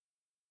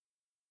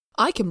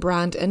I can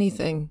brand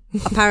anything.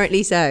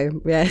 Apparently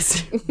so,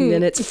 yes.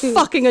 And it's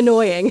fucking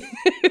annoying.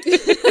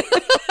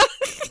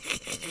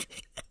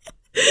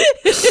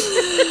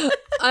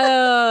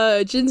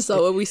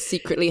 Jinsol, where we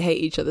secretly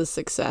hate each other's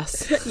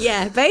success.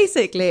 Yeah,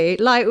 basically.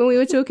 Like when we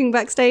were talking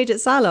backstage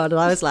at Salon, and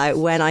I was like,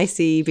 when I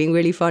see you being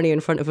really funny in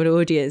front of an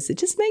audience, it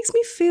just makes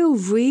me feel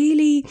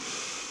really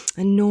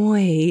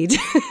annoyed.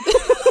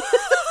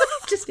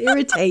 Just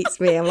irritates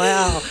me. I'm like,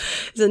 oh,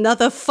 it's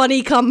another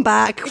funny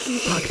comeback.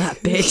 Fuck that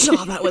bitch.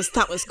 Oh, that was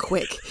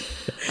quick.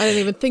 I didn't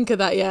even think of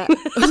that yet.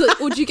 I was like,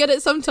 would you get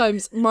it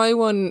sometimes? My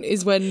one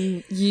is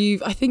when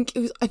I think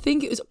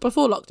it was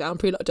before lockdown,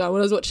 pre-lockdown,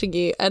 when I was watching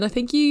you, and I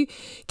think you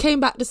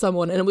came back to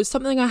someone, and it was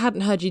something I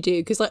hadn't heard you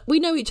do, because like we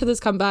know each other's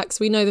comebacks,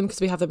 we know them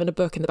because we have them in a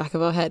book in the back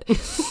of our head. And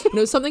it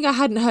was something I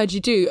hadn't heard you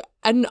do,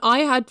 and I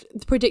had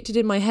predicted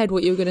in my head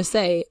what you were going to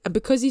say, and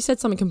because you said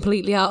something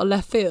completely out of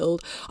left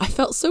field, I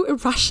felt so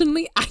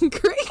irrationally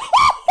angry.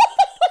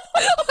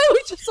 I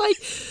was just like,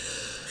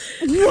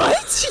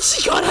 what?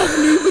 She can't have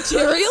new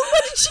material?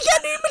 When did she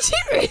get new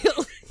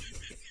material?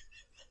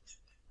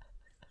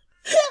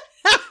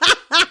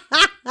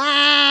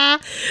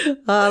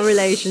 Our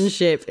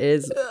relationship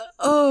is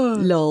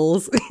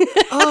lols.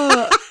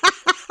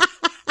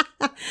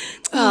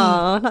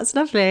 Oh, that's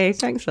lovely.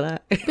 Thanks for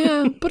that.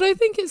 Yeah, but I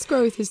think its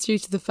growth is due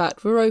to the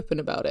fact we're open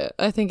about it.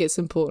 I think it's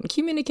important.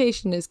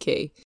 Communication is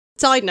key.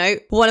 Side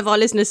note, one of our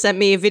listeners sent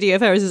me a video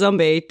of her as a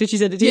zombie. Did she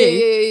send it to you?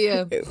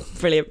 Yeah.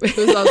 Brilliant.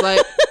 I was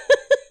like,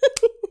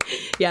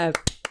 yeah,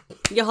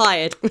 you're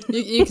hired.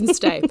 you can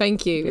stay.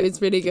 Thank you.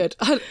 It's really good.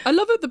 I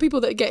love it, the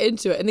people that get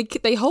into it and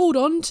they hold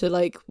on to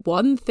like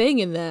one thing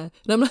in there.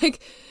 And I'm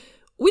like,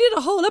 we did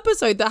a whole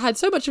episode that had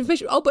so much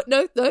information. Oh, but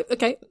no,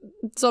 okay.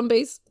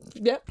 Zombies.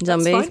 Yeah,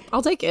 zombies. That's fine.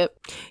 I'll take it.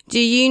 Do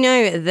you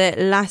know that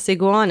Las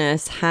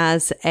Iguanas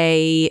has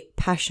a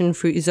passion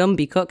fruit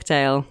zombie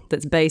cocktail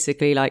that's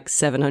basically like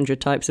 700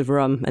 types of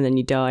rum and then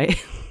you die?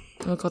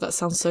 Oh, God, that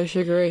sounds so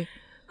sugary.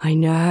 I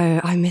know.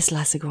 I miss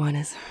Las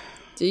Iguanas.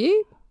 Do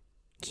you?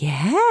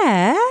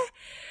 Yeah.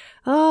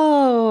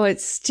 Oh,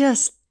 it's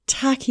just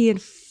tacky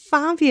and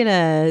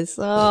fabulous.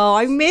 Oh,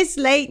 I miss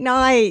late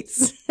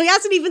nights. It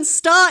hasn't even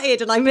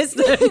started and I miss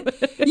them.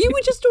 You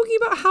were just talking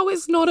about how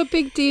it's not a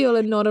big deal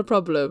and not a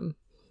problem.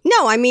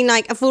 No, I mean,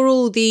 like, for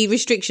all the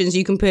restrictions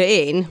you can put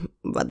in,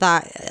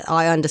 that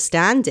I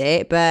understand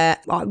it, but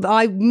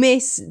I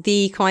miss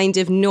the kind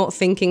of not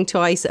thinking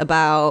twice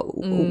about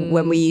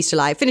when we used to,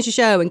 like, finish a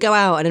show and go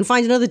out and then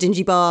find another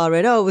dingy bar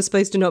and, oh, it was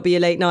supposed to not be a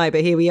late night,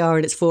 but here we are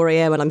and it's 4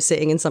 a.m. and I'm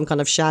sitting in some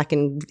kind of shack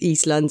in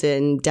East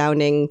London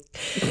downing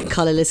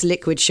colourless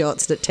liquid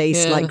shots that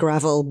taste like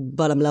gravel,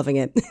 but I'm loving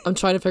it. I'm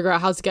trying to figure out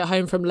how to get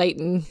home from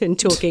Leighton. And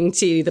talking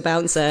to the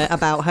bouncer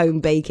about home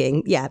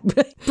baking. Yeah,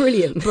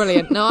 brilliant.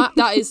 Brilliant. No,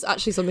 that is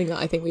actually something that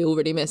I think we all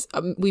really miss.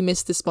 We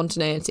miss the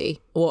spontaneity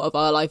of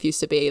our life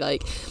used to be.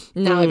 Like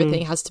now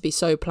everything has to be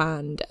so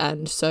planned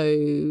and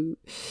so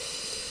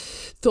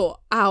thought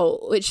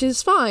out, which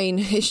is fine.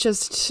 It's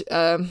just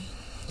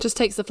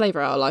takes the flavour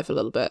out of life a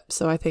little bit.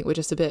 So I think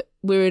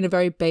we're in a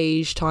very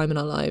beige time in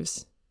our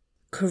lives.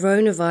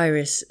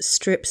 Coronavirus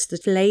strips the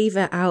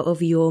flavour out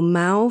of your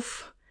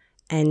mouth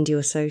and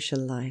your social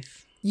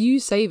life. You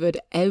savoured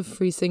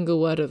every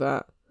single word of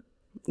that.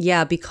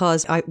 Yeah,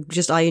 because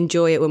I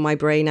enjoy it when my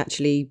brain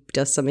actually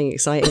does something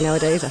exciting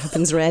nowadays. That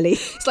happens rarely.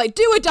 It's like,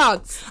 do a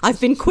dance. I've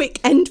been quick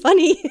and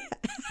funny.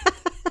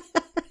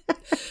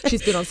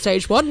 She's been on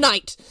stage one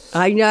night.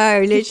 I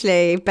know,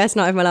 literally. Best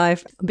night of my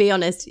life. Be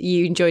honest,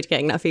 you enjoyed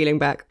getting that feeling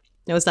back.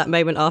 There was that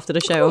moment after the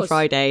show on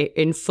Friday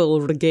in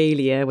full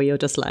regalia where you're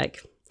just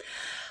like,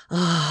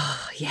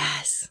 oh,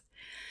 yes,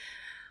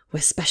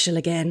 we're special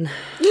again.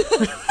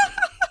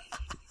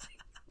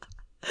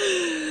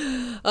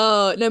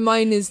 Oh, no,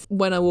 mine is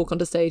when I walk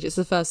onto stage. It's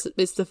the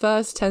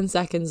first 10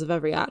 seconds of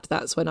every act.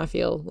 That's when I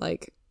feel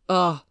like,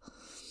 I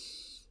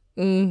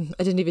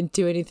didn't even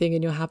do anything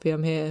and you're happy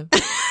I'm here.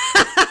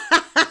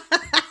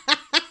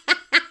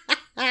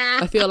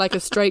 I feel like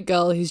a straight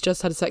girl who's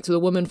just had sex with a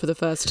woman for the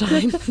first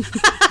time.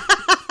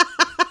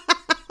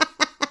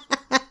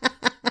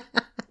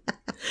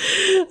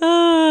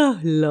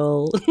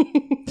 Lol.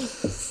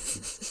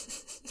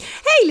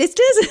 Hey,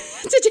 listeners,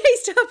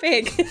 today's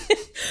topic.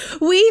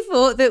 We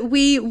thought that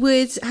we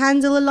would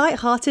handle a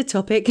light-hearted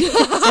topic to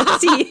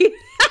you.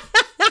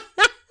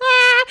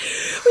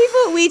 We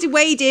thought we'd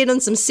wade in on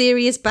some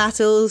serious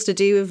battles to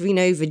do with,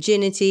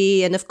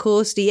 virginity and, of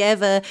course, the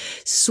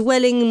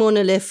ever-swelling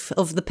monolith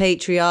of the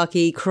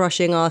patriarchy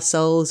crushing our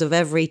souls of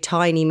every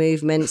tiny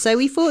movement. So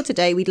we thought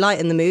today we'd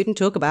lighten the mood and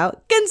talk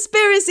about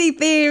conspiracy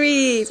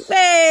theories.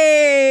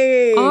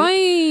 Hey!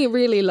 I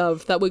really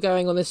love that we're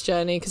going on this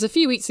journey because a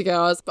few weeks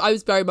ago I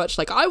was very much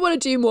like, I want to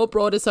do more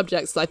broader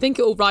subjects. I think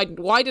it will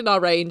widen our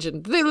range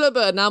and blah, blah,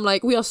 blah. Now I'm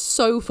like, we are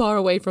so far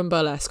away from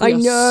burlesque.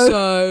 We are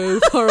so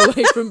far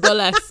away from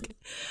burlesque.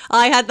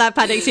 I had that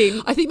panic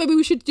too. I think maybe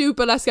we should do a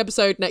burlesque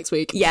episode next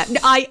week. Yeah,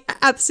 I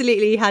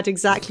absolutely had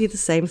exactly the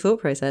same thought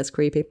process.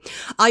 Creepy.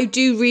 I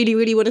do really,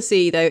 really want to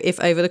see, though, if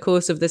over the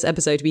course of this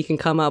episode we can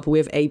come up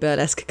with a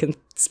burlesque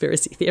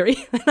conspiracy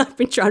theory. And I've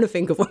been trying to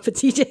think of one for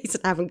TJ's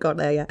and I haven't got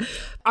there yet.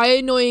 I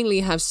annoyingly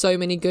have so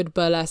many good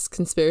burlesque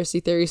conspiracy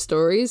theory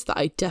stories that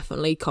I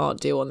definitely can't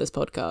do on this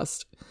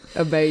podcast.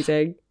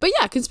 Amazing. But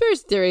yeah,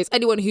 conspiracy theories.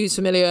 Anyone who's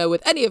familiar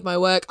with any of my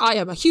work, I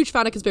am a huge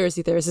fan of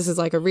conspiracy theorists. This is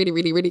like a really,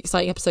 really, really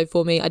exciting episode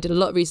for me. I did a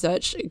lot of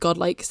research, God,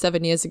 like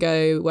 7 years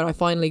ago when I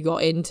finally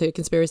got into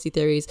conspiracy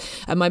theories.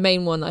 And my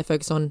main one that I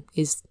focus on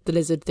is the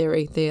lizard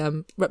theory,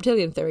 the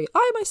reptilian theory.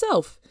 I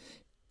myself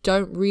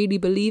don't really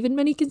believe in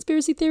many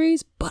conspiracy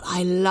theories, but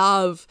I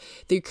love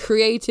the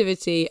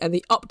creativity and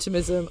the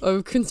optimism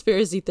of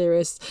conspiracy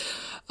theorists.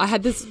 I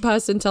had this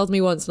person tell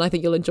me once, and I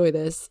think you'll enjoy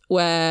this,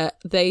 where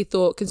they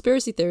thought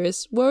conspiracy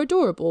theorists were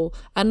adorable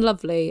and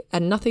lovely,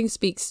 and nothing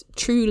speaks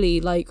truly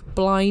like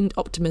blind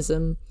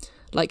optimism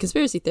like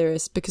conspiracy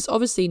theorists, because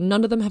obviously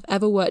none of them have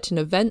ever worked in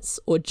events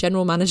or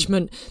general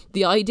management.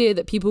 The idea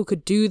that people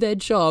could do their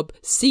job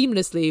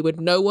seamlessly with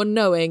no one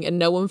knowing and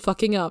no one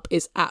fucking up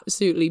is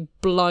absolutely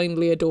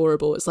blindly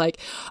adorable. It's like,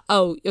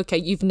 oh, okay,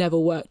 you've never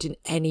worked in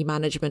any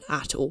management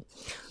at all.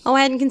 Oh,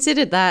 I hadn't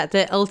considered that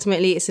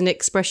ultimately it's an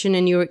expression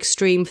in your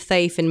extreme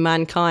faith in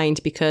mankind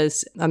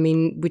because, I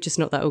mean, we're just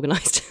not that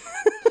organised.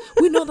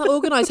 We're not that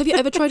organised. Have you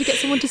ever tried to get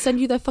someone to send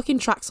you their fucking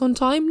tracks on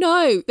time?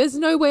 No, there's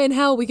no way in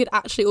hell we could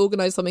actually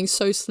organise something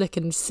so slick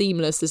and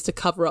seamless as to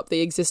cover up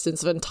the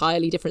existence of an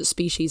entirely different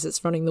species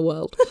that's running the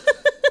world.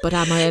 But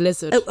am I a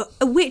lizard?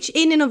 Which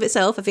in and of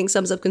itself, I think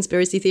sums up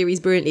conspiracy theories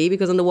brilliantly,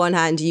 because on the one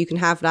hand, you can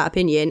have that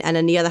opinion. And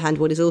on the other hand,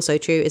 what is also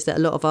true is that a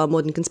lot of our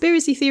modern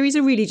conspiracy theories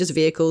are really just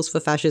vehicles for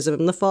fascism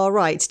and the far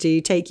right to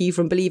take you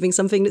from believing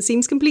something that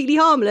seems completely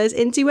harmless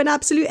into an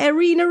absolute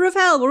arena of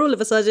hell, where all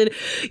of a sudden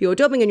you're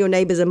dobbing on your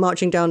neighbours and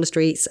marching down the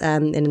streets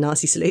in a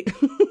Nazi salute.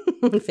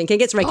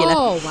 Thinking it's regular.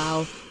 Oh,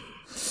 wow.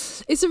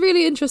 It's a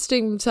really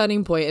interesting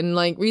turning point, and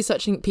like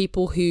researching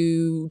people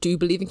who do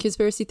believe in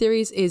conspiracy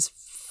theories is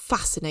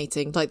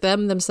fascinating. Like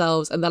them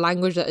themselves and the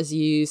language that is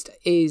used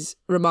is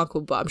remarkable,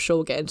 but I'm sure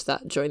we'll get into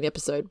that during the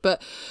episode.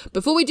 But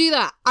before we do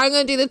that, I'm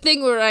going to do the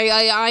thing where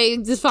I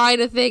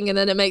define a thing and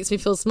then it makes me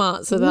feel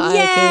smart so that I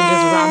can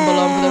just ramble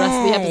on for the rest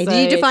of the episode. Do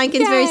you define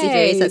conspiracy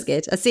theories? That's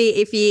good. I see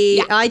if you...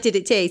 Yeah. I did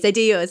it too, so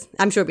do yours.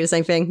 I'm sure it'll be the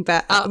same thing,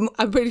 but... I'm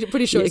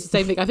pretty sure it's the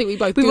same thing. I think we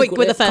both Googled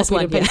with the first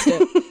one,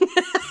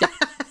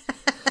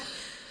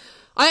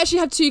 I actually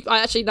have two.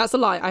 That's a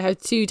lie. I have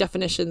two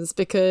definitions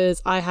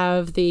because I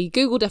have the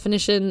Google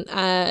definition,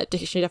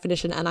 dictionary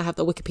definition, and I have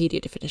the Wikipedia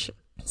definition.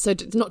 So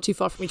it's not too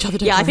far from each other.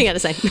 Yeah, I think they're the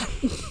same.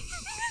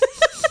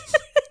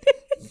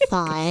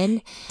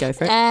 Fine. Go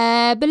for it.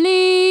 A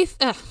belief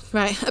that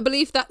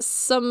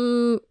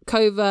some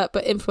covert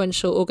but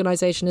influential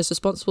organisation is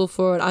responsible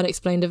for an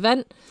unexplained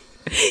event.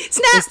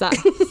 Snap!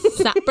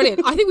 Snap.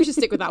 Brilliant. I think we should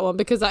stick with that one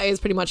because that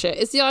is pretty much it.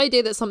 It's the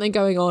idea that something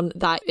going on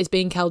that is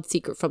being held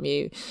secret from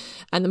you.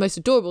 And the most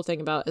adorable thing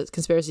about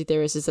conspiracy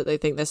theorists is that they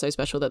think they're so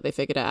special that they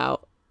figured it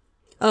out.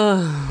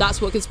 That's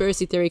what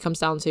conspiracy theory comes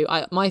down to.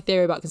 My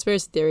theory about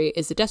conspiracy theory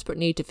is the desperate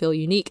need to feel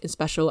unique and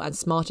special and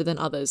smarter than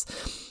others.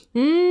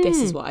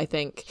 This is what I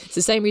think. It's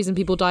the same reason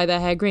people dye their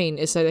hair green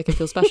is so they can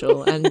feel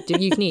special and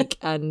unique,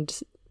 and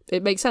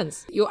it makes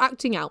sense. You're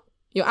acting out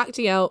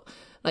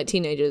like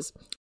teenagers.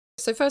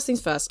 So first things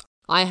first,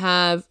 I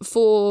have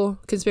 4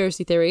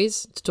 conspiracy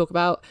theories to talk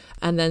about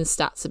and then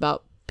stats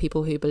about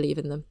people who believe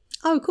in them.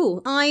 Oh,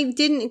 cool. I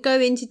didn't go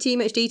into too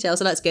much detail,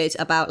 so that's good,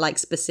 about like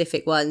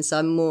specific ones. So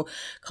I'm more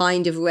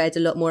kind of read a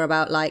lot more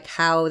about like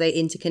how they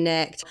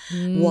interconnect,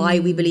 why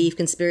we believe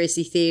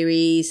conspiracy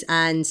theories,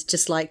 and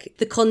just like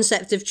the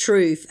concept of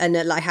truth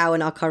and like how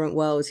in our current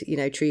world, you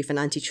know, truth and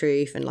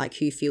anti-truth and like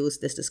who fuels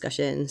this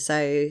discussion.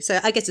 So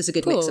I guess it's a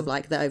good mix of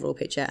like the overall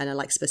picture and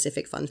like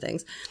specific fun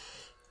things.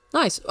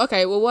 Nice.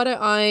 Okay, well, why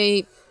don't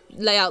I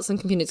lay out some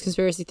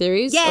conspiracy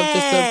theories of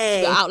just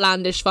the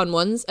outlandish fun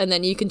ones, and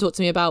then you can talk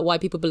to me about why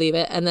people believe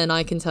it, and then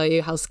I can tell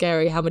you how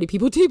many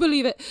people do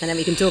believe it. And then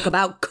we can talk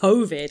about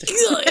COVID.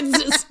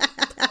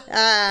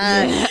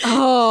 I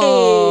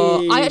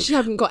actually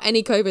haven't got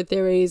any COVID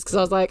theories because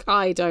I was like,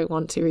 I don't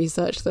want to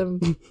research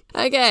them.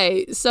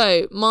 Okay,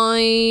 so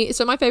my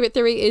favorite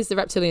theory is the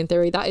reptilian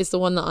theory. That is the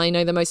one that I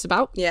know the most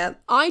about. Yeah.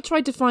 I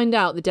tried to find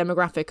out the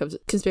demographic of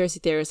conspiracy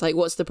theorists, like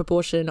what's the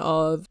proportion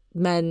of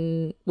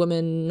men,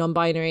 women,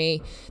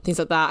 non-binary, things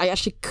like that. I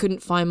actually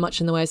couldn't find much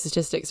in the way of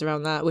statistics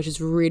around that, which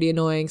is really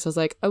annoying. So I was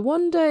like, I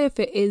wonder if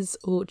it is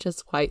all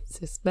just white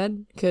cis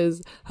men,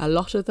 because a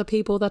lot of the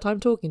people that I'm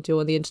talking to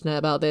on the internet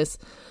about this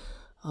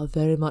are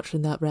very much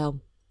in that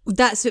realm.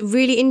 That's a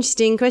really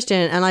interesting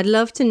question, and I'd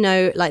love to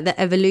know like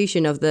the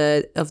evolution of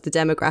the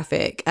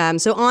demographic.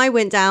 So I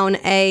went down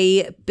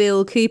a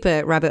Bill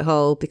Cooper rabbit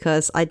hole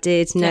because I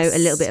did know a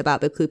little bit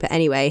about Bill Cooper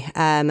anyway.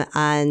 And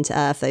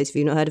for those of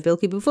you who've not heard of Bill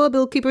Cooper before,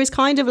 Bill Cooper is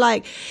kind of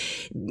like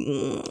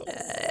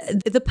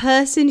the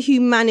person who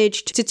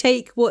managed to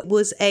take what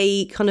was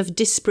a kind of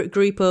disparate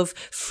group of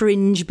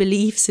fringe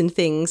beliefs and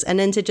things, and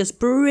then to just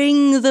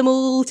bring them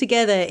all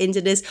together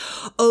into this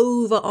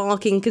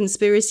overarching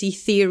conspiracy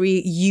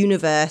theory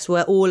universe universe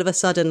where all of a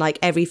sudden, like,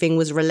 everything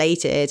was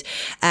related.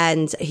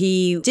 And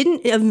he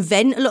didn't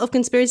invent a lot of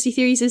conspiracy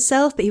theories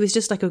himself, but he was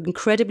just like an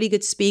incredibly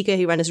good speaker.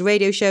 He ran his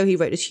radio show. He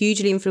wrote this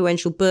hugely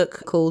influential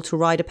book called To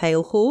Ride a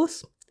Pale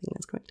Horse. I think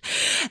that's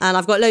correct. And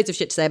I've got loads of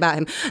shit to say about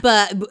him.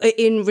 But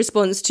in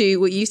response to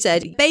what you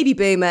said, baby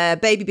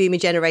boomer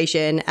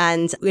generation.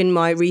 And in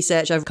my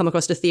research, I've come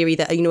across the theory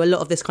that, you know, a lot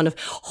of this kind of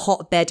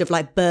hotbed of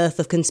like birth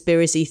of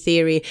conspiracy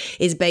theory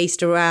is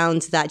based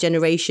around that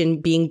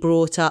generation being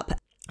brought up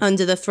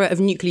under the threat of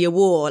nuclear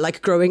war,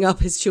 like growing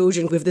up as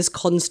children with this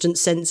constant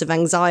sense of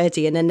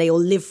anxiety. And then they all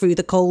live through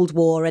the Cold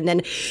War. And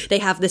then they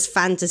have this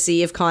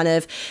fantasy of kind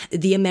of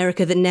the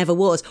America that never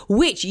was,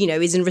 which, you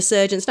know, is in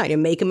resurgence now. You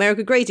know, make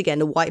America great again,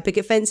 the white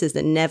picket fences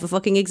that never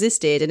fucking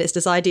existed. And it's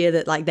this idea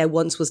that like there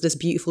once was this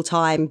beautiful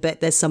time,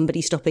 but there's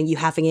somebody stopping you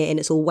having it. And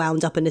it's all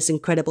wound up in this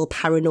incredible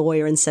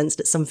paranoia and sense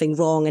that something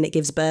wrong. And it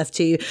gives birth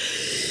to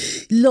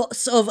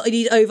lots of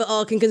these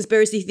overarching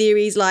conspiracy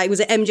theories. Like, was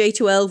it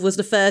MJ12 was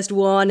the first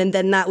one? And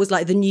then that was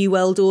like the New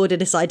World Order,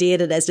 this idea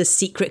that there's this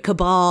secret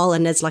cabal,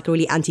 and there's like a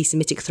really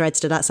anti-Semitic threads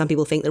to that. Some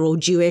people think they're all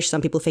Jewish.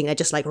 Some people think they're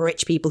just like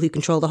rich people who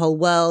control the whole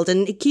world.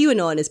 And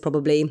QAnon is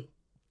probably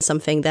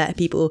something that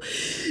people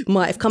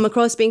might have come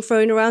across being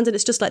thrown around. And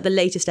it's just like the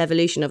latest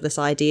evolution of this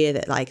idea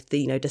that like,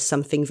 you know, there's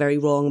something very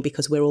wrong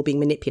because we're all being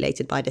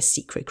manipulated by this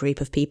secret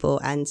group of people.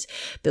 And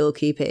Bill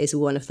Cooper is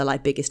one of the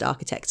like biggest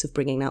architects of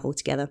bringing that all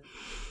together.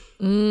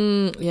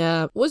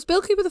 Yeah. Was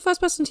Bill Cooper the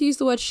first person to use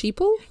the word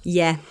sheeple?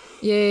 Yeah.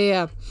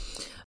 Yeah.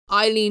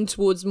 I lean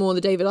towards more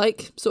the David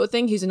Icke sort of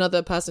thing, who's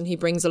another person who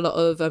brings a lot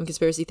of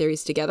conspiracy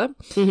theories together,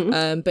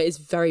 but is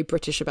very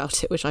British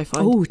about it, which I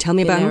find tell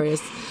me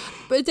hilarious. About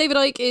him. But David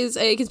Icke is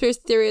a conspiracy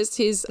theorist.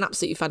 He's an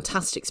absolutely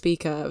fantastic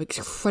speaker,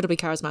 incredibly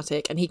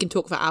charismatic, and he can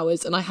talk for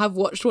hours. And I have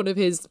watched one of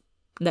his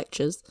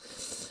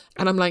lectures,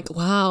 and I'm like,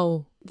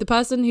 wow. The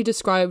person who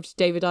described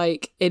David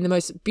Icke in the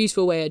most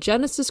beautiful way, a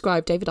journalist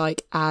described David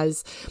Icke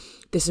as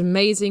this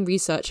amazing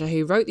researcher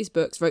who wrote these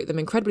books, wrote them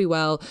incredibly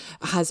well,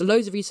 has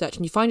loads of research,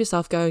 and you find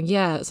yourself going,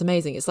 yeah, that's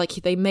amazing. It's like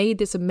they made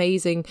this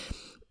amazing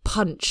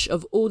punch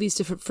of all these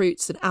different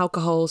fruits and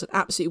alcohols and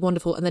absolutely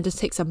wonderful, and then just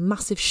takes a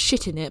massive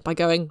shit in it by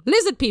going,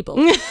 lizard people.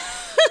 And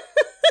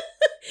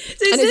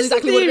it's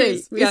exactly what it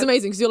is. Yeah. It's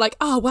amazing because you're like,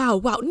 oh,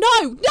 wow.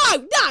 No.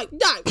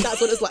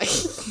 That's what it's like.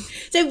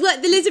 So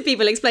what the lizard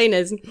people explain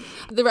is?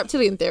 The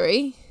reptilian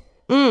theory.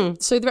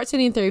 So the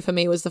reptilian theory for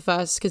me was the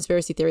first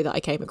conspiracy theory that I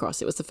came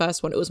across. It was the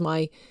first one. It was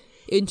my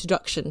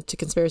introduction to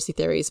conspiracy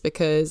theories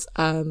because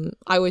I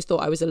always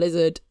thought I was a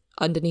lizard.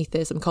 Underneath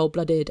this, I'm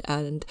cold-blooded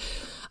and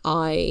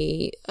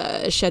I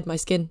shed my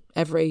skin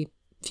every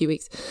few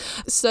weeks.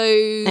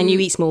 And you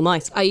eat small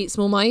mice. I eat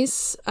small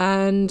mice,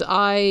 and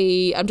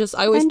I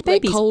always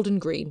like cold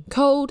and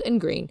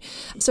green.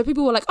 So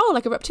people were like, oh,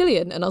 like a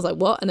reptilian, and I was like,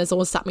 what? And then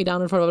someone sat me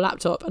down in front of a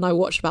laptop and I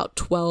watched about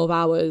 12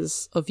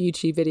 hours of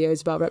YouTube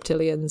videos about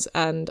reptilians,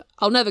 and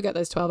I'll never get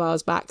those 12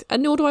 hours back,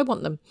 and nor do I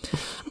want them.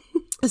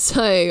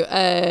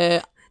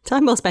 So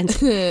time well spent.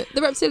 The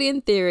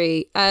reptilian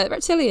theory.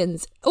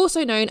 Reptilians,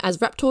 also known as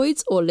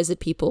reptoids or lizard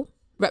people.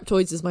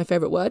 Reptoids is my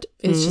favourite word.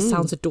 It just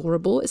sounds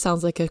adorable. It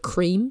sounds like a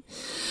cream.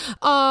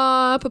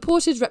 Are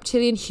purported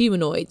reptilian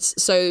humanoids.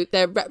 So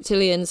they're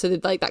reptilian, so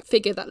they're like that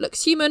figure that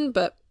looks human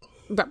but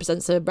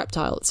represents a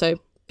reptile. So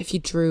if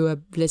you drew a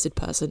lizard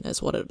person,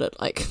 that's what it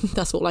looked like.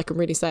 That's all I can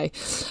really say.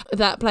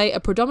 That play a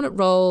predominant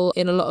role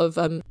in a lot of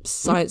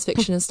science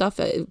fiction and stuff.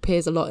 It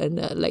appears a lot in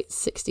late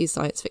 60s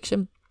science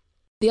fiction.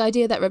 The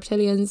idea that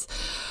reptilians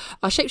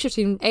are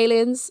shape-shifting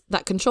aliens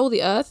that control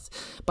the Earth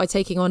by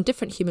taking on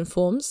different human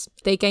forms.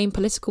 They gain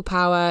political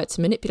power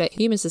to manipulate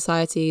human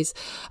societies.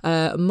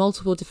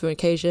 Multiple different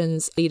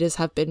occasions, leaders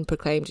have been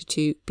proclaimed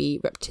to be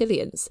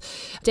reptilians.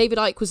 David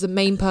Icke was the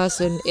main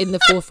person in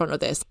the forefront of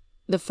this.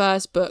 The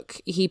first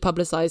book he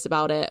publicised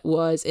about it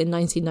was in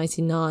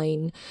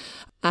 1999.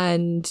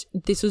 And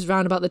this was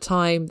round about the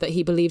time that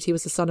he believed he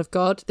was the son of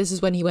God. This is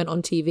when he went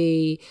on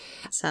TV.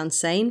 Sounds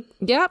sane.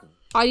 Yeah.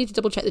 I need to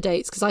double check the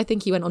dates because I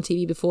think he went on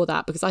TV before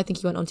that, because I think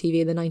he went on TV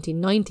in the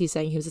 1990s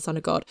saying he was the son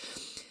of God.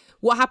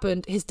 What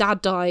happened? His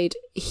dad died.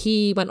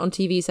 He went on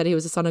TV, said he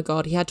was the son of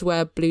God. He had to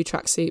wear a blue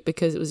tracksuit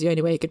because it was the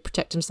only way he could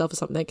protect himself or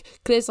something.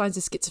 Clear signs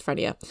of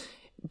schizophrenia.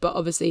 But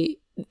obviously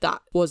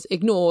that was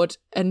ignored,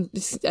 and the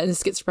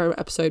schizophrenia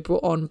episode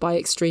brought on by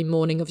extreme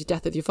mourning of the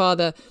death of your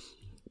father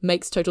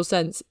makes total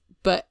sense,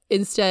 but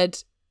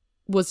instead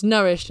was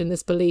nourished in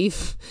this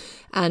belief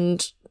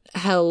and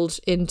held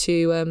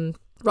into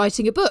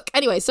writing a book.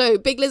 Anyway, so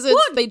big lizards,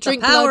 they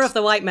drink the power blood of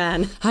the white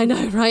man. I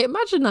know, right?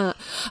 Imagine that.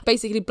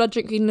 Basically, blood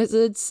drinking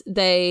lizards,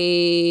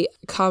 they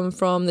come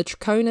from the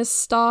Draconis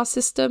star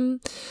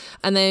system,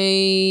 and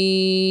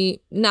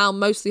they now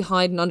mostly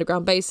hide in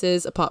underground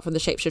bases, apart from the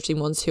shape-shifting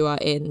ones who are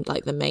in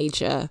like the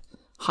major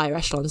higher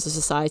echelons of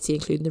society,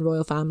 including the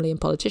royal family and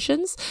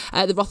politicians.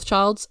 The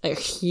Rothschilds are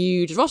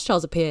huge.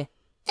 Rothschilds appear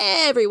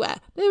everywhere.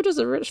 They were just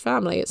a rich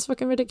family. It's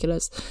fucking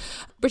ridiculous.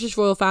 British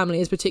royal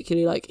family is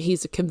particularly like,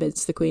 he's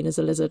convinced the Queen is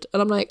a lizard,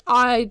 and I'm like,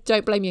 I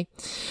don't blame you.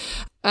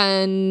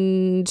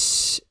 And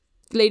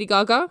Lady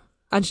Gaga,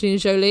 Angelina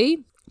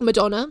Jolie,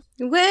 Madonna.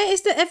 Where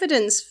is the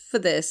evidence for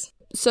this?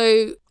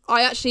 So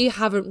I actually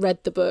haven't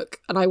read the book,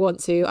 and I want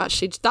to.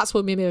 Actually, that's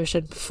what my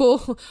mission.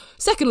 Before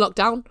second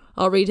lockdown,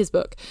 I'll read his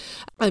book.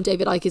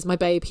 David Icke is my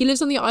babe. He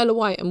lives on the Isle of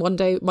Wight, and one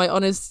day my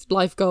honest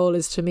life goal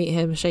is to meet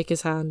him, shake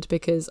his hand,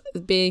 because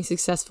being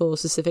successful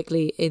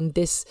specifically in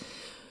this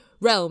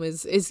realm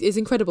is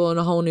incredible on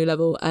a whole new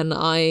level. And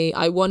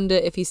I wonder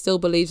if he still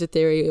believes the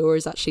theory, or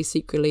is actually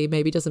secretly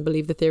maybe doesn't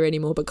believe the theory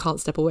anymore but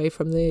can't step away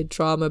from the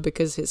drama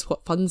because it's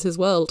what funds his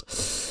world.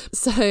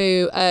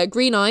 So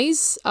green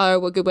eyes are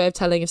a good way of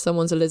telling if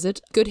someone's a lizard.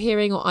 Good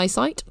hearing or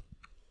eyesight.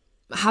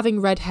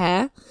 Having red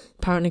hair,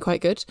 apparently quite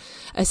good.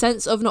 A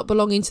sense of not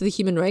belonging to the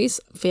human race,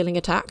 feeling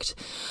attacked.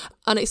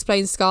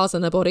 Unexplained scars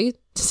on their body,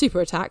 super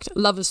attacked.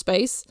 Love of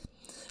space.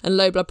 And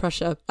low blood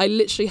pressure. I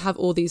literally have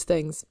all these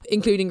things,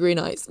 including green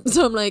eyes.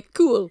 So I'm like,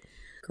 cool.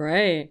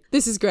 Great.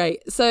 This is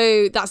great.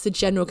 So that's the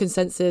general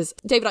consensus.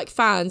 David Icke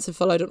fans have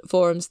followed on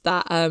forums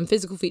that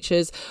physical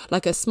features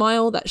like a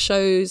smile that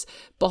shows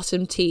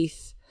bottom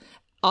teeth,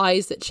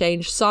 eyes that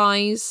change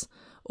size,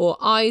 or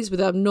eyes with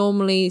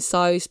abnormally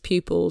sized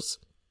pupils.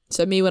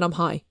 So me when I'm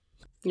high.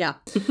 Yeah.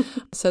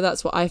 So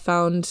that's what I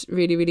found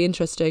really, really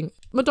interesting.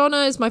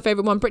 Madonna is my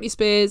favourite one. Britney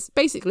Spears.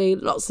 Basically,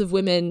 lots of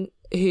women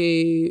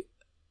who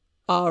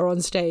are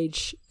on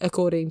stage,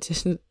 according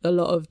to a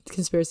lot of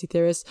conspiracy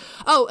theorists.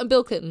 Oh, and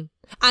Bill Clinton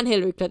and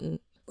Hillary Clinton.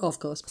 Of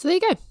course. So there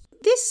you go.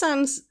 This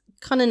sounds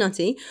kind of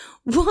nutty.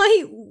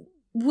 Why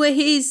were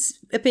his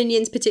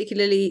opinions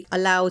particularly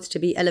allowed to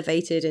be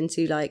elevated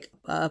into like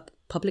a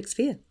public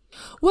sphere?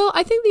 Well,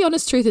 I think the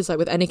honest truth is, like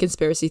with any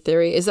conspiracy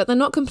theory, is that they're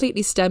not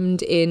completely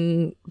stemmed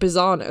in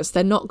bizarreness.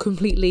 They're not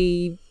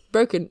completely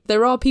broken.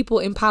 There are people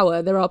in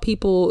power. There are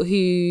people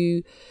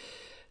who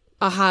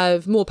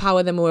have more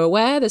power than we're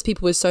aware. There's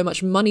people with so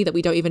much money that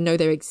we don't even know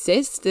they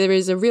exist. There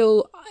is a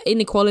real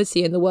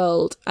inequality in the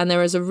world, and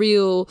there is a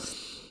real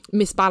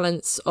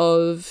misbalance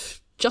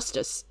of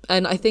justice.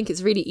 And I think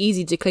it's really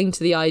easy to cling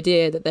to the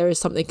idea that there is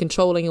something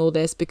controlling all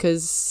this,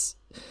 because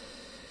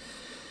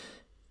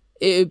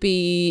it would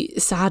be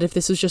sad if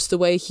this was just the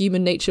way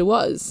human nature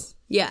was.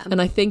 Yeah.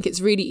 And I think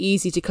it's really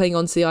easy to cling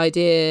on to the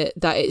idea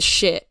that it's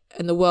shit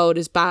and the world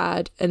is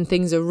bad and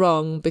things are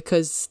wrong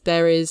because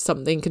there is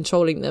something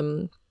controlling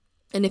them.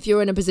 And if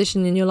you're in a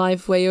position in your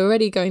life where you're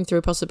already going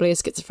through possibly a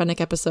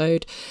schizophrenic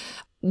episode,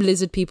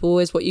 lizard people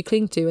is what you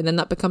cling to, and then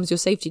that becomes your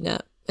safety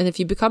net. And if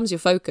it becomes your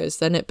focus,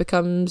 then it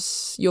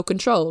becomes your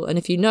control. And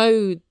if you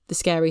know the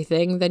scary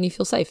thing, then you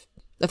feel safe.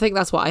 I think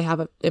that's what I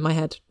have in my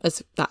head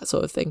as that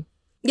sort of thing.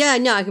 Yeah,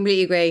 no, I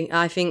completely agree.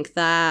 I think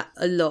that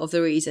a lot of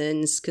the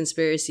reasons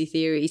conspiracy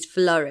theories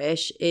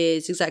flourish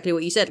is exactly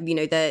what you said. You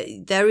know,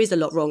 there is a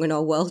lot wrong in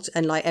our world,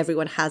 and like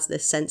everyone has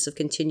this sense of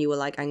continual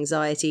like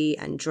anxiety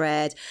and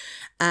dread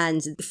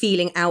and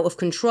feeling out of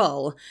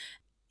control.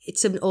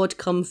 It's an odd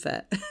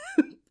comfort.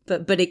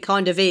 But it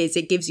kind of is.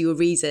 It gives you a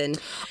reason.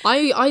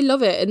 I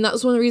love it. And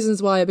that's one of the reasons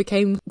why I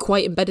became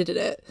quite embedded in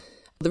it.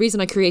 The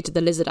reason I created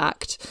the Lizard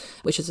Act,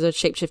 which is a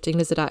shape-shifting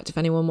lizard act, if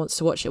anyone wants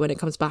to watch it when it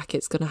comes back,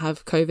 it's going to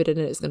have COVID in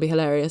it, it's going to be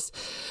hilarious,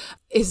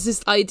 is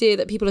this idea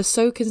that people are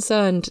so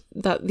concerned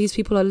that these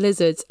people are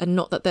lizards and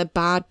not that they're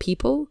bad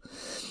people.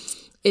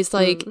 It's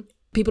like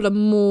people are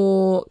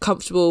more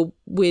comfortable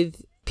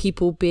with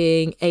people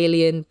being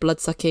alien,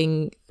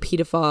 blood-sucking,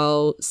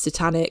 paedophile,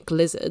 satanic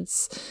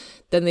lizards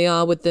than they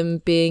are with them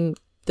being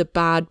the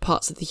bad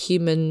parts of the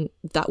human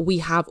that we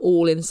have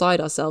all inside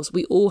ourselves.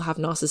 We all have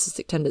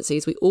narcissistic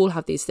tendencies. We all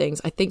have these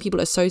things. I think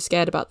people are so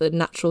scared about the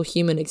natural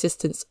human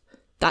existence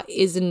that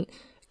isn't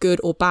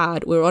good or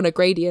bad. We're on a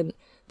gradient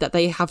that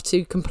they have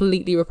to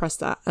completely repress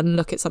that and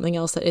look at something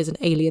else that is an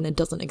alien and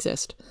doesn't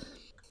exist.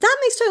 That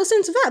makes total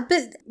sense of that,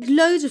 but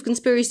loads of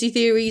conspiracy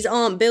theories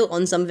aren't built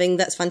on something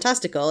that's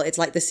fantastical. It's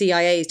like the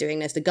CIA is doing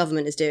this, the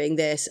government is doing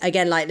this.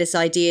 Again, like this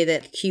idea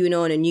that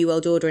QAnon and New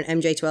World Order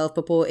and MJ12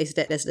 purport is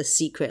that there's a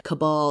secret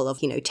cabal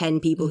of, 10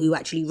 people who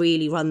actually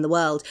really run the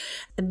world.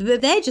 But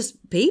they're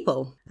just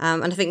people.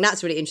 And I think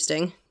that's really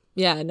interesting.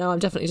 Yeah, no, I'm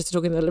definitely just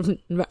talking the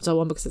reptile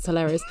one because it's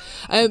hilarious.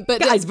 But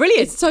it's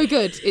brilliant. It's so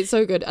good. It's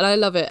so good. And I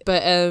love it.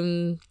 But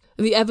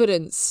the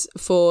evidence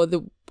for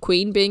the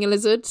Queen being a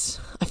lizard,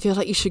 I feel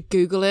like you should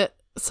Google it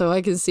so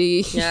I can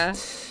see. Yeah.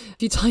 If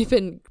you type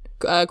in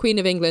Queen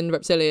of England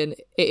reptilian,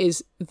 it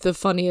is the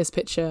funniest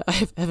picture I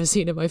have ever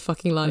seen in my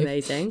fucking life.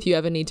 Amazing. If you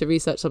ever need to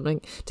research something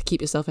to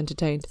keep yourself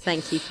entertained.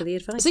 Thank you for the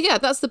advice. So yeah,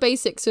 that's the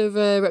basics of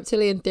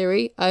reptilian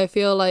theory. I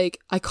feel like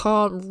I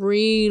can't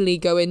really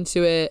go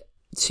into it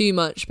too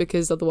much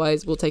because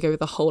otherwise we'll take over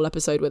the whole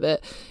episode with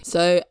it.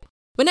 So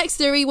my next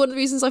theory, one of the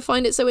reasons I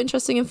find it so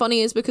interesting and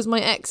funny is because my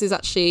ex is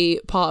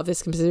actually part of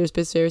this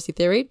conspiracy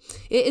theory.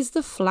 It is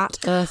the flat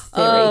earth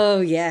theory.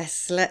 Oh,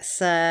 yes. Let's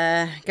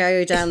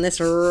go down this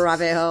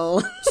rabbit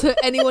hole. So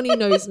anyone who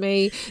knows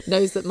me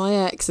knows that my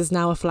ex is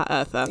now a flat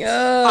earther.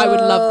 Oh. I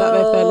would love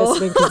that if they're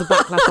listening because the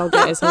backlash I'll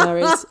get is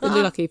hilarious.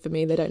 Lucky for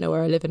me, they don't know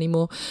where I live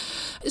anymore.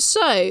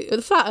 So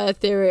the flat earth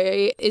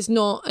theory is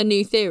not a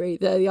new theory.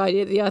 The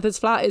idea that the earth is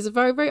flat is a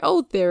very, very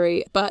old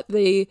theory, but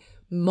the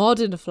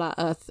modern flat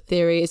earth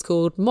theory is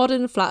called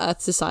modern flat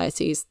earth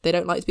societies. They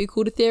don't like to be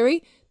called a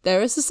theory.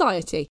 They're a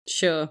society.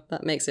 Sure,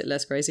 that makes it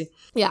less crazy.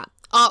 Yeah.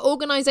 Are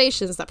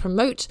organizations that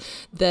promote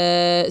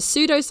the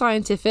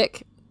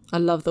pseudoscientific, I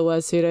love the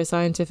word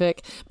pseudoscientific,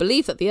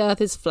 belief that the earth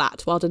is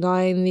flat while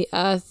denying the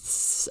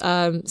earth's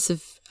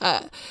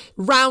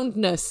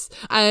roundness.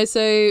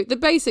 So the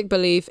basic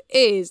belief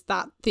is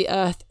that the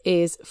earth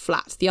is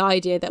flat. The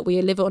idea that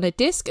we live on a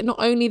disc, and not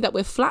only that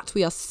we're flat,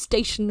 we are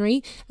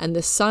stationary and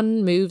the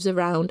sun moves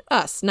around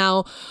us.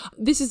 Now,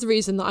 this is the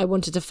reason that I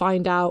wanted to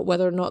find out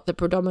whether or not the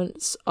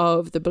predominance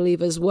of the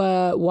believers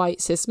were white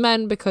cis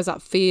men, because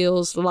that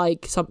feels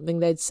like something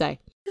they'd say.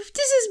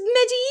 This is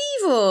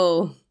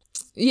medieval.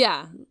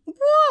 Yeah.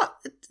 What?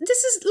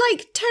 This is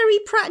like Terry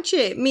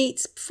Pratchett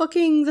meets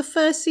fucking the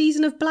first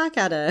season of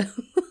Blackadder.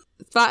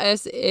 Flat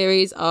Earth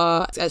theories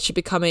are actually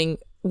becoming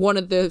one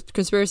of the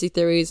conspiracy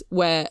theories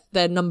where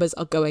their numbers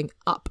are going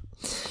up.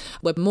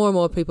 Where more and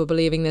more people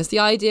believing this. The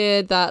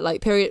idea that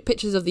like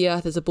pictures of the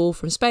Earth as a ball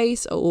from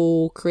space are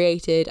all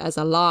created as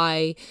a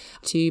lie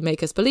to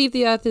make us believe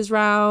the Earth is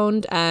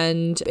round.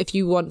 And if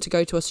you want to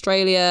go to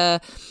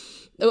Australia,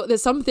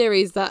 there's some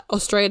theories that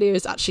Australia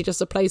is actually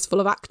just a place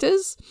full of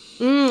actors.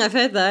 I've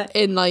heard that.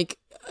 In like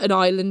an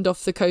island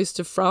off the coast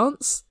of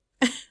France.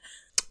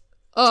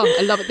 Oh,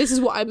 I love it. This is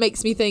what it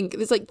makes me think.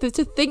 It's like to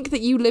think that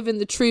you live in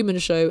the Truman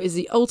Show is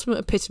the ultimate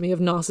epitome of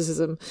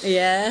narcissism.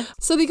 Yeah.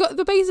 So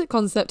the basic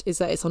concept is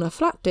that it's on a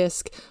flat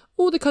disc.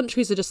 All the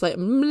countries are just like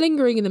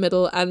lingering in the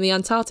middle, and the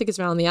Antarctic is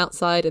around the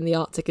outside and the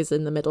Arctic is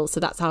in the middle. So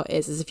that's how it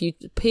is, as if you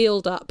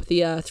peeled up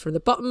the Earth from the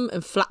bottom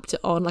and flapped it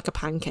on like a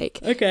pancake.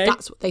 Okay.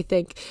 That's what they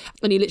think.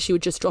 And you literally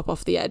would just drop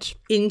off the edge.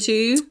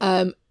 Into?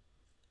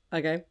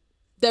 Okay.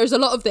 There's a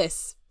lot of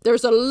this.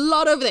 There's a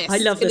lot of this. I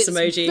love this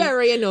emoji.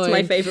 Very annoying.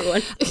 It's my favourite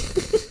one.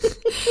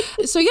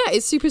 So yeah,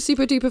 it's super,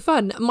 super duper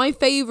fun. My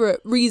favourite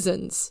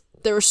reasons.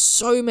 There are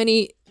so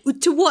many.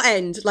 To what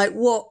end? Like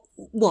what?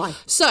 Why?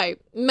 So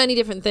many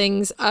different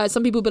things.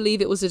 Some people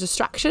believe it was a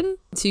distraction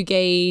to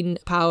gain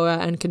power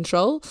and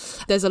control.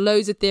 There's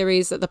loads of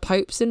theories that the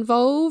Pope's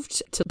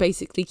involved to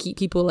basically keep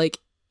people like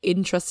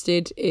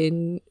interested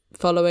in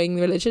following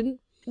the religion.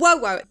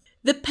 Whoa.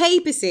 The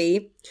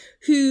papacy,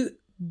 who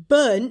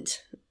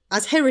burnt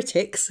as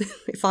heretics,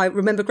 if I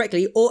remember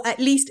correctly, or at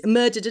least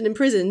murdered and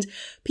imprisoned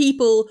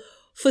people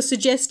for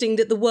suggesting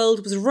that the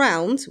world was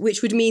round,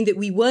 which would mean that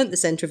we weren't the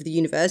centre of the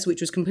universe,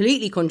 which was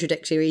completely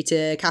contradictory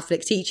to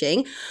Catholic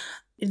teaching.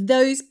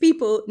 Those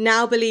people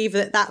now believe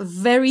that that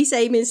very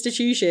same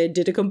institution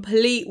did a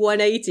complete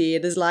 180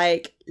 and is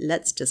like,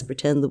 let's just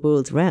pretend the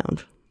world's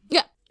round.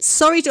 Yeah.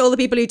 Sorry to all the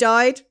people who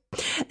died.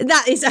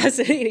 That is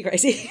absolutely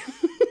crazy.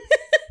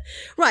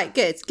 Right,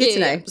 good to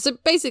know. Yeah. So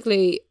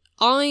basically,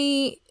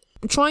 I'm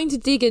trying to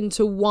dig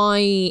into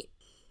why,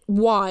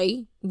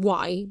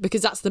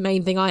 because that's the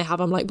main thing I have.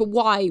 I'm like, but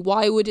why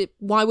would it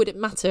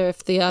matter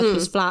if the earth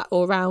was flat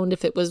or round?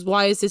 If it was,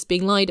 why is this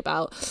being lied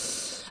about?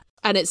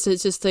 And it's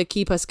just to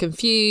keep us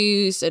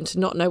confused and to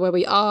not know where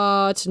we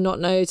are, to not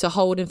know, to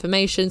hold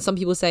information. Some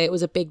people say it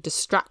was a big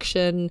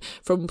distraction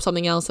from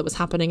something else that was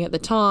happening at the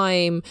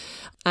time,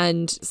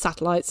 and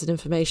satellites and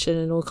information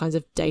and all kinds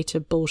of data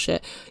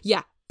bullshit.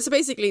 Yeah. So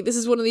basically, this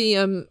is one of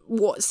the,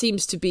 what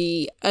seems to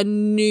be a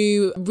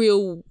new,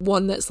 real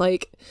one that's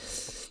like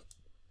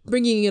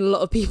bringing in a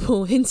lot of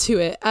people into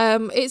it.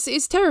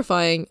 It's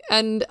terrifying,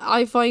 and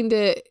I find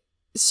it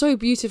so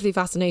beautifully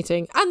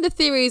fascinating. And the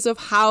theories of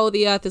how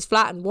the earth is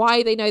flat and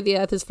why they know the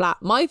earth is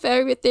flat. My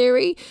favourite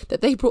theory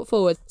that they brought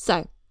forward.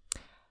 So,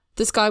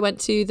 this guy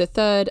went to the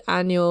 3rd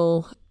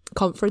annual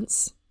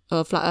conference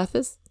of Flat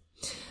Earthers,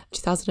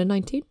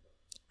 2019.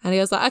 And he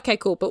was like, okay,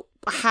 cool, but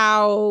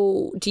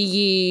how do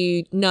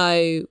you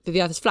know that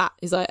the earth is flat?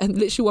 He's like, and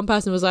literally one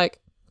person was like,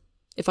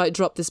 if I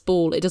drop this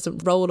ball, it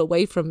doesn't roll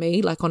away from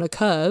me like on a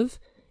curve.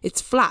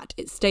 It's flat.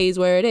 It stays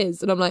where it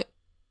is. And I'm like,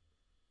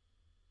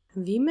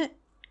 have you met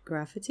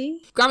gravity?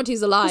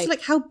 Gravity's a lie. It's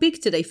like, how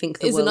big do they think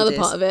the world is? Is another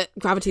part of it.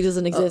 Gravity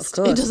doesn't exist.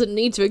 It doesn't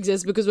need to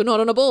exist because we're not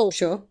on a ball.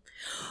 Sure.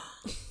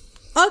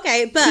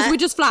 Okay, but because we're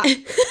just flat.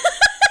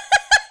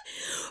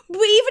 But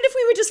even if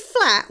we were just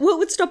flat, what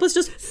would stop us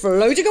just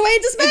floating away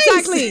into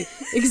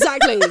space?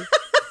 Exactly.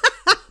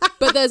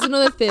 But there's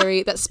another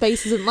theory that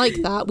space isn't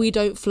like that. We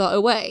don't float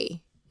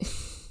away.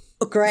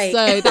 Oh, great.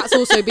 So that's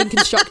also been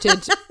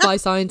constructed by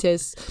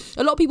scientists.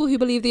 A lot of people who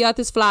believe the earth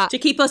is flat. To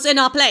keep us in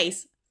our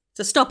place.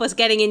 To stop us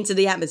getting into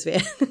the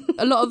atmosphere.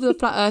 A lot of the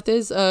flat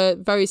earthers are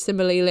very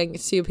similarly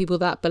linked to people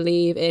that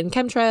believe in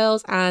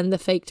chemtrails and the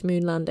faked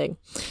moon landing.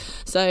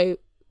 So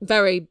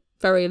very,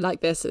 very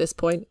like this at this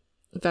point.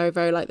 Very,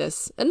 very like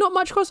this. And not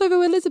much crossover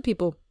with lizard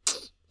people,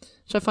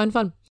 which I find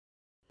fun.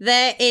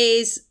 There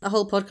is a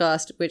whole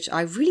podcast, which I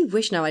really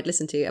wish now I'd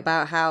listen to,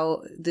 about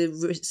how the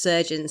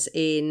resurgence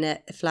in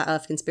flat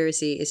earth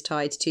conspiracy is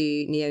tied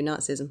to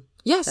neo-Nazism.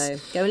 Yes. So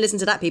go and listen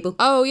to that, people.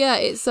 Oh, yeah.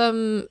 It's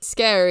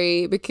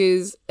scary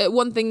because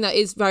one thing that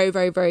is very,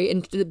 very, very,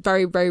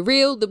 very, very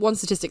real, the one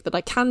statistic that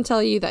I can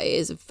tell you that it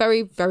is a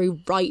very, very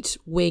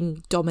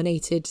right-wing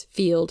dominated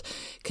field.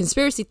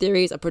 Conspiracy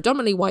theories are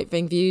predominantly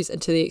right-wing views and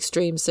to the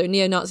extremes. So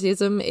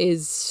neo-Nazism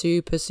is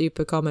super,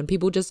 super common.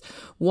 People just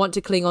want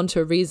to cling on to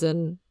a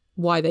reason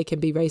why they can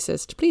be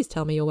racist. Please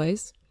tell me your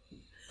ways.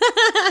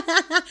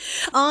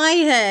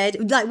 I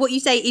heard, like, what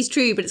you say is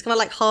true, but it's kind of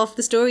like half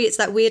the story. It's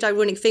that weird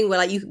ironic thing where,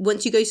 like,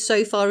 once you go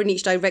so far in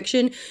each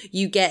direction,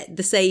 you get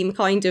the same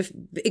kind of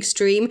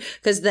extreme,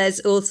 because there's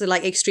also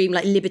like extreme,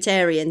 like,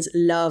 libertarians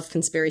love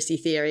conspiracy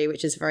theory,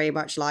 which is very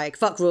much like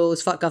fuck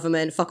rules, fuck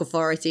government, fuck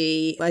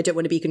authority, I don't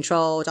want to be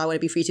controlled, I want to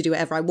be free to do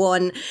whatever I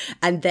want.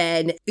 And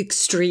then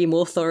extreme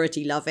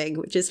authority loving,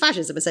 which is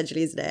fascism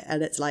essentially, isn't it?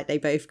 And it's like they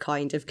both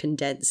kind of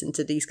condense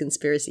into these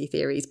conspiracy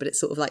theories, but it's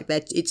sort of like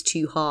it's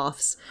two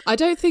halves. I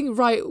don't think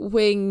right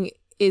wing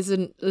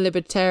isn't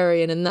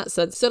libertarian in that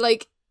sense. So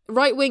like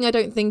right wing, I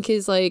don't think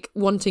is like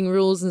wanting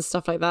rules and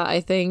stuff like that.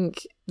 I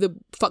think the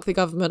fuck the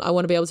government, I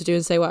want to be able to do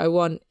and say what I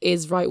want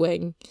is right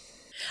wing.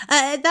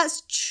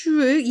 That's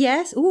true,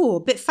 yes. Oh,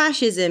 but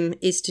fascism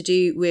is to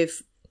do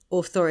with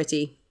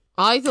authority.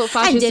 I thought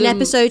fascism... And in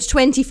episode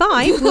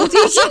 25, we'll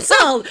teach you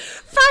all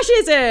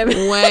fascism.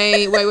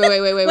 Wait.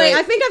 Wait,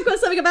 I think I've got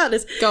something about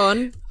this. Go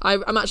on.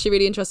 I'm actually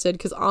really interested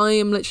because I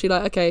am literally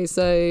like, okay,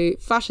 so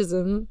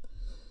fascism...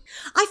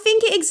 I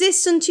think it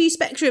exists on two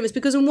spectrums,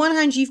 because on one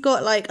hand you've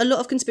got like a lot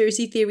of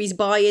conspiracy theories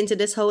buy into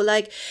this whole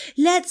like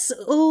let's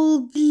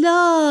all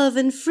love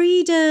and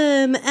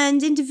freedom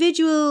and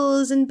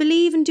individuals and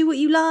believe and do what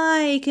you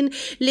like and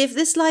live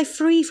this life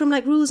free from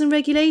like rules and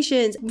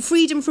regulations.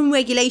 Freedom from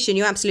regulation,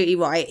 you're absolutely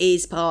right,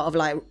 is part of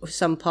like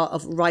some part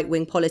of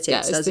right-wing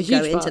politics, doesn't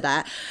go into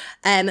that.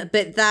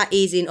 But that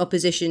is in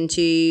opposition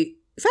to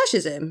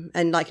fascism,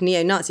 and like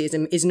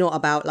neo-Nazism is not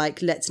about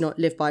like let's not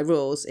live by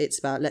rules, it's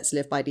about let's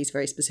live by these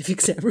very specific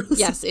set of rules.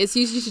 Yes, it's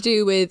usually to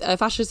do with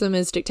fascism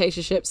is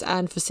dictatorships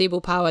and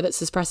foreseeable power that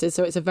suppresses,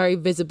 so it's a very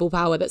visible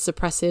power that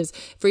suppresses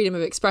freedom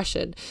of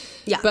expression.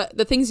 Yeah, but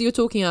the things you're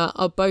talking about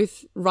are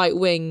both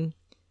right-wing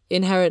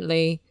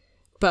inherently,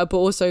 but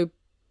also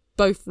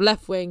both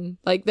left-wing.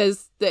 Like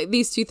there's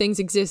these two things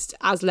exist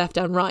as left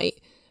and right.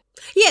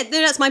 Yeah,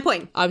 that's my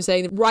point. I'm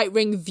saying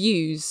right-wing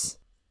views.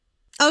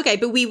 Okay,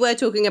 but we were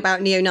talking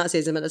about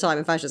neo-Nazism at the time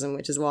and fascism,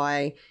 which is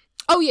why...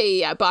 Oh,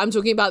 yeah. But I'm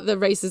talking about the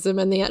racism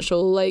and the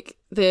actual, like,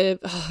 the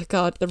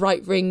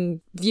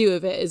right-wing view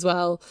of it as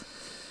well.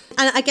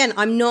 And again,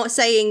 I'm not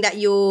saying that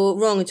you're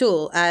wrong at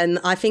all.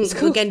 I think,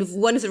 again,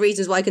 one of the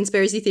reasons why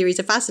conspiracy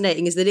theories are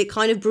fascinating is that it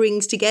kind of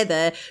brings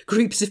together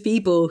groups of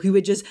people who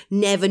would just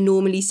never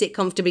normally sit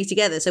comfortably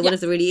together. So one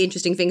of the really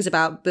interesting things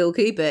about Bill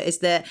Cooper is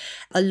that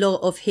a lot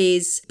of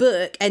his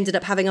book ended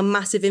up having a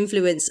massive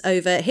influence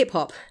over hip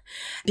hop,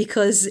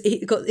 because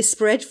it got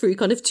spread through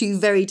kind of two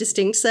very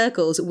distinct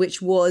circles,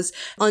 which was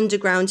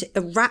underground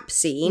rap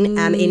scene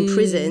in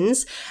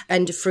prisons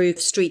and through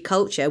street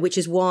culture, which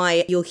is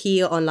why you'll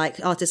hear on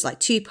like artists like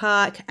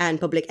Tupac and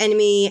Public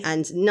Enemy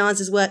and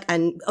Nas's work,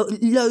 and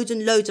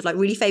loads of like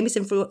really famous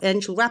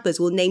influential rappers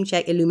will name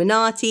check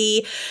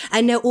Illuminati,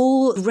 and they're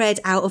all read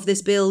out of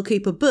this Bill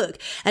Cooper book.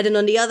 And then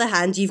on the other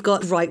hand, you've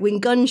got right-wing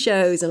gun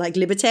shows and like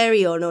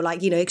libertarian or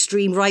like, you know,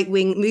 extreme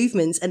right-wing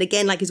movements. And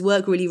again, like his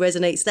work really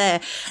resonates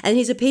there. And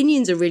his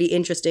opinions are really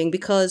interesting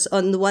because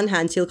on the one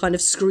hand, he'll kind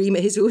of scream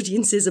at his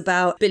audiences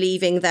about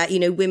believing that, you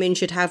know, women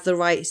should have the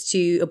rights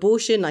to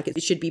abortion, like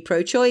it should be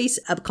pro-choice,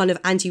 a kind of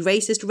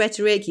anti-racist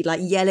rhetoric. He'd like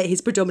yell at his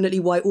predominantly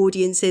white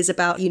audiences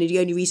about, you know, the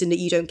only reason that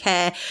you don't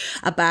care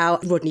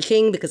about Rodney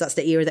King, because that's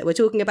the era that we're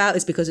talking about,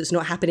 is because it's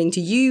not happening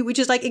to you, which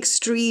is like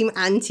extreme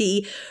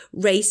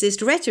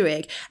anti-racist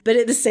rhetoric. But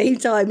at the same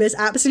time, is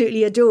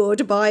absolutely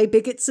adored by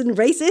bigots and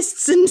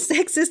racists and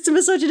sexists and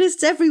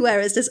misogynists everywhere.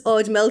 It's this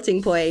odd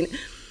melting point.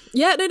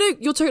 Yeah, no,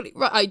 you're totally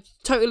right. I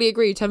totally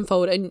agree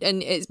tenfold.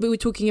 And we were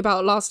talking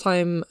about last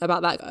time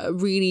about that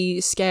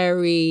really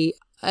scary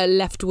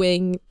left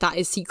wing that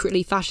is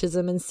secretly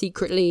fascism and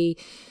secretly,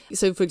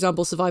 so for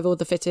example, survival of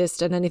the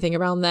fittest and anything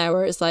around there,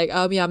 where it's like,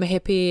 oh yeah, I'm a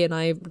hippie and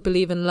I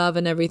believe in love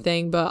and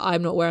everything, but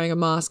I'm not wearing a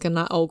mask and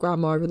that old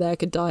grandma over there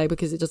could die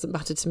because it doesn't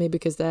matter to me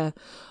because they're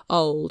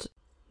old.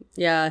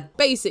 Yeah.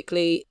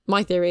 Basically,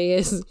 my theory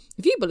is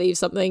if you believe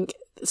something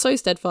so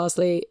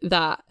steadfastly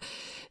that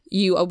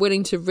you are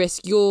willing to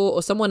risk your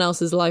or someone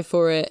else's life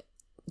for it,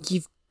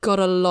 you've got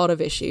a lot of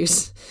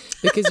issues,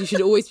 because you should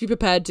always be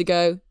prepared to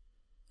go,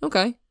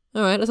 okay,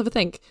 all right, let's have a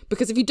think.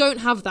 Because if you don't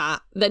have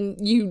that, then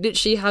you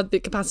literally have the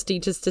capacity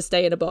just to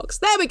stay in a box.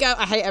 There we go.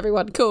 I hate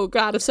everyone. Cool.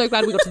 Glad. I'm so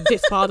glad we got to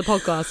this part of the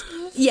podcast.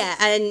 Yeah.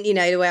 And, you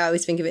know, the way I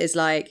always think of it is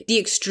like the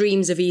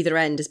extremes of either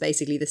end is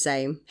basically the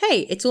same.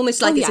 Hey, it's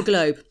almost like it's a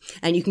globe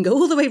and you can go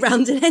all the way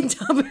round and end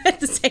up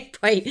at the same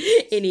point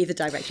in either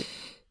direction.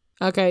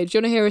 Okay. Do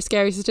you want to hear a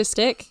scary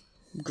statistic?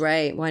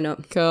 Great. Why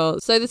not?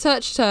 Cool. So the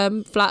search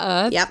term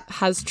flat Earth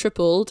has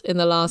tripled in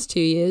the last 2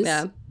 years.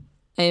 Yeah.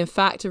 In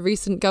fact, a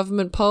recent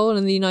government poll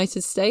in the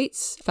United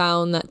States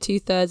found that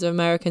 2/3 of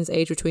Americans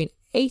aged between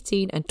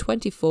 18 and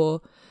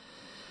 24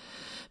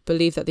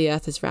 believe that the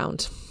Earth is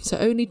round. So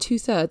only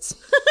 2/3.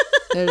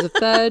 There's a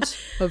third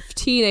of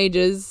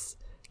teenagers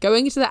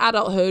going into the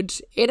adulthood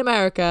in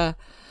America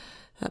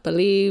that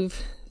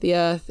believe the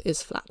Earth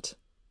is flat.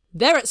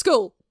 They're at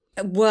school.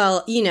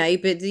 Well,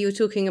 but you're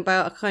talking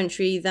about a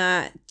country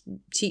that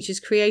teaches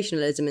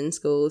creationalism in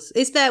schools.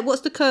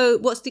 What's the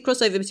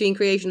crossover between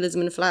creationalism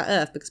and a flat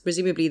earth? Because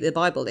presumably the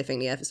Bible, they think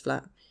the earth is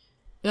flat.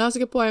 Yeah, that's a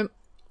good point.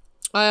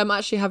 I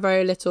actually have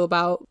very little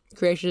about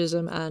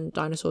creationism and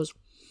dinosaurs.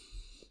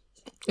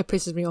 It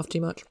pisses me off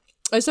too much.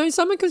 So in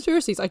some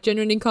conspiracies I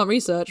genuinely can't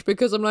research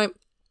because I'm like,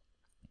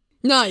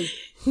 no.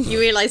 You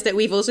realise that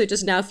we've also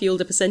just now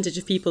fueled a percentage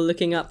of people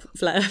looking up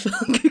flat earth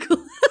on Google.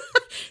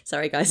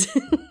 Sorry, guys.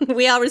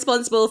 We are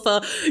responsible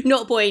for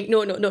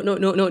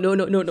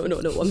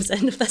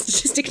 0.1% of that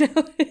statistic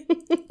now.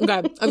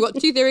 Okay, I've got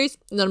 2 theories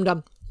and then I'm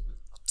done.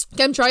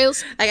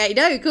 Chemtrails. Okay,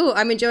 no, cool.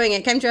 I'm enjoying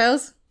it.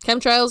 Chemtrails.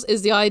 Chemtrails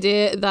is the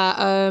idea that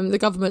the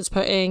government's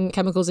putting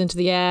chemicals into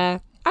the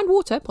air and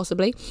water,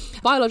 possibly,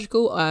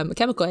 biological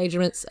chemical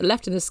agents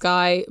left in the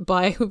sky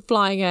by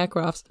flying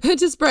aircrafts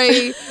to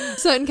spray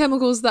certain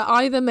chemicals that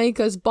either make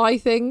us buy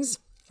things,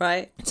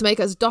 right, to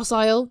make us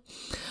docile,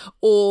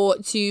 or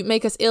to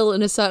make us ill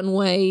in a certain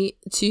way,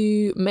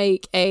 to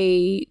make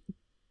a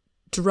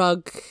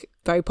drug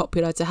very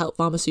popular to help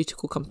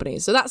pharmaceutical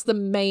companies. So that's the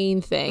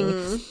main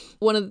thing.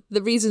 One of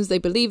the reasons they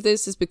believe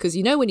this is because,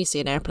 when you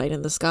see an airplane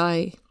in the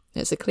sky,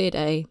 it's a clear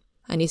day,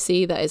 and you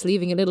see that it's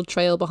leaving a little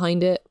trail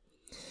behind it.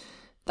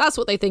 That's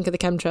what they think of the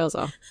chemtrails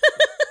are.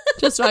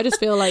 I just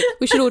feel like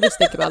we should all just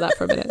think about that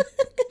for a minute.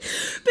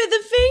 But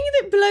the thing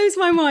that blows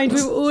my mind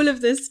with all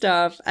of this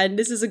stuff, and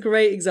this is a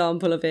great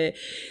example of it,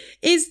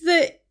 is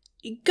that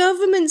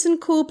governments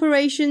and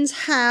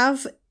corporations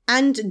have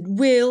and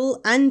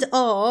will and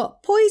are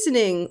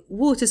poisoning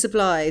water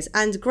supplies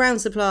and ground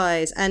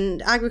supplies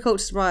and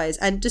agriculture supplies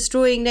and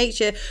destroying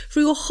nature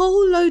through a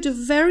whole load of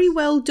very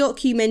well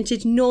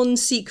documented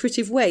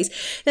non-secretive ways.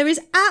 There is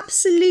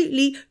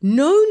absolutely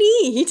no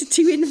need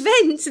to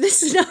invent the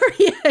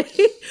scenario.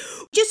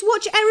 Just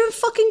watch Erin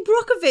fucking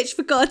Brockovich,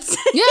 for God's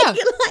sake. Yeah.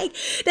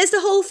 There's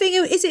the whole thing.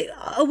 Is it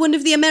one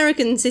of the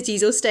American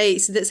cities or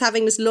states that's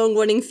having this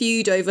long-running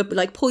feud over,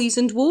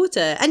 poisoned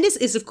water? And this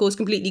is, of course,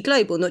 completely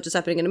global, not just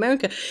happening in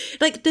America.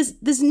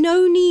 There's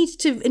no need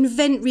to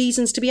invent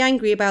reasons to be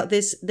angry about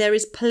this. There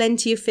is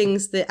plenty of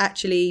things that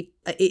actually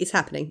it's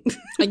happening.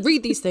 I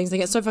read these things, they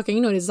get so fucking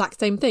annoyed. It's the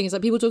exact same thing. It's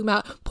like people talking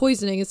about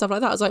poisoning and stuff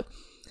like that. I was like,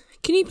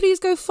 can you please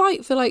go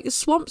fight for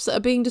swamps that are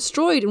being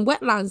destroyed and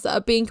wetlands that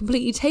are being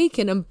completely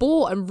taken and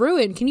bought and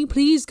ruined? Can you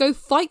please go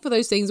fight for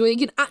those things where you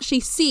can actually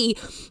see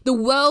the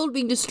world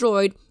being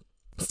destroyed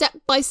step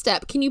by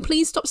step? Can you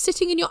please stop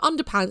sitting in your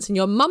underpants in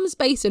your mum's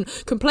basin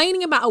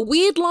complaining about a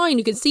weird line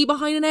you can see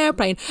behind an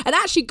airplane and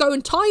actually go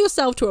and tie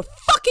yourself to a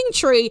fucking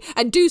tree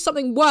and do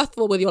something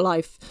worthwhile with your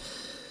life?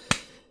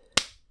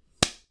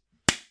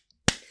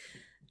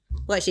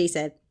 What she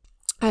said.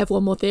 I have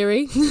one more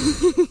theory.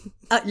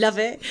 I love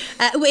it.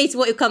 It's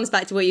what it comes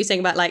back to what you're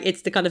saying about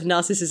it's the kind of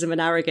narcissism and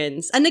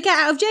arrogance and the get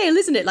out of jail,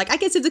 isn't it? I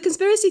guess if the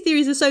conspiracy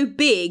theories are so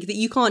big that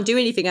you can't do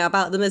anything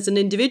about them as an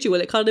individual,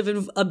 it kind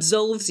of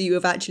absolves you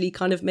of actually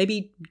kind of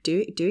maybe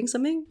doing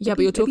something. Yeah,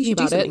 but you're talking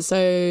about it,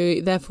 so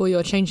therefore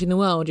you're changing the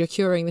world. You're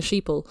curing the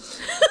sheeple.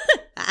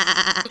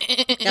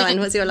 Go on,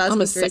 what's your last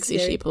I'm a sexy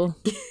theory? sheeple.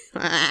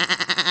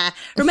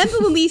 Remember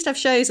when we used to have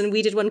shows and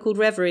we did one called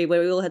Reverie where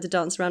we all had to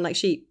dance around like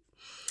sheep?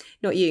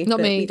 Not you. Not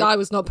me. I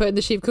was not put in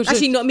the sheep cushion.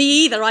 Actually, not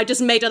me either. I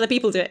just made other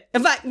people do it.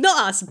 In fact,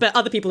 not us, but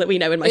other people that we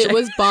know in my show. It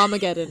was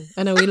Barmageddon.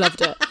 I know, we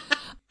loved it.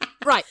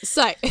 Right,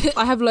 so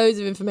I have loads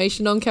of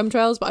information on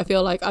chemtrails, but I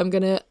feel like I'm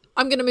gonna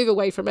move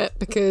away from it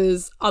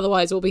because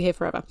otherwise we'll be here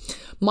forever.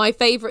 My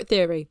favourite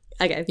theory.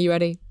 Okay. You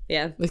ready?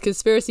 Yeah. The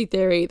conspiracy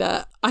theory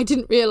that I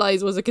didn't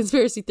realise was a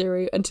conspiracy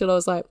theory until I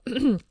was like...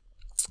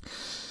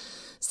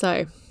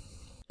 So...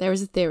 There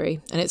is a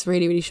theory, and it's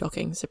really, really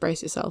shocking, so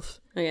brace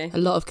yourself. Okay. A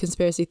lot of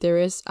conspiracy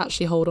theorists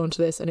actually hold on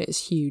to this, and it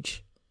is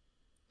huge.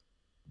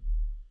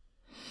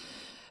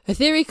 A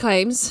theory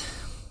claims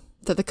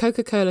that the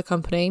Coca-Cola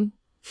company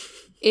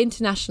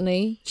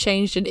internationally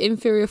changed an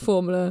inferior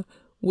formula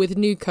with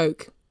New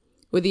Coke,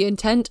 with the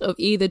intent of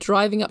either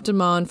driving up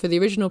demand for the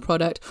original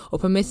product or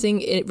permitting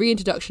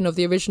reintroduction of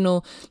the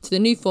original to the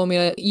new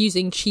formula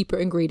using cheaper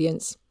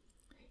ingredients.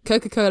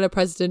 Coca-Cola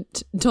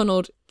president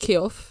Donald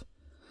Kioff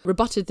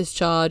rebutted this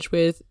charge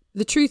with,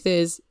 the truth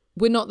is,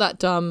 we're not that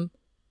dumb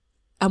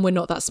and we're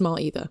not that smart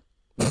either.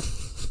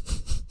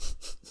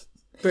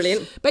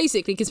 Brilliant.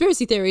 Basically,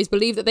 conspiracy theories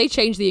believe that they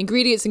changed the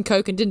ingredients in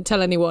Coke and didn't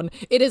tell anyone.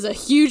 It is a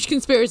huge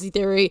conspiracy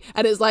theory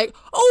and it's like,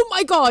 oh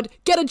my God,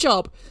 get a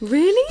job.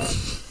 Really?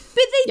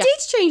 But they did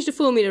change the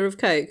formula of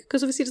Coke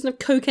because obviously it doesn't have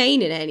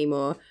cocaine in it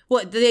anymore.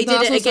 What, they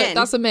did it again?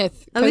 That's a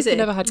myth. Oh, Coke is it?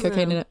 never had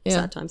cocaine in it. Yeah.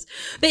 Sad times.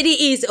 But it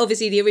is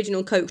obviously the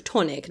original Coke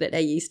tonic that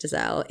they used to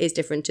sell is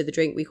different to the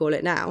drink we call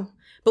it now.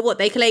 But what,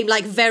 they claim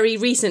very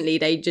recently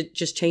they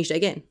just changed it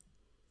again?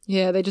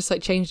 Yeah, they just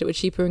changed it with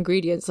cheaper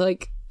ingredients.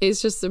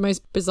 It's just the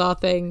most bizarre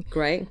thing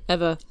Great.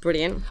 ever.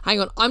 Brilliant. Hang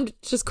on, I'm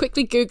just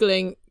quickly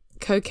Googling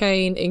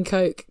cocaine in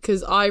Coke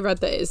because I read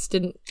that it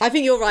didn't. I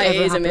think you're right,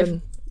 it is happen. a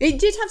myth. It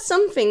did have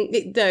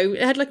something, though.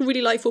 It had a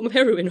really light form of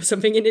heroin or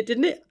something in it,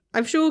 didn't it?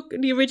 I'm sure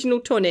the original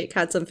tonic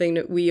had something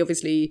that we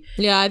obviously...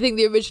 Yeah, I think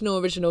the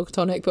original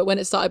tonic, but when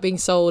it started being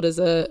sold as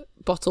a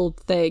bottled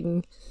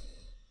thing.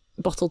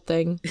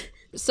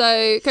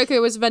 So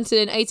cocoa was invented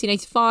in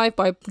 1885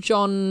 by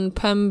John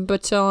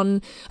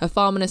Pemberton, a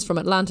pharmacist from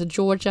Atlanta,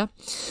 Georgia,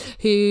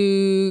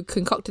 who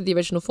concocted the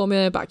original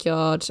formula.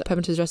 Backyard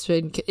Pemberton's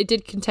recipe. It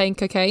did contain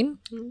cocaine.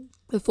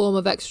 The form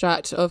of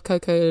extract of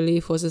cocoa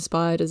leaf was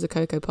inspired as the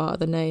cocoa part of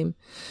the name.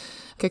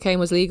 Cocaine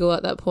was legal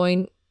at that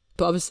point,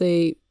 but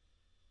obviously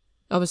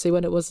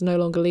when it was no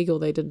longer legal,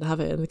 they didn't have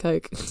it in the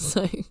Coke.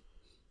 So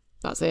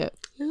that's it.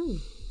 Oh.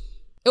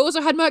 It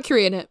also had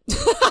mercury in it.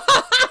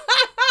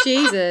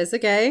 Jesus,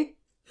 okay.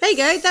 There you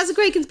go. That's a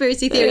great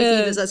conspiracy theory.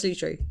 That's absolutely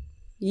true.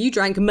 You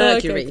drank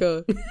mercury.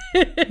 Okay,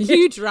 cool.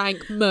 You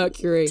drank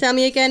mercury. Tell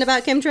me again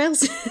about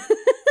chemtrails.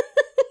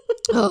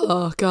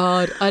 Oh,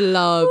 God. I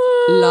love.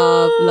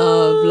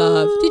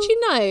 Did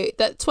you know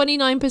that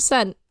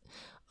 29%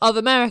 of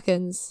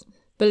Americans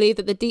believe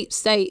that the deep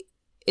state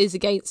is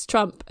against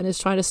Trump and is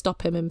trying to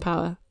stop him in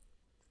power?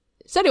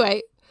 So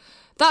anyway,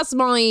 that's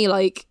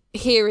my,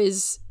 here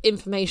is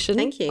information.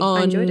 Thank you. On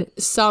I enjoyed it.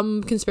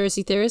 Some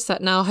conspiracy theorists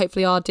that now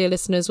hopefully our dear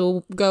listeners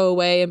will go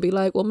away and be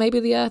like, well,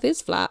 maybe the earth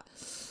is flat.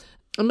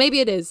 And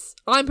maybe it is.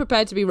 I'm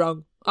prepared to be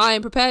wrong. I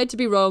am prepared to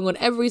be wrong on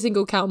every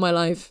single count of my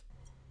life.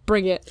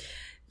 Bring it.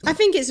 I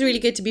think it's really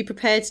good to be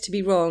prepared to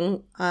be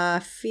wrong. I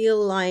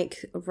feel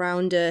like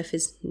round Earth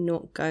is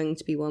not going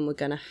to be one we're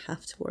going to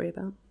have to worry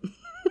about.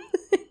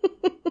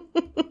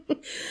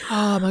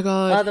 Oh my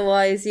God.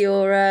 Otherwise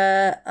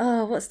you're,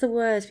 what's the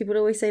word? People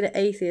always say that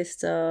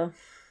atheists are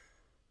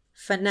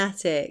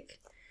fanatic.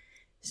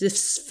 It's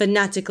just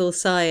fanatical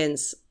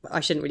science. I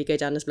shouldn't really go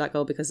down this black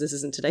hole because this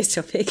isn't today's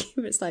topic.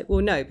 It's like,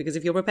 well, no, because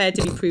if you're prepared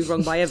to be proved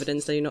wrong by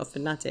evidence, then you're not a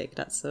fanatic.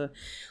 That's a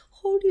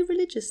wholly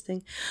religious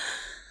thing.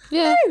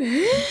 Yeah.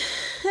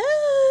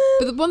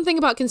 But the one thing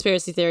about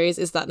conspiracy theories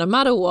is that no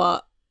matter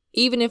what,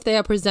 even if they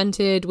are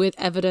presented with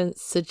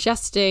evidence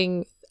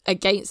suggesting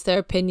against their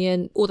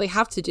opinion, all they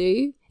have to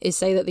do is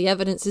say that the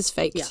evidence is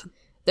faked. Yeah.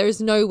 There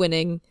is no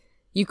winning.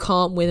 You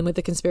can't win with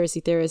the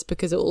conspiracy theorists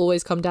because it will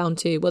always come down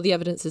to, well, the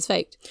evidence is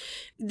faked.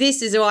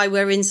 This is why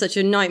we're in such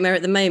a nightmare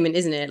at the moment,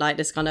 isn't it? Like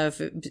this kind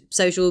of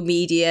social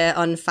media,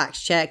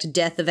 unfact-checked,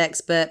 death of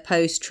expert,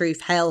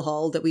 post-truth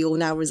hellhole that we all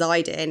now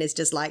reside in is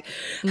just like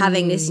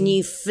having this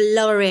new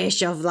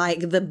flourish of like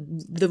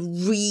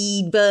the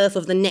rebirth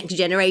of the next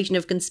generation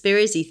of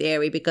conspiracy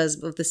theory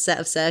because of the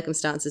set of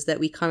circumstances that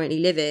we currently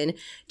live in.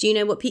 Do you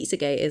know what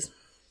Pizzagate is?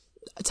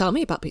 Tell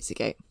me about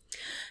Pizzagate.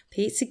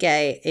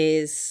 Pizzagate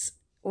is...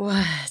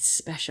 What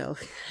special?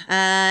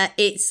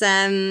 It's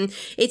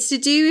to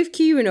do with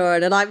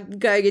QAnon, and I'm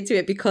going into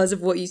it because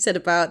of what you said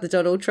about the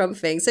Donald Trump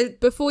thing. So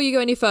before you go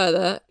any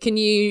further, can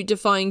you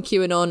define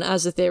QAnon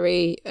as a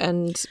theory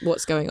and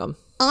what's going on?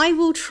 I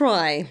will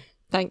try.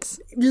 Thanks.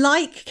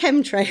 Like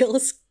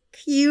chemtrails,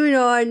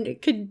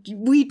 QAnon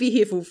we'd be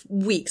here for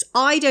weeks.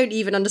 I don't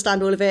even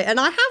understand all of it, and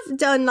I have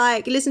done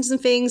listened to some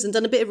things and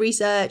done a bit of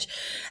research.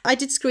 I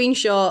did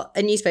screenshot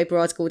a newspaper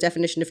article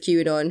definition of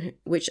QAnon,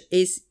 which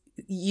is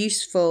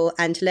useful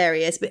and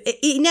hilarious, but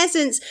in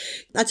essence,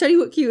 I'll tell you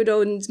what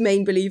QAnon's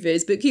main belief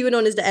is, but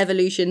QAnon is the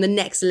evolution, the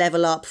next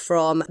level up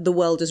from the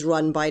world is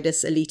run by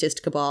this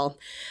elitist cabal.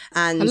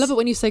 And I love it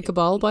when you say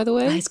cabal, by the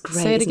way. That's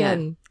great. Say it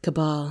again.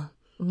 Cabal.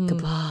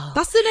 Cabal.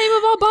 That's the name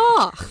of our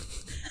bar.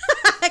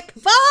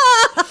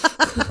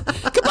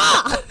 Cabal.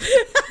 Cabal.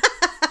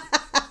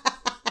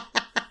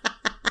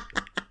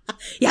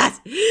 Yes.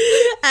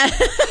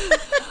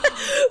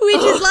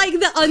 Which is like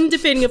the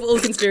underpinning of all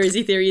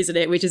conspiracy theory, isn't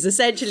it? Which is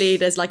essentially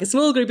there's like a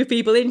small group of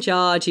people in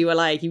charge who are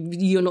like,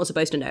 you're not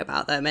supposed to know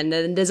about them. And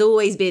then there's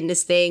always been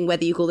this thing,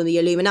 whether you call them the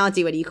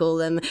Illuminati, whether you call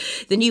them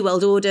the New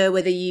World Order,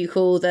 whether you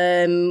call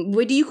them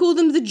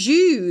the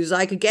Jews.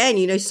 Like,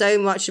 again, so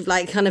much of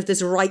like kind of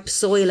this ripe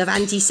soil of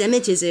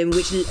anti-Semitism,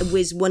 which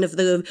was one of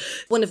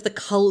the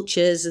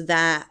cultures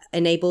that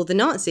enabled the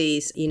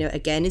Nazis,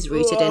 again, is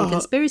rooted in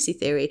conspiracy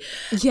theory.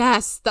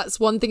 Yes, that's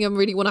one thing I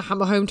really want to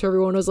hammer home to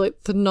everyone was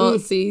like the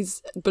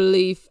Nazis'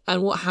 belief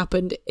and what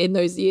happened in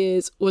those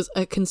years was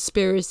a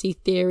conspiracy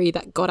theory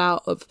that got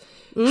out of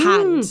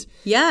hand.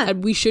 Yeah.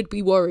 And we should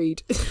be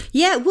worried.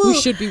 Yeah, well... we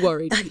should be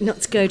worried.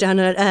 Not to go down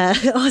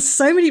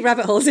so many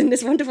rabbit holes in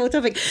this wonderful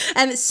topic.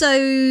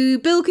 So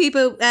Bill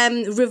Cooper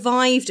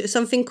revived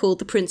something called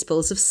the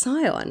Principles of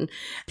Zion.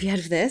 Have you heard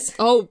of this?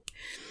 Oh,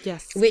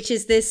 yes. Which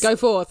is this... Go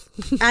forth.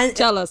 And,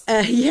 tell us.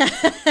 Yeah.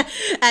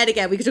 And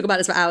again, we could talk about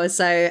this for hours.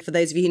 So for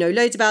those of you who know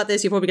loads about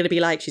this, you're probably going to be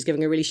like, she's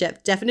giving a really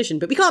shit definition,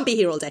 but we can't be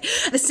here all day.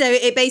 So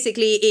it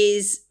basically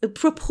is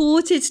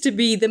purported to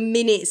be the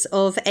minutes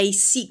of a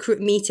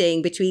secret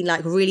meeting between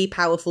like really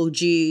powerful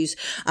Jews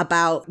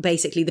about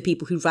basically the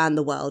people who ran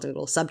the world and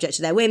were all subject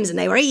to their whims and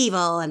they were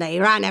evil and they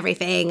ran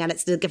everything. And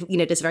it's,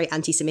 this very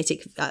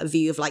anti-Semitic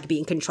view of like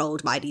being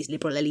controlled by these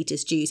liberal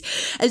elitist Jews.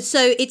 And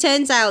so it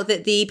turns out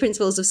that the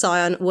Principles of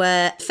Zion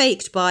were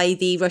faked by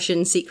the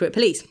Russian secret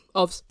police.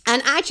 Obs.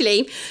 And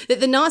actually, that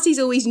the Nazis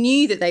always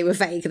knew that they were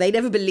fake. They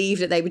never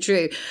believed that they were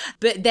true.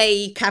 But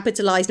they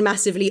capitalized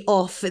massively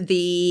off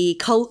the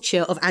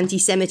culture of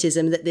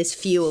anti-Semitism that this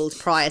fueled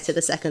prior to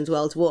the Second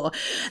World War.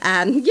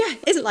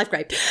 Isn't life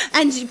great?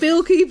 And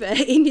Bill Cooper,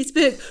 in his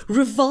book,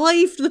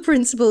 revived the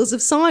principles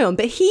of Scion,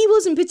 but he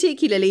wasn't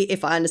particularly,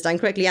 if I understand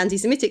correctly,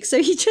 anti-Semitic.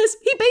 So he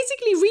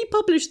basically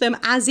republished them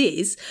as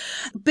is.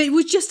 But it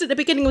was just at the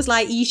beginning was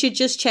like, you should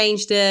just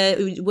change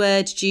the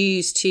word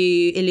Jews to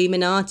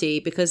Illuminati,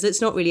 because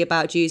it's not really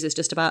about Jews, it's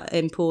just about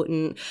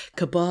important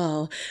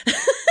cabal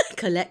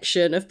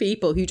collection of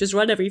people who just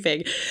run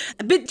everything,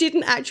 but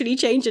didn't actually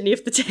change any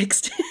of the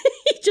text.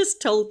 He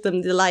just told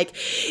them, like,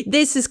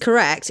 this is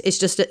correct, it's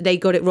just that they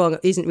got it wrong,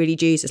 it isn't really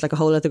Jews, it's like a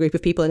whole other group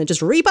of people, and then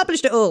just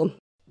republished it all.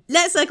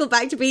 Let's circle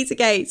back to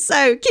Pizzagate.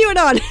 So,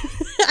 QAnon.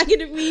 I'm going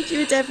to read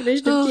you a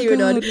definition of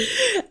QAnon.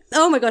 God.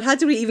 Oh my God, how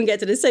did we even get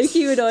to this? So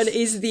QAnon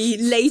is the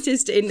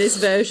latest in this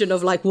version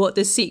of like what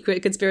the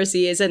secret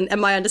conspiracy is. And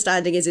my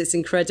understanding is it's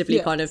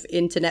incredibly kind of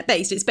internet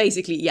based. It's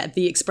basically,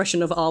 the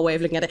expression of our way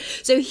of looking at it.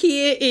 So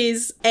here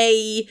is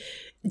a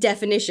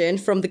definition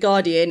from The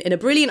Guardian in a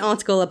brilliant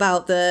article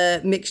about the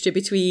mixture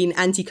between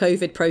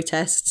anti-COVID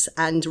protests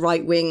and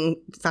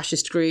right-wing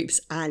fascist groups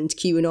and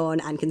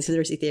QAnon and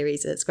conspiracy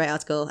theories. It's a great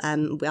article.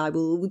 I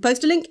will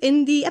post a link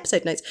in the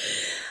episode notes.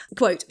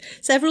 Quote,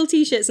 several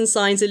t-shirts and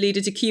signs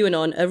alluded to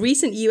QAnon, a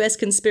recent US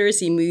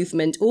conspiracy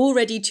movement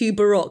already too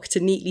baroque to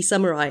neatly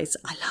summarize.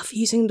 I love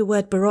using the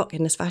word baroque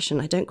in this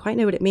fashion. I don't quite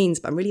know what it means,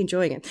 but I'm really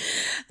enjoying it.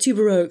 Too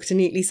baroque to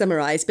neatly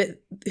summarize,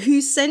 but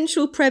whose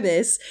central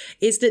premise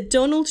is that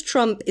Donald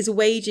Trump is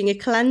waging a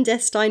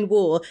clandestine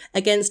war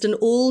against an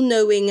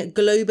all-knowing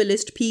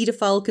globalist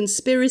paedophile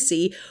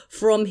conspiracy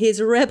from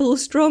his rebel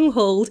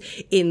stronghold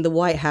in the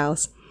White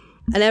House.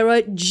 And there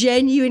are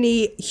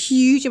genuinely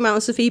huge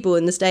amounts of people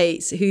in the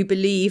States who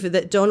believe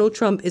that Donald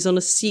Trump is on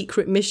a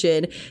secret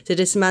mission to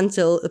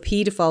dismantle a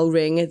paedophile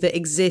ring that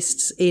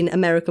exists in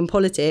American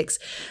politics,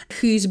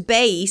 whose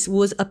base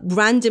was a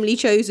randomly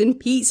chosen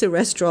pizza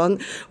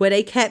restaurant where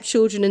they kept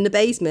children in the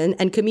basement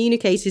and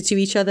communicated to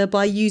each other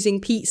by using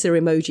pizza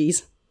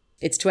emojis.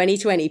 It's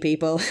 2020,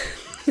 people.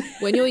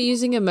 When you're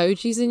using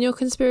emojis in your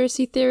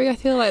conspiracy theory, I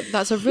feel like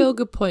that's a real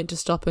good point to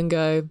stop and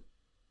go,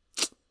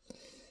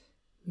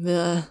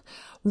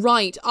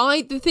 right.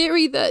 The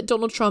theory that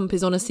Donald Trump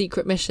is on a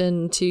secret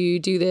mission to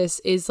do this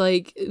is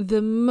like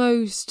the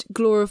most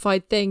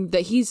glorified thing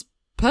that he's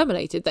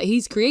permeated, that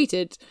he's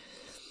created.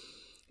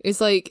 It's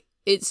like,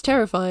 it's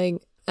terrifying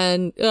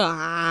and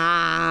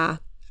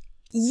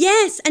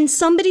Yes, and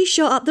somebody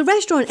shot up the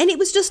restaurant, and it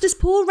was just this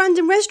poor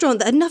random restaurant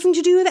that had nothing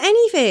to do with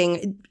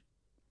anything.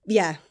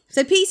 Yeah.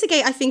 So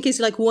Pizzagate, I think, is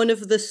like one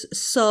of the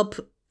sub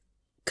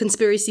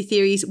conspiracy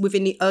theories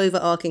within the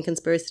overarching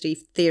conspiracy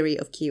theory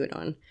of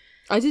QAnon.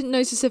 I didn't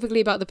know specifically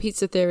about the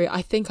pizza theory.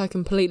 I think I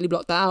completely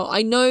blocked that out.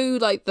 I know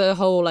like the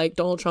whole like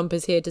Donald Trump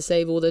is here to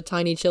save all the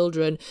tiny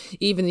children,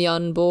 even the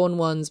unborn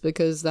ones,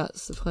 because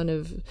that's the kind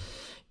of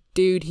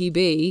dude he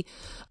be.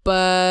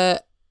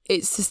 But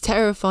it's just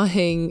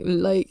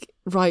terrifying, like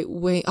right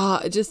wing.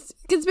 Just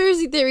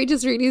conspiracy theory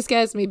just really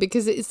scares me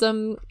because it's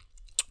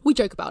we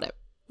joke about it.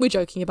 We're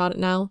joking about it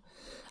now.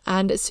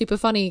 And it's super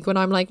funny when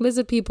I'm like,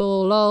 lizard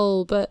people,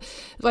 lol. But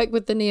like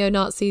with the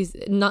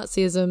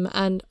Nazism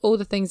and all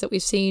the things that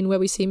we've seen where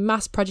we see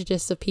mass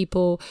prejudice of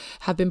people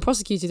have been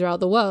prosecuted throughout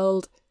the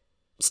world,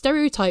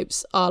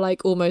 stereotypes are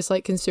like almost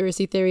like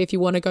conspiracy theory if you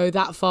want to go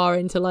that far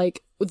into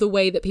like the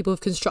way that people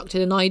have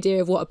constructed an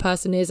idea of what a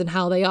person is and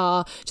how they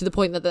are to the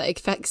point that that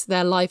affects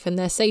their life and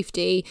their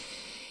safety.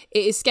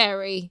 It is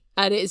scary,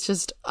 and it's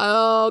just,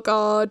 oh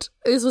God,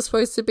 this was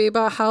supposed to be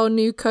about how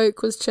New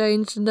Coke was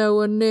changed, no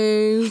one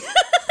knew.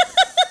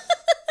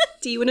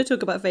 Do you want to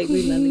talk about fake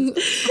moon landings?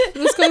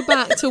 Let's go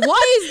back to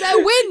why is there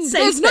wind?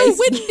 There's no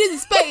wind in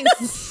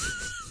space.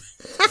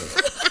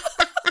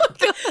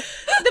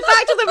 The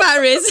fact of the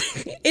matter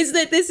is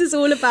that this is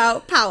all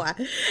about power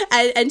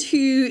and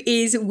who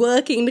is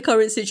working the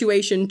current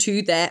situation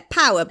to their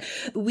power.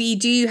 We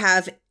do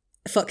have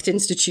fucked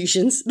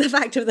institutions. The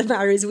fact of the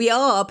matter is we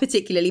are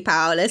particularly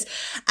powerless,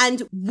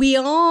 and we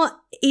are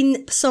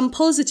in some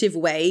positive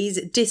ways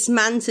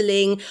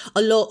dismantling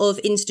a lot of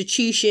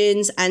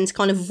institutions and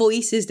kind of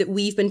voices that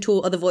we've been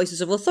taught are the voices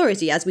of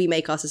authority as we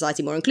make our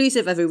society more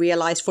inclusive. Have we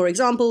realised, for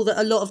example, that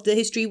a lot of the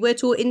history we're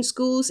taught in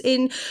schools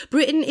in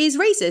Britain is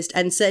racist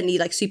and certainly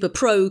like super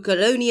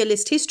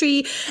pro-colonialist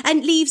history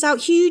and leaves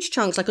out huge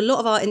chunks. Like a lot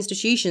of our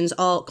institutions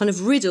are kind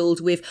of riddled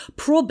with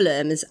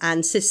problems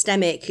and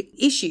systemic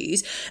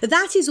issues.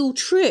 That is all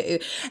true.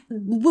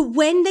 But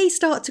when they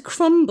start to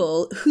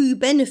crumble, who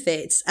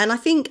benefits? And I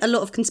think a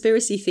lot of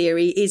conspiracy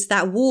theory is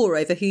that war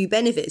over who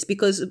benefits,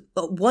 because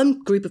one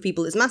group of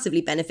people is massively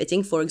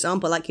benefiting, for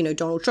example, like, you know,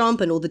 Donald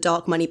Trump and all the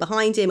dark money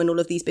behind him and all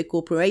of these big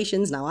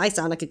corporations. Now I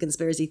sound like a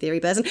conspiracy theory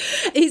person.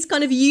 He's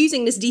kind of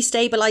using this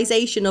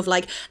destabilization of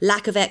like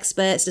lack of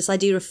experts, this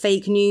idea of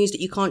fake news that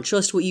you can't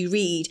trust what you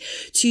read,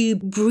 to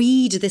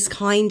breed this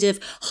kind of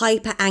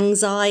hyper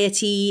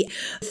anxiety,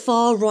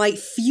 far right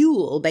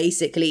fuel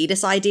basically conspiracy,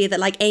 this idea that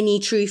like any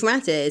truth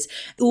matters,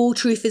 all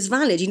truth is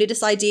valid. You know,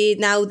 this idea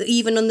now that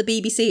even on the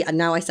BBC, and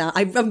now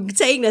I'm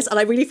saying this and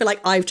I really feel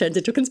like I've turned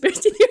into a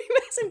conspiracy theory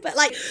person, but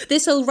like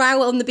this whole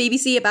row on the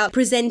BBC about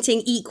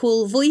presenting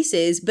equal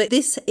voices, but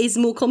this is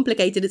more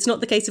complicated. It's not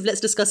the case of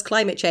let's discuss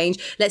climate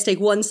change. Let's take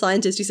one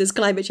scientist who says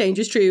climate change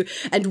is true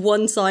and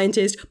one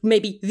scientist,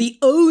 maybe the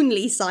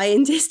only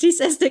scientist who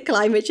says that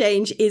climate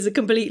change is a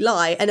complete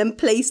lie, and then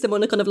place them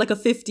on a kind of like a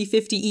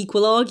 50-50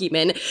 equal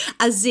argument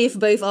as if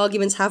both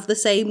arguments have the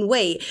same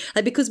weight.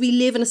 Like, because we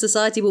live in a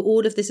society where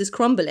all of this is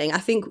crumbling, I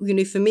think, you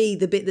know, for me,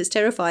 the bit that's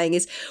terrifying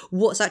is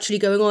what's actually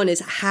going on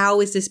is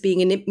how is this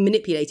being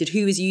manipulated?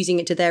 Who is using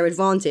it to their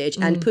advantage?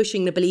 And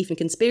pushing the belief in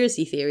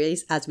conspiracy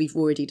theories, as we've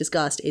already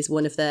discussed, is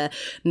one of the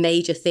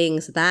major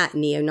things that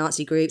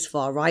neo-Nazi groups,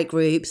 far-right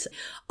groups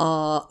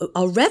are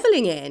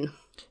reveling in.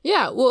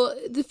 Yeah, well,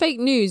 the fake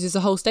news is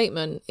a whole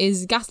statement,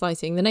 is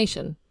gaslighting the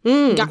nation,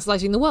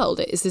 gaslighting the world.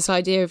 It's this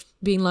idea of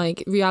being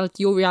like,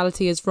 your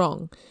reality is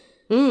wrong.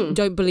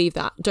 Don't believe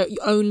that. Don't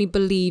only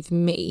believe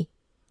me.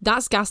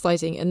 That's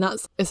gaslighting, and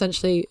that's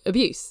essentially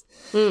abuse.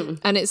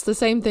 And it's the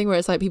same thing where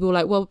it's like people are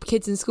like, well,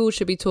 kids in school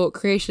should be taught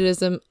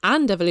creationism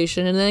and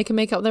evolution, and then they can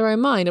make up their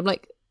own mind. I'm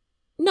like,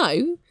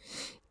 no.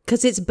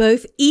 Because it's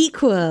both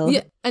equal.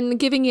 Yeah, and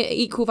giving it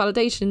equal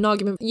validation and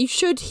argument. You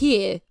should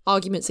hear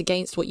arguments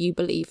against what you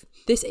believe.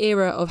 This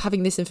era of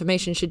having this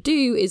information should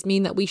do is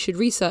mean that we should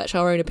research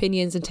our own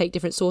opinions and take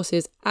different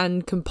sources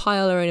and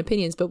compile our own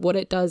opinions. But what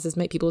it does is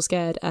make people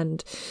scared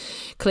and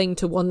cling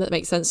to one that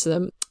makes sense to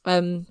them.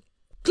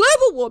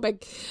 Global warming.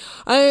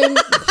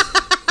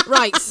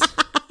 Right.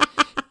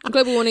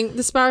 Global warming.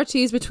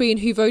 Disparities between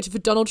who voted for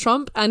Donald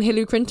Trump and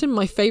Hillary Clinton.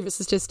 My favourite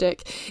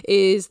statistic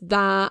is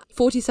that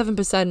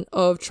 47%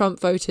 of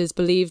Trump voters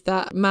believe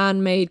that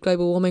man-made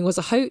global warming was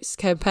a hoax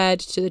compared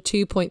to the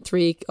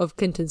 2.3% of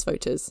Clinton's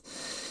voters.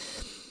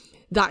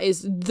 That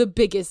is the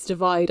biggest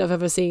divide I've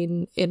ever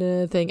seen in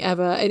a thing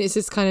ever. And it's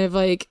just kind of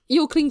like,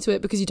 you'll cling to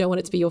it because you don't want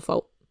it to be your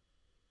fault.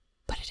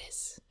 But it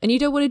is. And you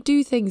don't want to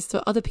do things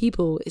to other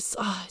people. It's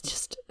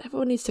just,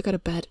 everyone needs to go to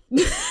bed.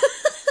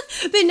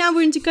 But now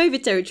we're into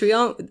COVID territory,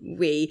 aren't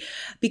we?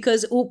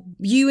 Because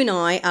you and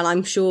I, and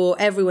I'm sure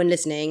everyone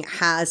listening,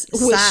 has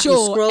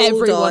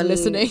scrolled on.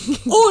 Listening.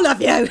 All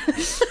of you.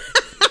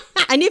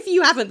 And if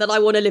you haven't, then I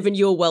want to live in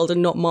your world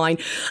and not mine.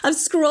 I've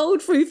scrolled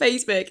through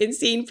Facebook and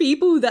seen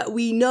people that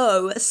we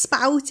know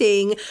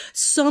spouting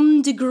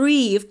some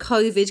degree of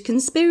COVID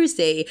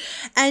conspiracy.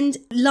 And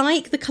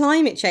like the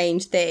climate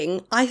change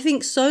thing, I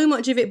think so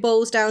much of it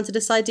boils down to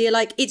this idea,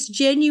 like, it's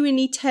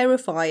genuinely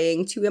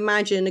terrifying to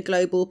imagine a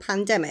global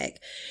pandemic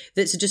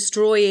that's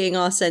destroying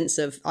our sense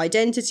of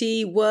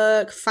identity,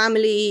 work,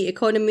 family,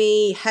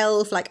 economy,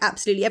 health, like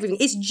absolutely everything.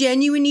 It's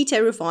genuinely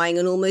terrifying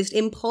and almost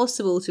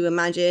impossible to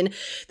imagine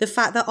the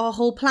fact that our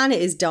whole planet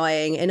is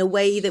dying in a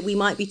way that we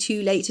might be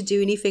too late to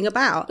do anything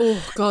about.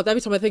 Oh God, every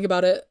time I think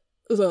about it.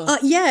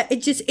 Yeah,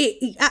 it's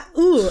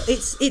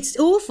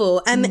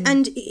awful,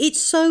 and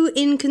it's so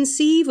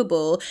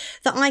inconceivable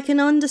that I can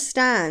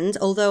understand,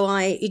 although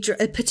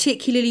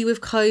particularly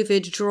with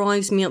COVID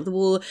drives me up the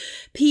wall,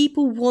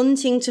 people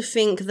wanting to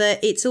think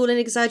that it's all an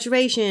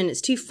exaggeration, it's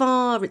too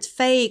far, it's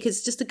fake,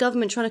 it's just the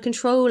government trying to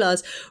control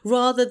us,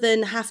 rather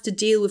than have to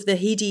deal with the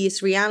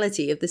hideous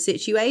reality of the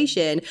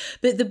situation.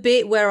 But the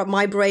bit where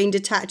my brain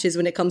detaches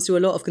when it comes to a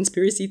lot of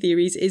conspiracy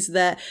theories is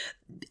that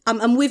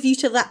I'm with you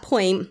to that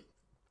point.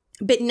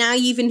 But now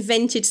you've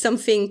invented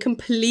something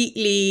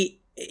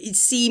completely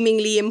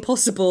seemingly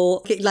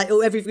impossible. Like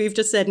everything we've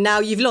just said, now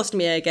you've lost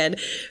me again.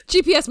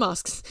 GPS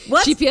masks.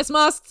 What? GPS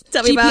masks.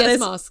 Tell me about GPS this.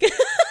 Mask.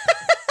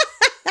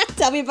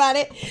 Tell me about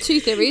it.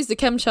 Two theories. The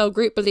chemtrail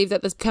group believe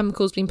that there's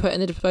chemicals being put in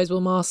the disposable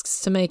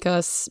masks to make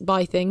us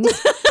buy things.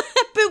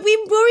 But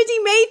we've already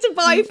made to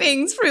buy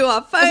things through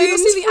our phones. Have you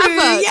seen the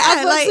adverts? Yeah,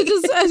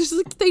 adverts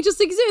they just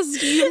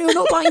exist. You're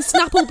not buying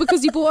Snapple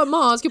because you bought a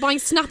mask. You're buying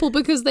Snapple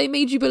because they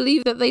made you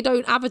believe that they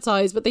don't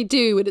advertise, but they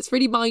do, and it's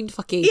really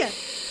mind-fucky. Yeah.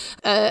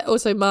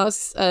 Also,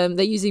 masks.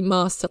 They're using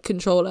masks to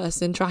control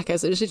us and track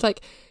us. And it's just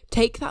like,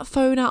 take that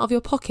phone out of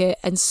your pocket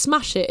and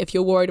smash it if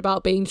you're worried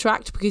about being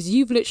tracked, because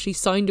you've literally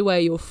signed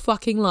away your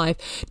fucking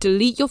life.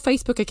 Delete your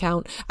Facebook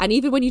account, and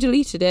even when you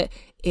deleted it,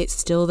 it's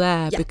still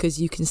there because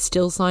you can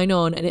still sign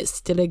on and it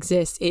still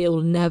exists.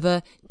 It'll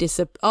never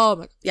disappear. Oh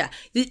my God. Yeah.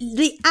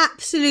 The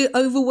absolute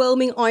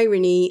overwhelming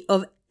irony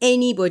of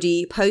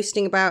anybody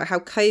posting about how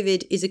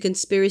COVID is a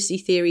conspiracy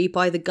theory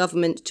by the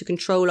government to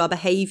control our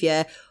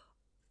behaviour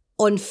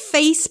on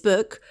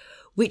Facebook,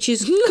 which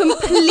is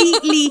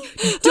completely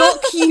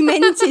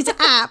documented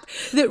app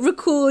that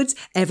records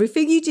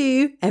everything you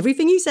do,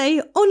 everything you say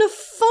on a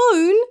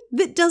phone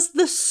that does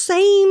the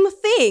same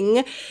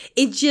thing.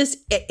 It just,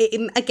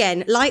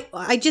 again, like,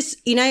 I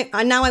just,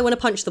 now I want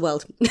to punch the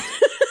world.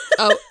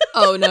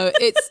 Oh no,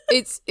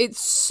 it's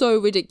so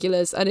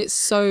ridiculous and it's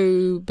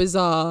so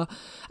bizarre.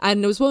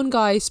 And there was one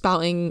guy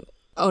spouting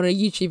on a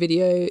YouTube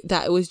video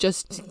that it was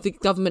just the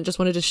government just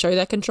wanted to show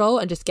their control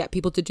and just get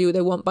people to do what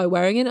they want by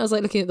wearing it. I was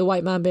like looking at the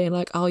white man being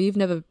like, oh, you've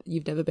never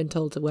been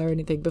told to wear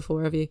anything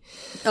before, have you?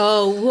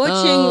 Oh,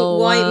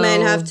 watching white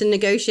men have to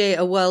negotiate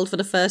a world for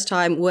the first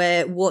time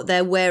where what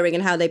they're wearing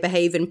and how they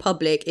behave in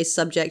public is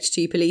subject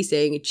to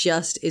policing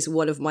just is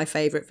one of my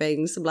favourite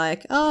things. I'm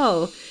like,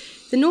 oh,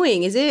 it's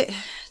annoying, is it?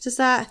 Does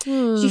that,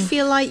 do you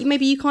feel like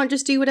maybe you can't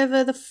just do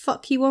whatever the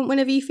fuck you want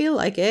whenever you feel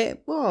like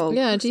it? Whoa.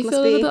 Yeah, do you feel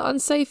a little bit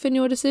unsafe in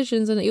your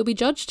decisions and that you'll be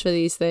judged for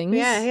these things?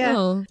 Yeah.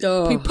 Oh.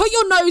 Put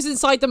your nose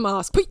inside the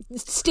mask.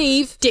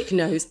 Steve. Dick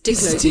nose.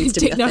 Dick nose needs to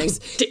be a thing.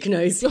 Dick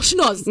nose. Your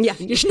schnoz. Yeah.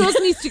 Your schnoz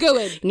needs to go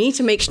in. You need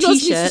to make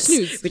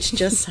t-shirts which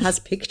just has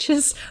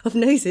pictures of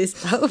noses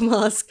out of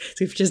masks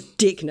with just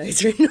dick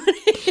nose written on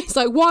it. It's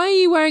like, why are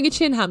you wearing a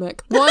chin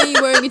hammock? Why are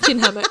you wearing a chin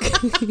hammock?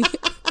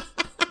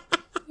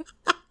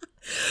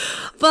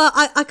 But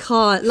I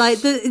can't,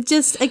 like,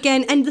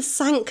 and the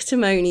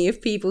sanctimony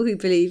of people who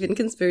believe in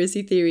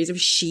conspiracy theories of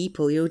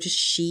sheeple. You're just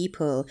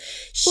sheeple.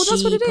 Well,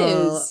 that's what it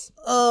is.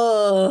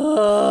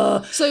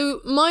 Oh. So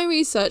my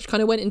research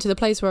kind of went into the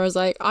place where I was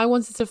like, I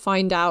wanted to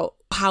find out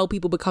how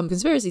people become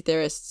conspiracy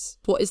theorists.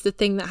 What is the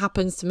thing that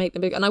happens to make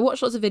them big? And I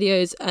watched lots of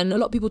videos and a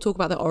lot of people talk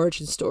about their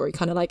origin story,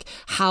 kind of like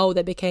how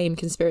they became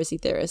conspiracy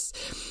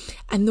theorists.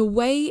 And the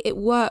way it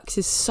works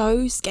is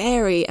so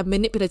scary and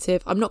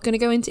manipulative. I'm not going to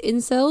go into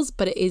incels,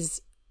 but it is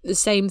the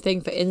same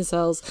thing for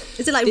incels.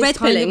 Is it like red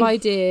pilling? Kind of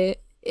idea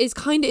is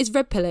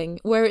red pilling,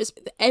 where it's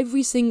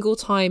every single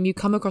time you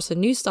come across a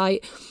new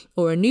site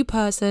or a new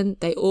person,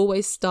 they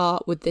always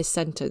start with this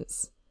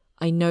sentence.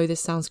 I know this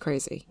sounds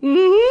crazy.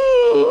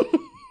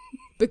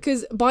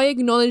 Because by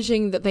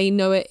acknowledging that they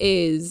know it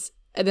is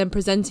and then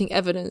presenting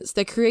evidence,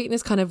 they're creating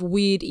this kind of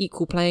weird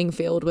equal playing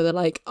field where they're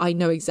like, I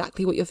know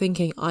exactly what you're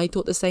thinking. I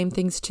thought the same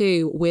things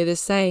too. We're the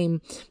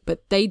same.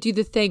 But they do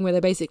the thing where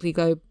they basically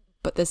go,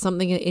 but there's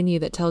something in you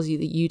that tells you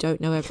that you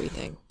don't know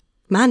everything.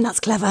 Man, that's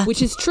clever.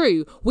 Which is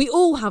true. We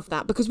all have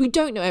that because we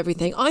don't know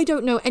everything. I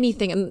don't know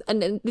anything.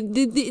 And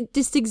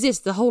this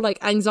exists, the whole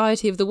like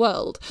anxiety of the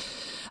world.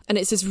 And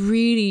it's this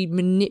really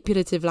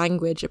manipulative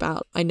language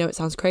about, I know it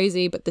sounds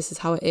crazy, but this is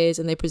how it is.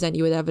 And they present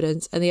you with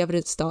evidence and the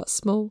evidence starts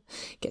small,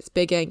 gets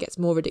bigger and gets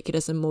more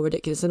ridiculous and more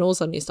ridiculous. And all of a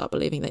sudden you start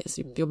believing that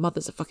your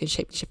mother's a fucking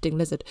shape-shifting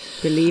lizard.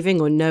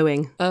 Believing or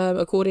knowing?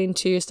 According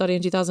to a study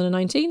in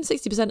 2019,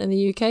 60% in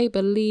the UK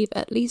believe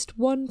at least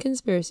one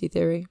conspiracy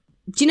theory.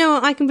 Do you know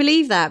what? I can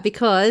believe that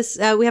because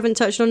we haven't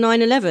touched on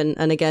 9/11.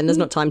 And again, there's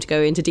not time to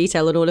go into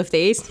detail on all of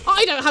these.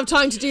 I don't have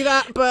time to do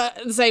that, but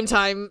at the same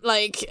time,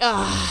 like...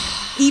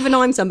 Even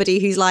I'm somebody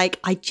who's like,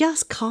 I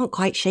just can't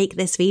quite shake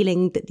this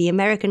feeling that the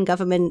American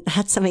government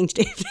had something to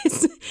do with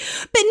this.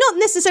 But not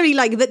necessarily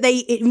like that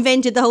they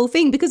invented the whole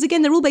thing, because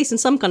again, they're all based on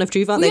some kind of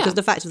truth, aren't they? Because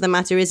the fact of the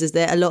matter is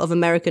that a lot of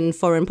American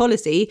foreign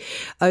policy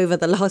over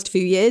the last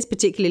few years,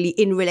 particularly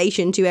in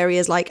relation to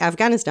areas like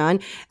Afghanistan,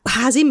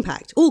 has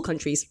impact. All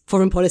countries'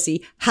 foreign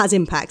policy has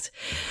impact.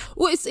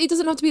 Well, it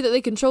doesn't have to be that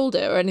they controlled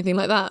it or anything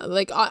like that.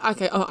 Like, I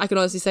can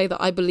honestly say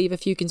that I believe a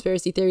few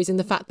conspiracy theories in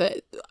the fact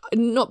that I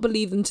not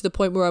believe them to the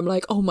point where I'm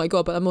like, oh my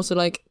God, but I'm also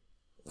like,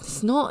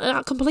 it's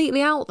not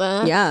completely out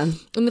there. Yeah.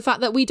 And the fact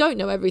that we don't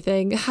know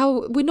everything,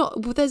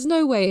 there's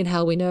no way in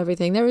hell we know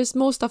everything. There is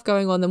more stuff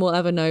going on than we'll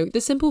ever know.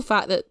 The simple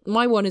fact that,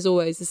 my one is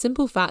always the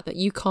simple fact that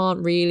you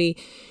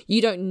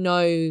don't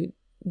know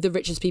the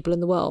richest people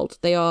in the world.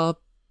 They are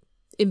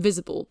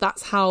invisible.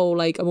 That's how,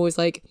 like, I'm always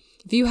like,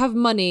 if you have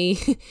money,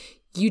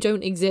 you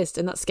don't exist,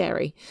 and that's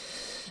scary.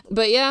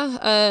 But yeah,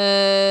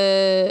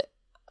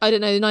 I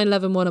don't know, the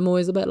 9/11 one, I'm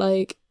always a bit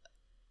like,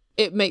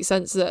 it makes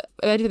sense that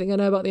anything I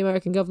know about the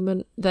American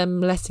government,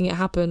 them letting it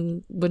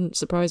happen wouldn't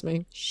surprise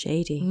me.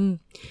 Shady.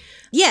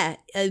 Yeah,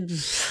 you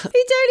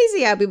totally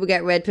see how people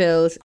get red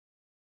pills.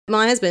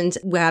 My husband,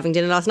 we're having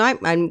dinner last night,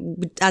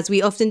 and as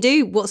we often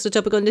do, what's the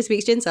topic on this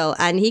week's Ginsel?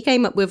 And he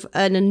came up with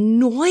an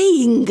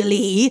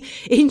annoyingly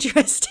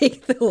interesting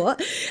thought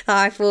that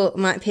I thought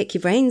might pick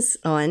your brains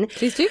on.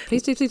 Please do.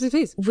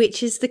 Please.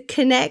 Which is the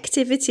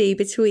connectivity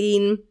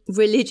between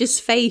religious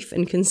faith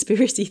and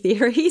conspiracy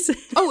theories.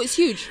 Oh, it's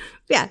huge.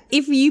 Yeah,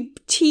 if you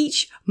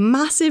teach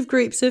massive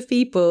groups of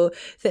people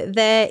that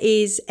there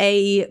is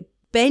a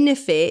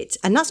benefit,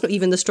 and that's not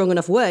even the strong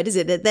enough word, is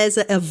it? That there's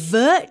a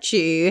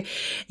virtue,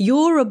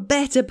 you're a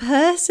better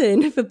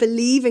person for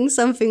believing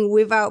something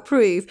without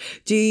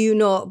proof. Do you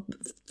not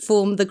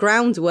form the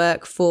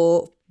groundwork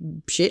for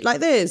shit like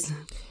this?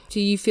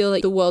 Do you feel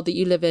like the world that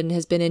you live in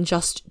has been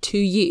unjust to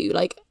you?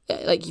 Like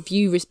if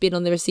you've been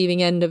on the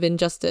receiving end of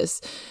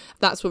injustice,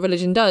 that's what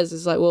religion does.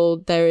 It's like, well,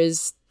 there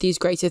is these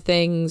greater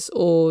things,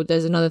 or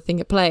there's another thing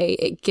at play.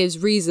 It gives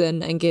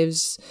reason and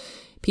gives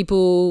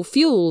people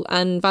fuel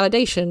and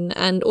validation.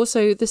 And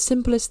also the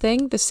simplest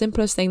thing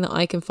that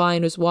I can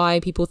find is why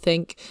people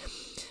think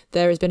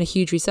there has been a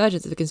huge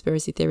resurgence of the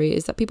conspiracy theory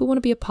is that people want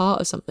to be a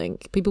part of something.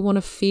 People want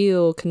to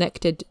feel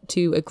connected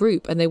to a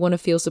group, and they want to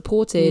feel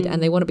supported,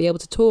 and they want to be able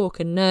to talk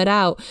and nerd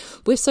out.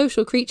 We're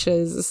social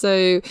creatures.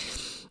 So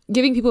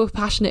giving people a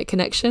passionate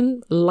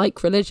connection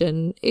like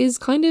religion is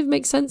kind of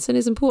makes sense and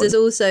is important.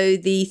 There's also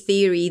the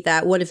theory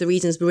that one of the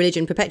reasons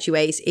religion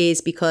perpetuates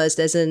is because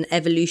there's an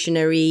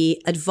evolutionary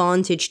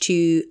advantage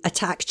to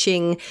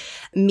attaching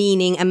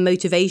meaning and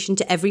motivation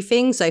to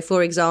everything. So,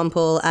 for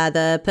example,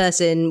 the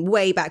person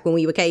way back when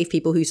we were cave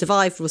people who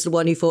survived was the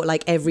one who thought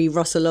like every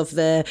rustle of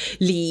the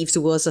leaves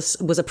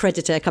was a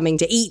predator coming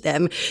to eat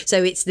them.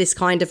 So it's this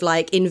kind of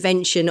like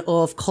invention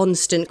of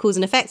constant cause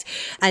and effect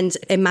and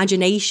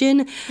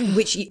imagination,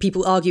 which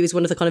people argue is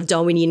one of the kind of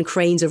Darwinian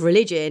cranes of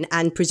religion,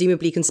 and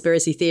presumably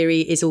conspiracy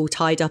theory is all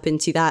tied up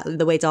into that,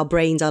 the way our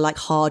brains are like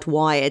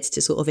hardwired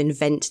to sort of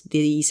invent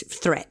these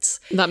threats.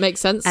 That makes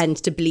sense. And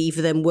to believe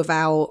them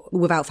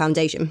without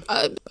foundation.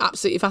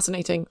 Absolutely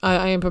fascinating.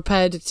 I am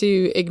prepared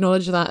to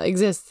acknowledge that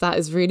exists. That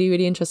is really,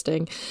 really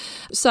interesting.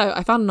 So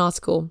I found an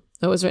article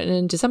that was written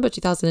in December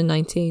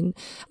 2019.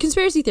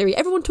 Conspiracy theory,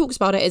 everyone talks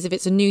about it as if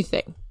it's a new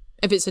thing.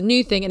 If it's a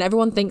new thing and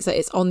everyone thinks that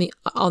it's on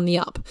the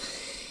up.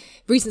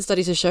 Recent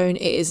studies have shown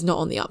it is not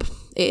on the up.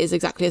 It is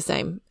exactly the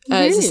same.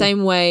 It's the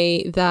same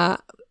way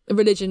that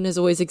religion has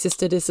always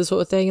existed. It's the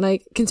sort of thing.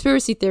 Like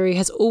conspiracy theory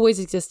has always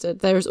existed.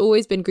 There has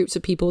always been groups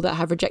of people that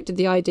have rejected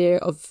the idea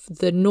of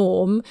the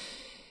norm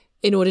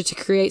in order to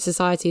create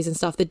societies and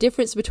stuff. The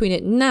difference between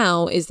it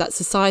now is that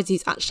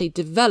societies actually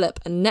develop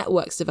and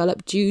networks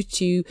develop due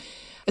to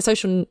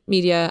social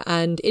media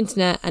and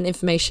internet and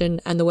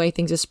information and the way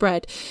things are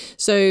spread.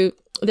 So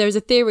there is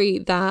a theory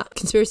that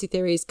conspiracy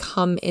theories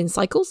come in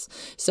cycles.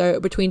 So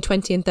between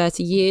 20 and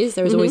 30 years,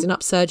 there is always an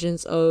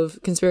upsurgence of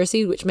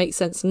conspiracy, which makes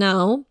sense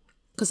now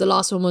because the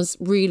last one was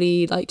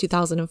really like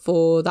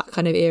 2004, that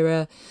kind of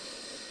era,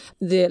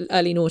 the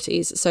early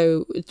noughties.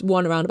 So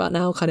one around about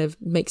now kind of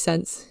makes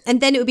sense.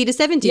 And then it would be the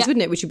 70s,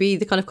 wouldn't it? Which would be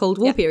the kind of Cold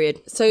War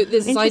period. So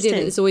there's this idea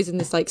that it's always in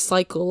this like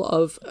cycle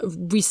of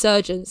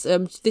resurgence.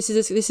 This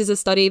is a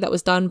study that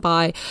was done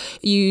by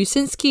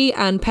Usinski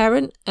and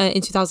Parent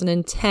in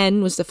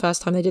 2010 was the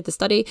first time they did the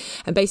study.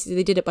 And basically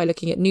they did it by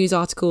looking at news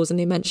articles and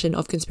the mention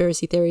of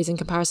conspiracy theories in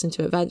comparison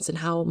to events and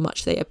how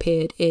much they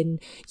appeared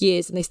in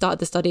years. And they started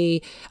the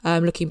study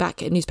looking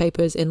back at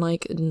newspapers in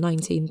like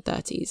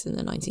 1930s and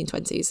the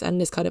 1920s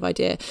and this kind of idea.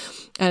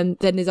 And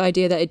then this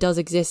idea that it does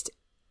exist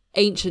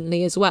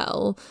anciently as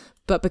well,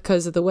 but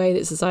because of the way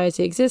that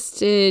society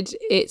existed,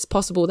 it's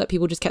possible that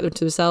people just kept them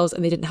to themselves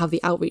and they didn't have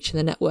the outreach and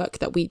the network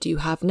that we do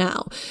have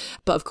now.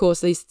 But of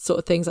course, these sort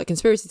of things like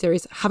conspiracy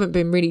theories haven't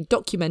been really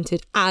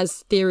documented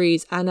as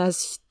theories and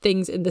as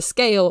things in the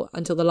scale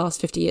until the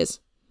last 50 years.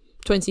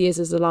 20 years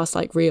is the last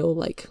like real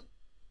like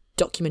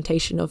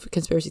documentation of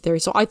conspiracy theory.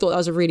 So I thought that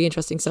was a really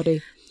interesting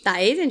study.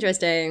 That is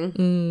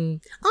interesting.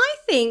 I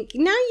think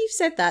now you've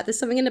said that, there's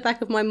something in the back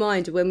of my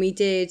mind when we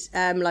did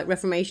like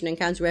Reformation and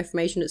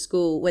Counter-Reformation at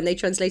school, when they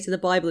translated the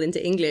Bible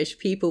into English,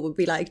 people would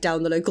be like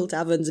down the local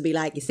taverns and be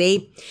like, you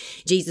see,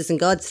 Jesus and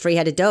God's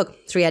three-headed dog.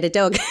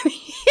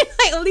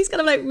 Like all these kind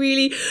of like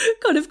really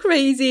kind of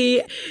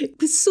crazy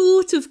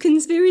sort of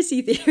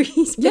conspiracy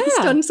theories based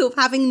on sort of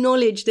having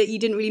knowledge that you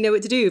didn't really know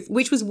what to do,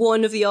 which was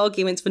one of the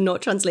arguments for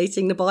not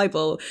translating the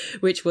Bible,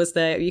 which was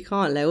that you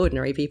can't let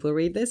ordinary people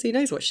read this. Who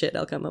knows what shit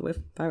they'll come up with?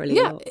 Apparently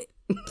not.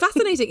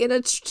 Fascinating, and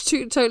it's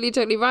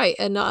totally right.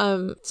 And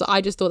so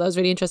I just thought that was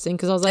really interesting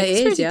because I was like,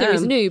 conspiracy theory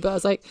is new, but I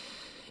was like,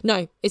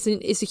 no, it's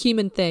a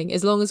human thing.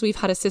 As long as we've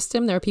had a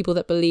system, there are people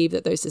that believe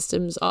that those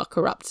systems are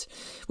corrupt,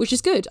 which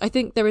is good. I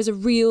think there is a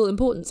real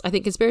importance. I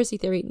think conspiracy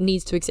theory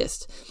needs to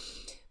exist,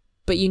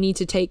 but you need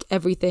to take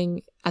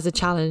everything as a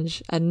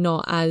challenge and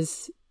not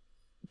as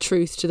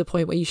truth, to the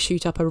point where you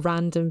shoot up a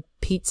random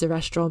pizza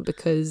restaurant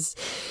because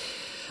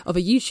of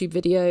a YouTube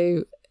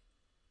video.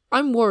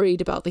 I'm worried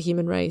about the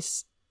human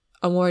race.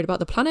 I'm worried about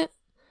the planet,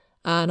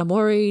 and I'm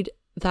worried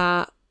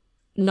that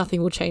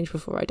nothing will change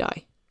before I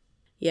die.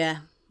 Yeah.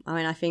 I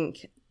mean, I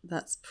think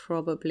that's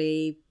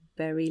probably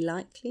very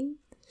likely.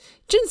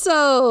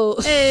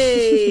 Jinso!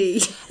 Hey!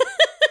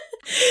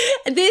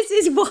 This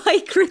is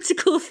why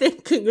critical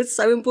thinking is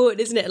so important,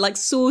 isn't it? Like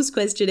source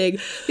questioning.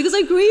 Because I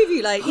agree with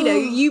you, like, you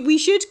know, we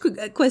should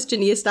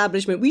question the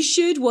establishment. We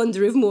should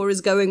wonder if more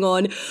is going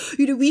on.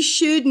 You know, we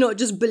should not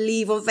just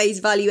believe on face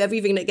value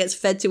everything that gets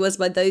fed to us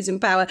by those in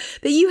power.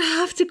 But you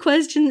have to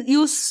question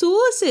your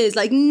sources.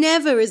 Like,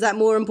 never is that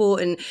more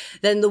important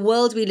than the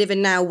world we live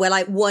in now, where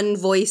like one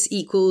voice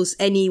equals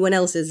anyone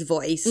else's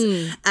voice.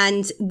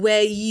 And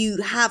where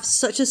you have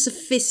such a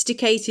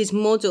sophisticated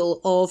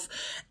model of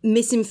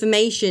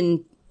misinformation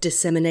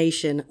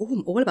dissemination. Oh,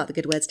 I'm all about the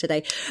good words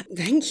today.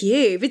 Thank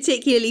you.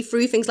 Particularly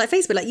through things like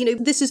Facebook. Like, you know,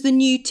 this is the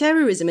new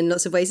terrorism in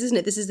lots of ways, isn't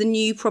it? This is the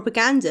new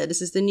propaganda.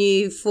 This is the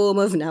new form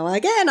of, now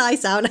again, I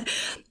sound...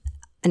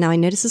 And now I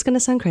know this is going to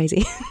sound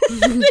crazy.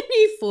 The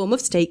new form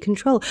of state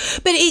control.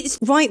 But it's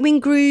right-wing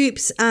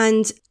groups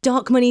and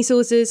dark money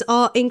sources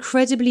are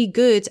incredibly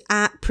good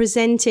at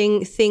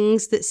presenting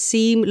things that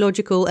seem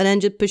logical and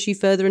then just push you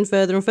further and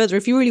further and further.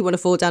 If you really want to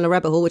fall down a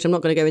rabbit hole, which I'm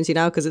not going to go into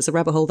now because it's a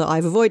rabbit hole that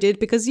I've avoided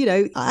because, you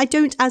know, I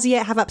don't as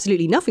yet have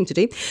absolutely nothing to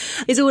do.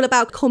 It's all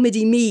about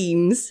comedy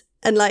memes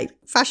and like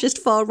fascist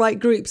far-right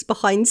groups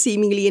behind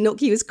seemingly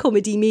innocuous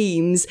comedy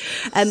memes,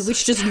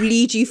 which just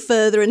lead you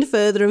further and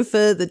further and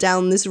further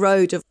down this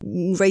road of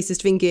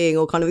racist thinking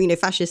or kind of,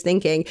 fascist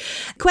thinking.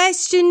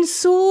 Question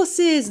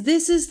sources.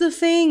 This is the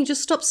thing.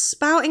 Just stop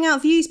spouting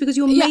out views because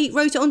your mate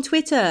wrote it on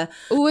Twitter.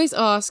 Always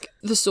ask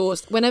the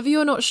source whenever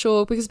you're not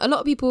sure, because a lot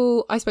of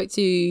people I spoke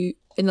to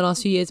in the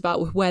last few years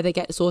about where they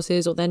get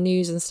sources or their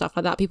news and stuff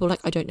like that, people are like,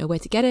 I don't know where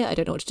to get it, I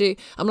don't know what to do.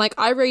 I'm like,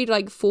 I read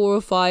like 4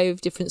 or 5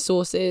 different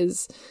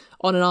sources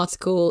on an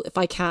article if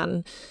I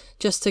can,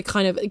 just to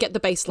kind of get the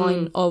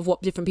baseline of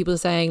what different people are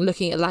saying,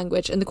 looking at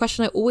language. And the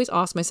question I always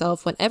ask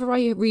myself whenever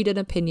I read an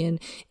opinion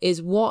is,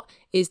 what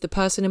is the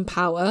person in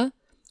power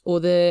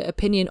or the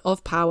opinion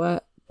of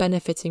power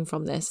benefiting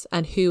from this,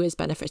 and who is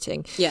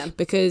benefiting? Yeah.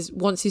 Because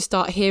once you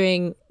start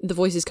hearing the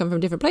voices come from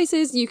different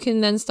places, you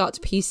can then start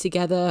to piece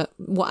together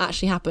what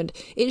actually happened.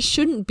 It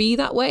shouldn't be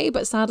that way,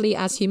 but sadly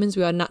as humans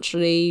we are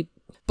naturally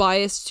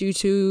biased due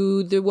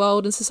to the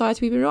world and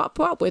society we've been brought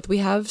up with. We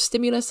have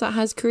stimulus that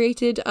has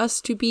created us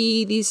to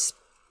be these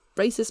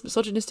racist,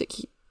 misogynistic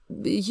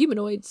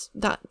humanoids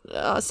that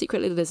are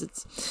secretly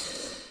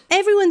lizards.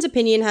 Everyone's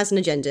opinion has an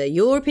agenda.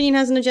 Your opinion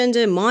has an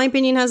agenda. My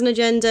opinion has an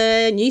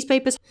agenda.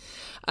 Newspapers.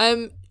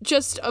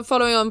 Just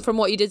following on from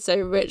what you did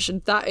say, Rich,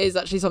 that is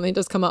actually something that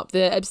does come up.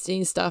 The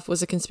Epstein stuff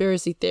was a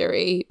conspiracy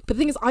theory. But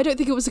the thing is, I don't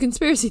think it was a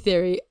conspiracy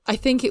theory. I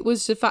think it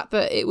was the fact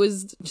that it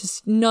was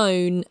just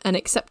known and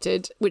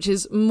accepted, which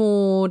is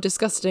more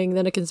disgusting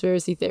than a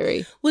conspiracy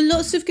theory. Well,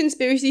 lots of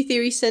conspiracy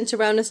theories centre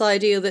around this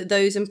idea that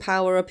those in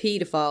power are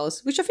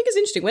paedophiles, which I think is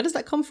interesting. Where does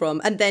that come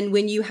from? And then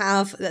when you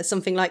have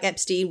something like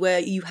Epstein, where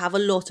you have a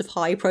lot of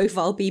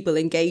high-profile people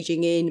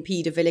engaging in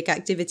paedophilic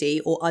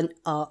activity, or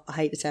I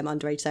hate the term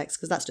underage sex,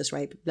 because that's just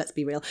rape. Let's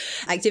be real.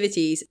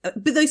 Activities.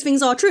 But those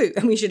things are true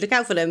and we should look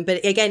out for them.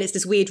 But again, it's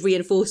this weird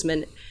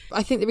reinforcement.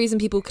 I think the reason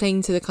people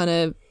cling to the kind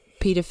of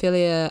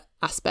paedophilia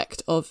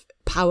aspect of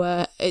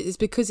power is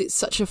because it's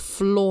such a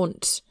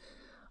flaunt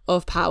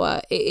of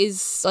power. It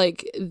is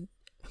like,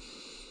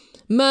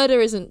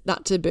 murder isn't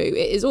that taboo.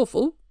 It is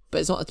awful, but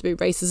it's not a taboo.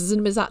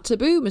 Racism is that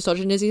taboo.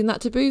 Misogyny isn't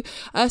that taboo.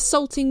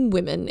 Assaulting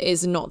women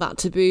is not that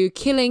taboo.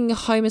 Killing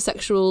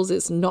homosexuals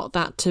is not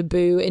that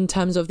taboo in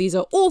terms of these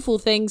are awful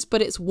things,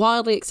 but it's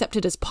widely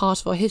accepted as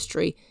part of our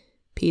history.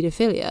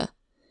 Paedophilia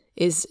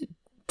is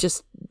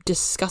just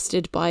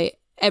disgusted by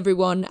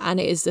everyone, and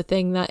it is the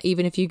thing that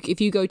even if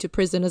you go to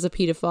prison as a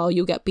paedophile,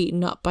 you'll get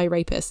beaten up by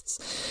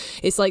rapists.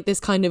 It's like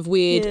this kind of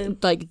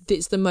weird, like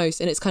it's the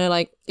most, and it's kind of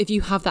like if you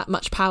have that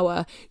much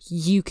power,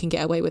 you can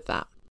get away with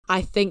that.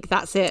 I think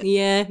that's it.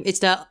 Yeah, it's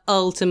that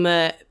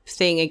ultimate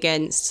thing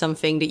against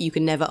something that you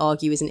can never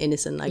argue isn't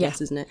innocent, I guess,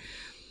 isn't it?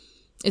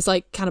 It's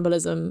like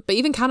cannibalism. But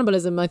even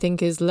cannibalism, I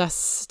think, is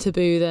less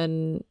taboo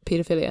than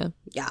paedophilia.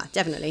 Yeah,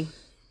 definitely.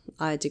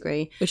 I'd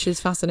agree. Which is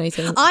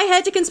fascinating. I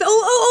heard a conspiracy.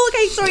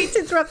 Okay, sorry to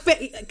interrupt,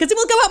 because it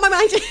will go out my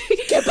mind.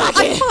 Get back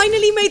here. I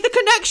finally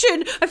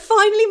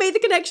made the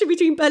connection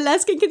between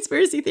burlesque and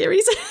conspiracy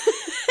theories.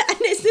 And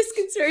it's this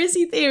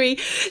conspiracy theory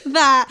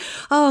that,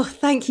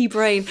 thank you,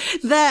 brain,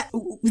 that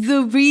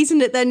the reason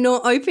that they're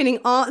not opening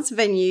arts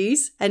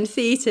venues and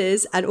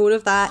theatres and all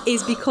of that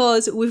is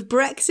because with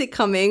Brexit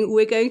coming,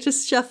 we're going to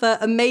suffer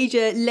a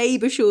major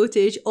labour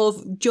shortage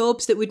of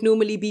jobs that would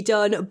normally be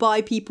done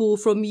by people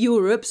from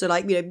Europe. So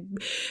like,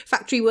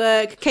 factory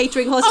work,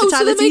 catering, hospitality. Oh,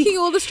 so they're making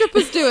all the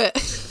strippers do it.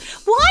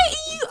 Why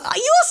are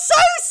you're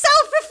so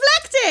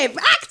self-reflective,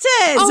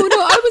 actors? Oh no,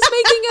 I was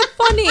making it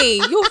funny.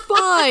 You're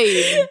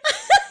fine.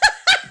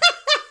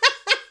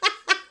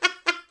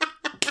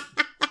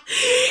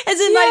 As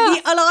in,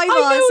 like, the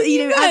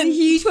Alivas, has a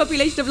huge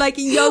population of, like,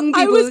 young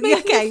people. I was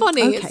making it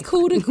funny. Okay. It's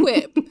called a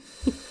quip.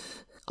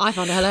 I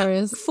found it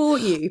hilarious. For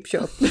you,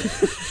 sure.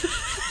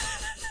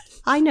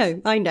 I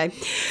know.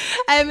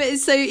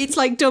 So it's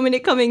like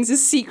Dominic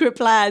Cummings' secret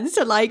plans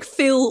to like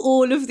fill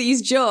all of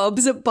these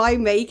jobs by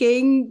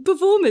making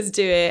performers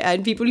do it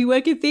and people who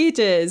work in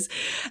theatres,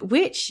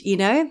 which,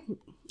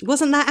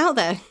 wasn't that out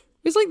there.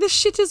 It's like the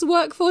shittest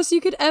workforce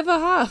you could ever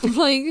have.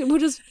 Like,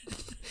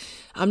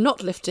 I'm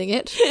not lifting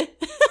it.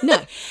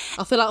 No.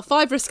 I'll fill out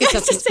 5 risk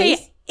assessments,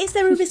 please. Is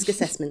there a risk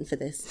assessment for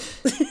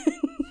this?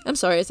 I'm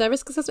sorry, is there a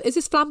risk assessment? Is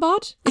this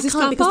flambard? I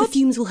can't because the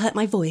fumes will hurt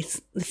my voice.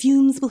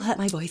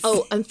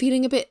 Oh, I'm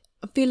feeling a bit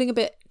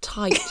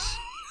tight.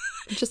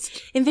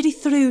 Just I'm very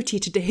throaty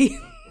today.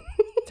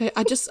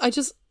 I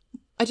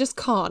just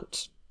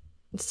can't.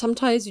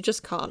 Sometimes you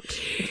just can't.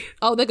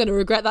 Oh, they're going to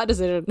regret that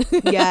decision.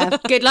 Yeah,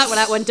 good luck with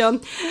that one, Dom.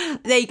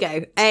 There you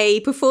go. A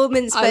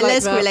performance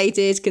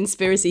burlesque-related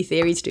conspiracy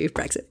theory to do with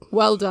Brexit.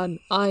 Well done.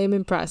 I am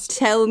impressed.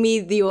 Tell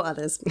me your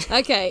others.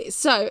 Okay,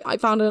 so I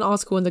found an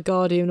article in The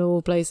Guardian of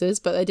all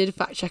places, but they did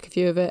fact check a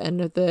few of it, and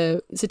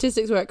the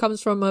statistics where it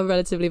comes from are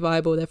relatively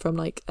viable. They're from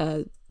like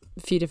a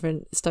few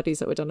different studies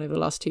that were done over the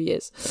last 2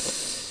 years.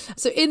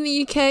 So in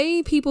the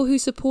UK, people who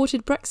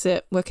supported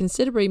Brexit were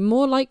considerably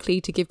more likely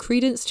to give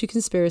credence to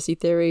conspiracy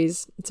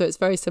theories. So it's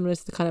very similar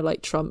to the kind of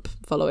like Trump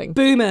following.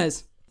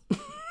 Boomers.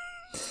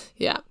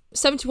 Yeah.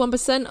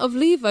 71% of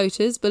Leave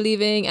voters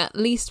believing at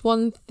least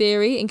one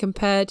theory, and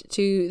compared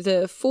to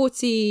the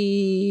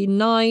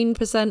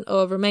 49%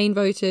 of Remain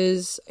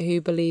voters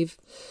who believe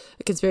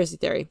a conspiracy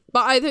theory.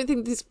 But I don't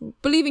think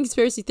believing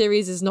conspiracy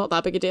theories is not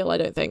that big a deal, I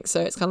don't think.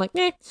 So it's kind of like,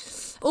 meh.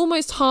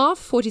 Almost half,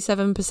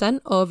 47%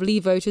 of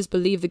Leave voters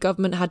believe the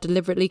government had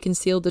deliberately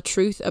concealed the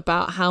truth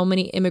about how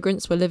many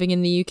immigrants were living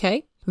in the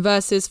UK,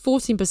 versus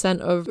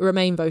 14% of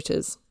Remain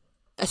voters.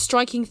 A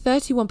striking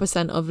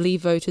 31% of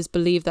Leave voters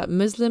believe that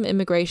Muslim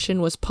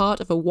immigration was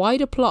part of a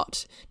wider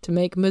plot to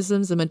make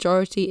Muslims the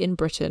majority in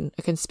Britain,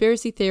 a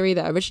conspiracy theory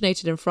that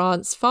originated in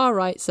France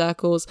far-right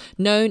circles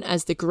known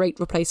as the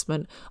Great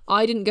Replacement.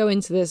 I didn't go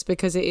into this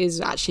because it's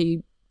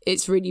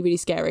really, really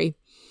scary.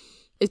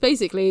 It's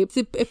basically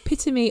the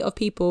epitome of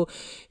people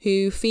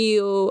who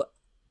feel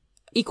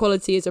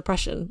equality is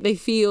oppression. They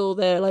feel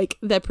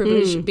their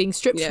privilege being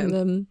stripped from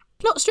them.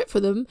 Not stripped for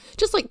them,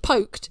 just like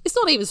poked. It's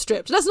not even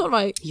stripped. That's not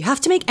right. You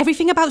have to make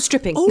everything about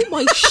stripping. Oh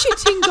my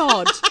shitting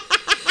God.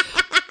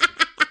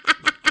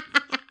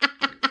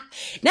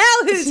 Now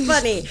who's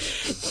funny?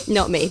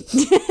 Not me.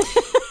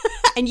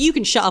 And you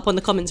can shut up on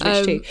the comments,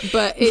 Rich, too.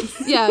 But it's,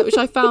 which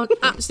I found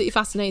absolutely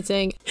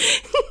fascinating.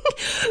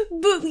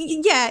 But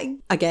yeah,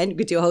 again, we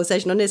could do a whole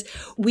session on this.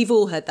 We've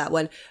all heard that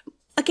one.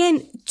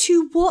 Again,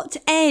 to what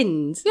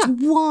end? Yeah.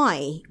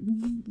 Why?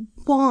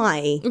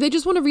 They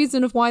just want a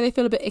reason of why they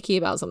feel a bit icky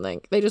about something.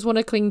 They just want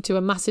to cling to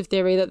a massive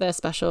theory that they're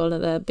special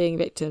and they're being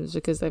victims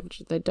because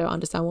they don't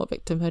understand what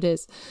victimhood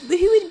is. But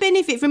who would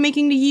benefit from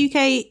making the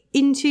UK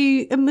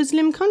into a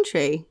Muslim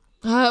country?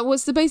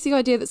 What's the basic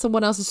idea that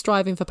someone else is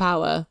striving for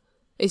power?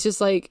 It's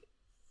just like...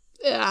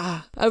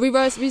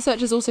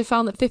 Researchers also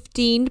found that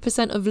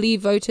 15% of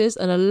Leave voters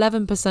and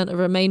 11% of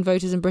Remain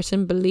voters in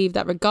Britain believe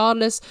that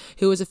regardless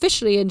who was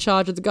officially in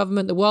charge of the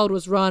government, the world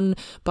was run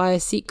by a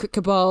secret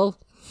cabal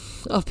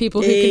of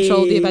people who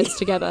control the events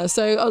together.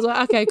 So I was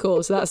like, okay,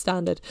 cool. So that's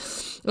standard.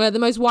 The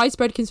most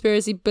widespread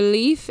conspiracy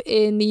belief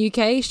in the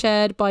UK,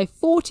 shared by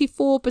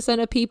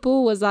 44% of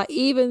people, was that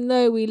even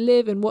though we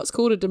live in what's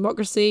called a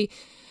democracy,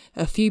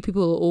 a few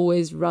people will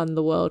always run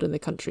the world and the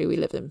country we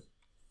live in.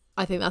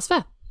 I think that's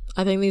fair.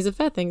 I think these are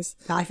fair things.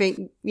 I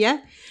think, yeah.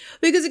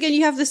 Because again,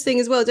 you have this thing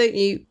as well, don't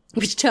you?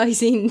 Which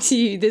ties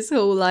into this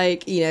whole,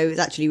 it's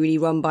actually really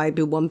run by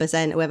the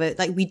 1% or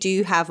whatever. We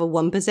do have a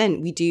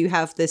 1%. We do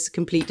have this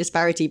complete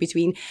disparity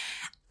between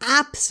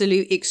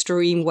absolute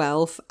extreme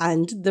wealth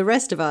and the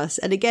rest of us.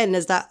 And again,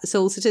 there's that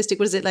sole statistic.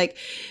 What is it like?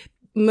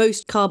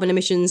 Most carbon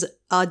emissions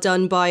are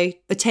done by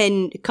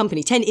 10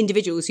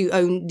 individuals who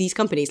own these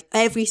companies.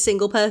 Every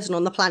single person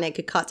on the planet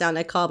could cut down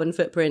their carbon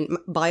footprint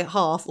by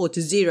half or to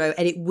zero,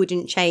 and it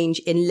wouldn't change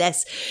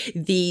unless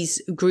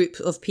these group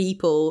of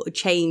people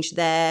change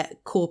their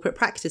corporate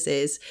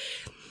practices.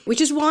 Which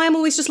is why I'm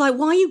always just like,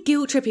 why are you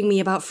guilt tripping me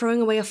about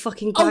throwing away a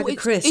fucking bag of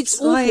crisps? It's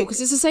awful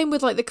because it's the same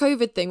with the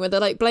COVID thing where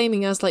they're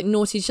blaming us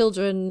naughty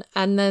children,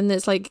 and then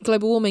it's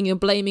global warming, you're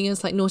blaming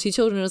us naughty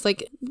children. It's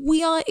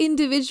we are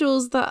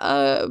individuals that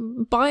are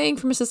buying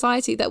from a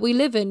society that we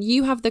live in.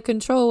 You have the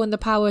control and the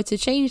power to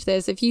change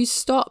this. If you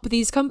stop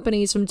these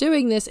companies from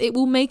doing this, it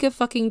will make a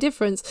fucking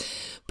difference.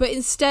 But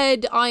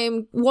instead, I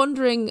am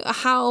wondering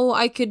how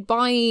I could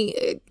buy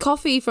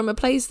coffee from a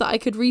place that I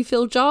could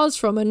refill jars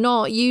from and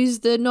not use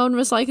the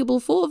non-recyclable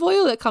full of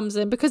oil that comes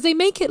in, because they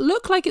make it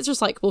look like it's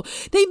recyclable.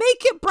 They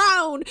make it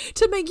brown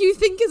to make you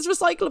think it's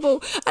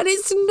recyclable, and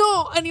it's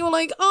not. And you're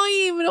like,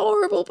 I am an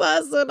horrible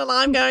person and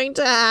I'm going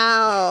to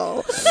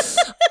hell.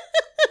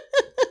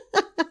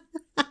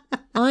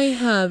 I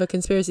have a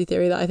conspiracy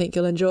theory that I think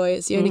you'll enjoy.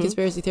 It's the only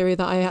conspiracy theory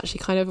that I actually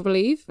kind of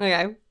believe.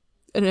 Okay.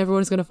 And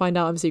everyone's going to find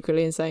out I'm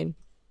secretly insane.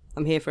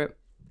 I'm here for it.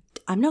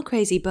 I'm not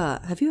crazy,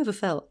 but have you ever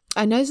felt?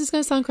 I know this is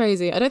going to sound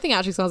crazy. I don't think it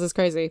actually sounds as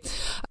crazy.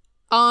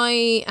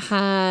 I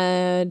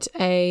had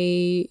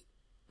a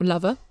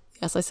lover.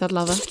 Yes, I said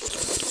lover.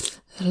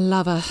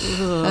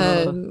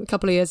 A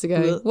couple of years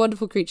ago.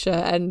 Wonderful creature.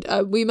 And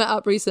we met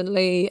up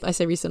recently. I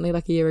say recently,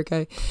 like a year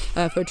ago,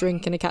 for a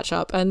drink and a catch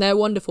up. And they're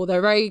wonderful. They're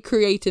a very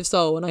creative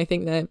soul, and I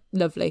think they're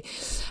lovely.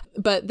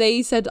 But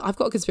they said, I've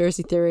got a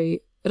conspiracy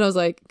theory. And I was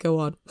like, go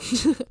on.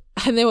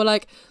 And they were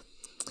like,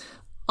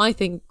 I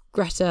think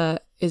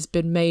Greta has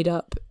been made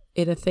up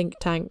in a think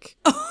tank.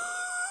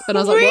 And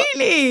I was like,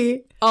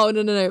 really? What? Oh,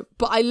 no.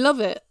 But I love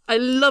it. I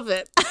love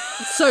it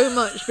so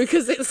much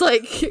because it's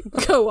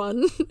go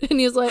on. And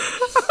he was like,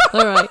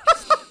 all right.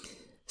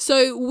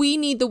 So we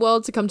need the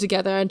world to come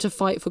together and to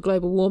fight for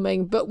global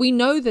warming. But we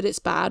know that it's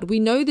bad. We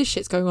know this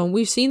shit's going on.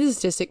 We've seen the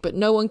statistic, but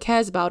no one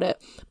cares about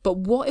it. But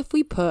what if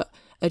we put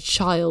a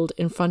child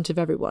in front of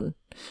everyone?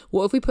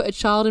 What if we put a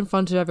child in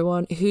front of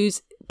everyone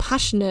who's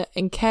passionate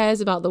and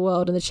cares about the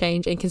world and the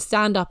change and can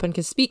stand up and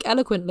can speak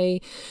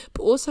eloquently,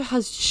 but also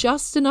has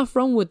just enough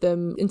wrong with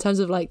them in terms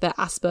of their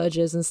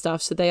Asperger's and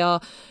stuff, so they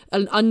are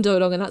an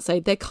underdog and that's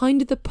they're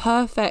kind of the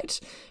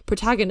perfect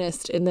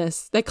protagonist in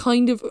this. They're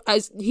kind of,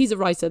 as he's a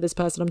writer, this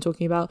person I'm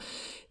talking about,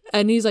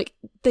 and he's like,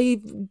 they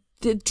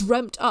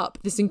dreamt up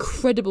this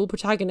incredible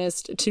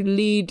protagonist to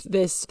lead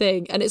this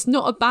thing. And it's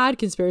not a bad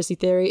conspiracy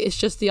theory. It's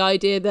just the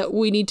idea that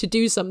we need to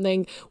do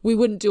something. We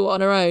wouldn't do it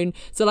on our own.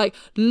 So like,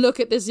 look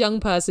at this young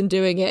person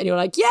doing it and you're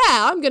like, yeah,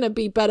 I'm going to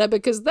be better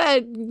because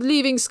they're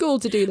leaving school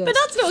to do this. But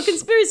that's not a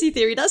conspiracy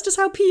theory. That's just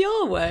how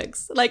PR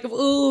works. Like, of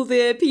all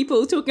the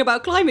people talking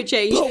about climate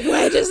change, but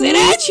where does it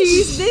end?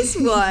 Choose this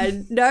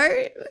one.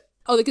 No?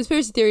 Oh, the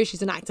conspiracy theory is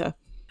she's an actor.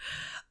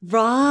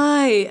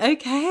 Right.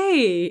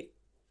 Okay.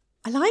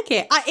 I like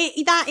it.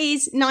 That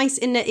is nice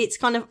in that it's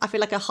kind of, I feel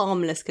like, a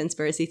harmless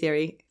conspiracy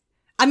theory.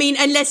 I mean,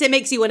 unless it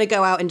makes you want to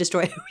go out and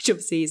destroy it, which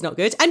obviously is not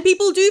good. And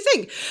people do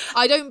think.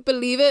 I don't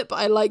believe it, but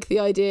I like the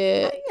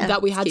idea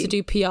that we had to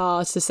do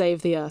PR to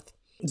save the earth.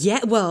 Yeah,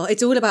 well,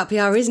 it's all about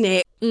PR, isn't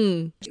it?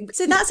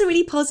 So that's a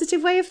really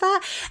positive way of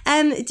that.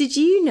 Did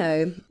you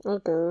know? Oh,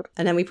 God.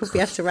 And then we probably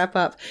have to wrap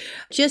up.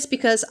 Just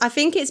because I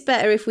think it's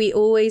better if we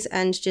always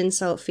end Gin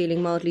Salt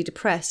feeling mildly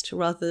depressed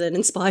rather than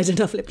inspired and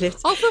uplifted.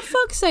 Oh, for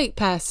fuck's sake,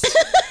 Pest.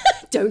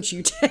 Don't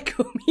you dare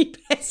call me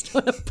Pest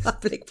on a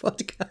public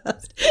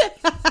podcast.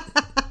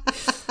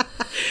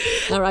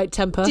 All right,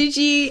 temper. Did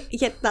you?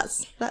 Yeah,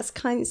 that's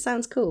kind of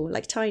sounds cool,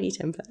 like tiny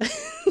temper.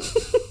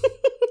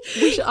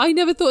 Which I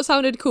never thought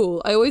sounded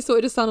cool. I always thought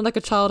it just sounded like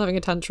a child having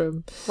a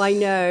tantrum. I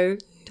know.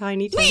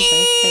 Tiny temper.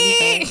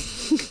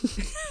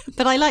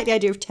 But I like the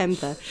idea of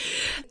temper.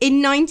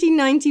 In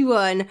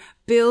 1991,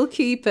 Bill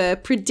Cooper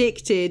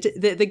predicted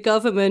that the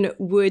government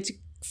would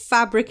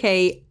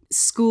fabricate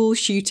school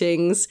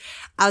shootings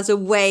as a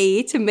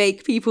way to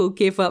make people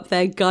give up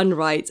their gun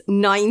rights.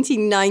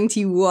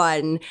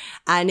 1991.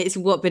 And it's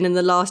been in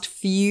the last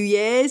few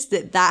years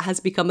that has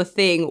become a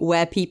thing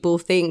where people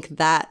think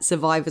that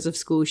survivors of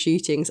school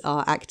shootings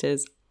are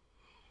actors.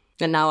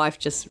 And now I've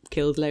just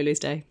killed Lola's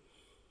day.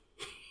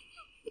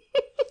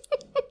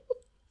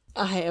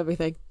 I hate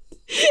everything.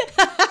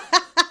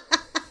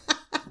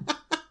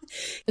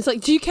 It's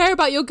like, do you care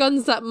about your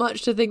guns that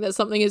much to think that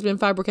something has been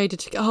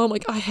fabricated? Oh my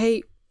God, I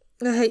hate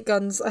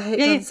guns. I hate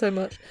guns so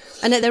much.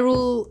 And that they're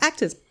all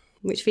actors,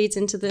 which feeds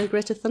into the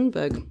Greta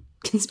Thunberg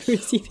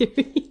conspiracy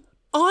theory.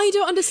 I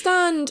don't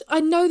understand. I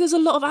know there's a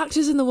lot of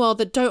actors in the world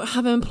that don't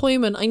have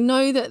employment. I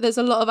know that there's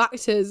a lot of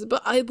actors,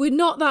 but we're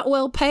not that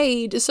well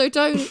paid. So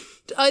don't.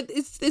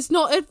 It's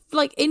not a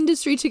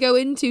industry to go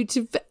into.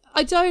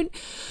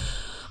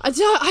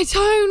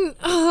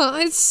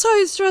 It's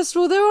so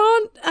stressful.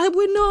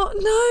 We're not.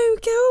 No,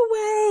 go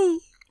away.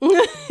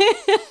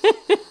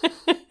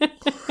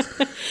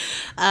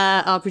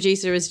 Our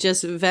producer has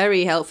just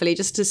very helpfully,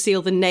 just to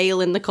seal the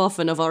nail in the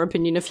coffin of our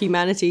opinion of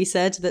humanity,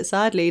 said that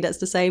sadly that's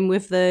the same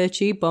with the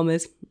tube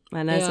bombers.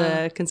 And there's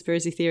a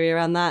conspiracy theory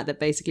around that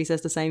basically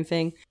says the same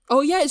thing.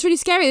 Oh yeah, it's really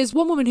scary. There's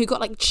one woman who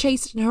got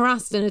chased and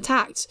harassed and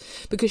attacked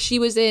because she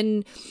was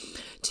in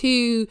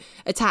 2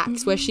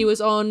 attacks where she was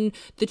on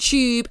the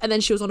tube and then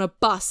she was on a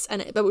bus,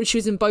 but she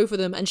was in both of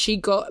them, and she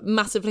got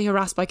massively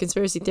harassed by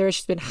conspiracy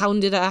theorists. She's been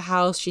hounded at her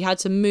house. She had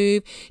to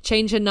move,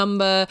 change her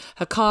number,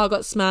 her car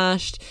got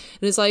smashed,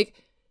 and it's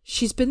like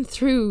she's been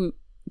through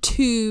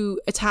 2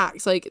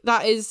 attacks.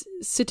 That is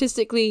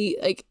statistically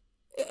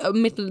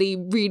admittedly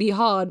really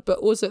hard, but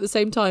also at the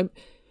same time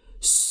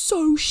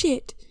so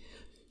shit.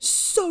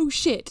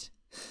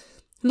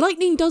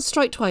 Lightning does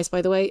strike twice,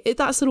 by the way.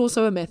 That's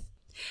also a myth.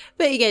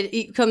 But again,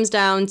 it comes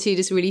down to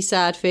this really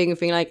sad thing of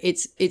being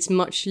it's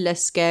much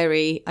less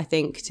scary, I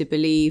think, to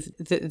believe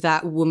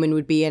that woman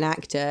would be an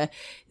actor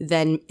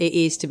than it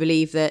is to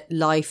believe that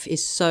life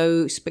is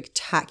so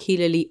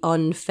spectacularly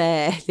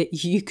unfair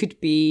that you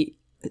could be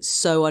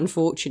so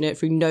unfortunate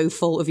through no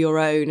fault of your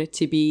own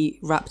to be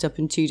wrapped up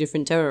in 2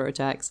 different terror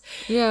attacks.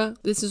 Yeah,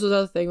 this is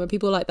another thing when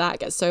people like that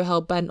get so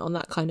hell-bent on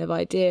that kind of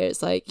idea.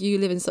 It's like, you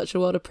live in such a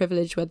world of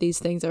privilege where these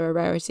things are a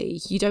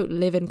rarity. You don't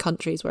live in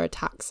countries where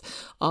attacks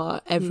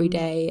are every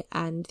day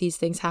and these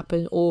things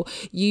happen, or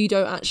you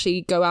don't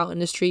actually go out in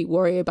the street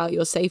worry about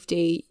your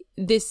safety.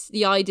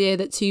 The idea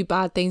that 2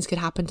 bad things could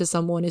happen to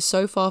someone is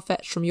so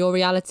far-fetched from your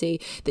reality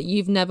that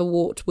you've never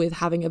walked with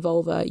having a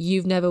vulva.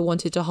 You've never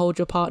wanted to hold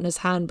your partner's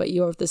hand, but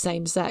you're of the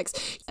same sex.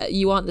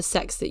 You aren't the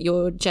sex that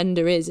your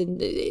gender is.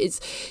 And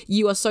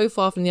you are so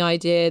far from the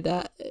idea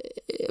that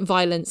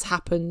violence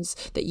happens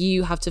that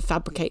you have to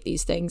fabricate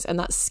these things. And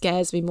that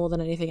scares me more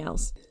than anything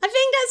else. I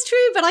think that's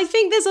true, but I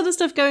think there's other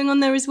stuff going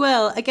on there as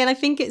well. Again, I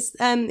think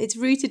it's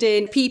rooted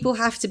in people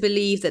have to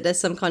believe that there's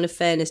some kind of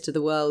fairness to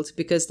the world,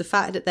 because the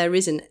fact that there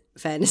isn't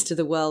fairness to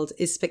the world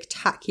is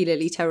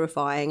spectacularly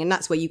terrifying. And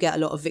that's where you get a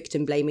lot of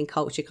victim blaming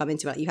culture come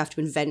into it. You have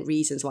to invent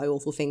reasons why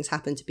awful things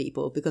happen to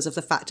people, because of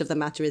the fact of the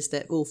matter is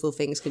that awful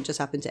things can just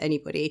happen to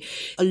anybody.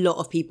 A lot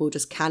of people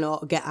just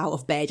cannot get out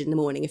of bed in the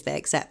morning if they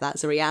accept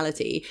that's a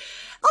reality.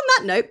 On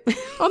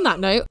that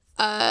note,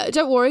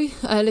 don't worry,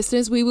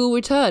 listeners, we will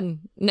return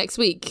next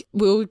week.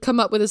 We'll come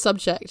up with a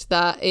subject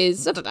that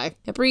is, I don't know,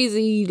 a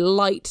breezy,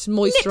 light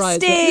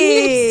moisturizer.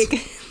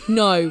 Lipstick!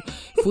 No,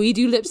 if we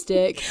do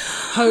lipstick,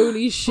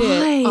 holy shit.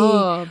 Why?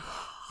 Oh.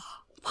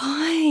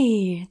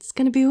 Why? It's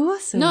going to be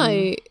awesome.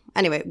 No.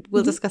 Anyway,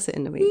 we'll discuss it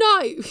in a week. No.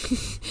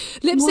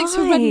 Lipstick's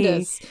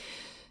horrendous.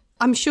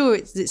 I'm sure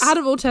it's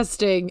animal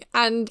testing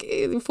and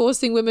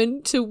forcing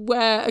women to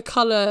wear a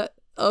colour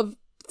of...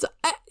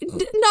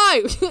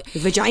 no!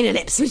 vagina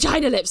lips.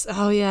 Vagina lips.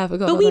 Oh, yeah, I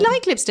forgot. But about we that.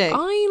 like lipstick.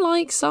 I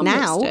like some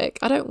Now? lipstick.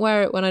 I don't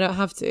wear it when I don't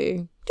have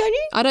to. Don't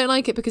you? I don't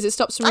like it because it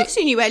stops from... I've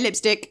seen you wear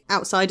lipstick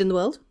outside in the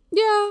world.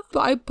 Yeah,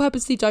 but I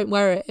purposely don't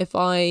wear it if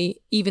I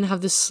even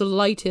have the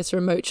slightest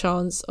remote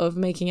chance of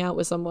making out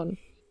with someone.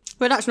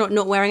 Well, that's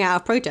not wearing out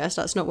of protest.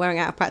 That's not wearing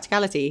out of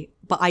practicality.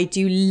 But I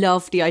do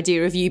love the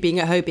idea of you being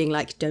at home being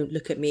like, don't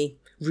look at me,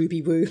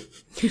 Ruby Woo.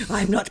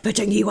 I'm not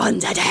putting you on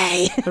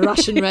today.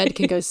 Russian Red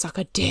can go suck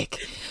a dick.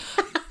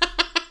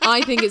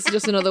 I think it's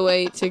just another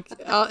way to...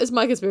 it's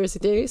my conspiracy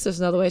theory. It's just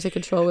another way to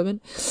control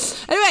women.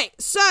 Anyway,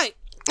 so...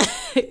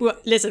 Well,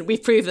 listen,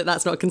 we've proved that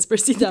that's not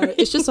conspiracy theory. No,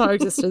 it's just our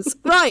existence.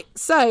 Right,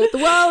 so the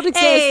world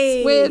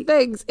exists with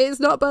things. It's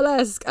not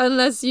burlesque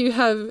unless you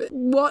have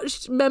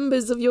watched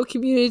members of your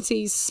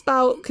community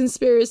spout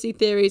conspiracy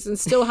theories and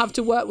still have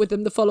to work with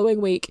them the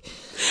following week.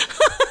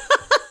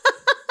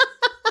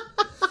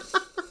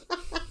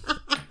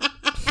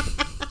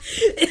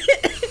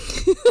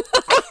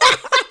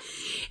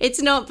 It's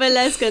not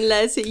burlesque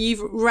unless you've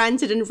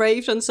ranted and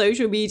raved on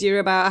social media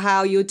about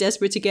how you're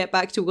desperate to get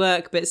back to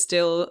work but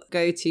still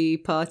go to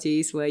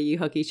parties where you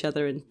hug each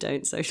other and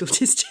don't social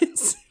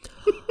distance.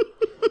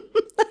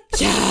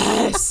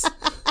 Yes!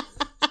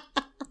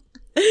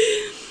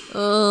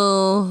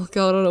 Oh,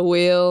 God on a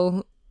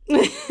wheel. Do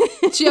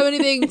you have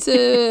anything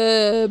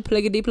to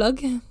pluggity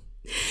plug?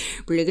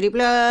 Pluggity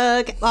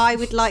plug. I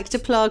would like to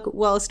plug,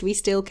 whilst we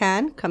still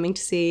can, coming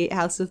to see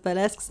House of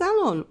Burlesque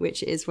Salon,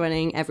 which is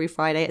running every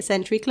Friday at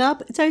Century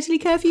Club. Totally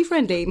curfew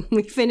friendly.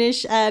 We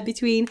finish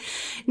between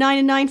 9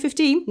 and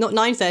 9:15. Not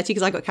 9:30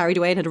 because I got carried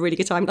away and had a really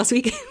good time last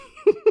week.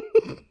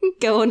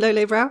 Go on,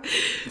 Lolo Brow.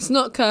 It's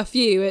not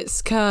curfew,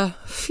 it's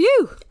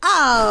curfew.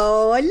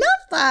 Oh, I love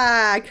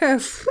that.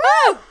 Curfew.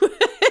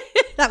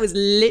 That was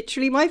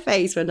literally my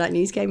face when that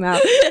news came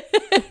out.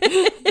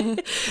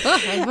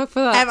 Oh,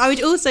 for that. I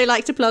would also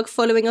like to plug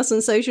following us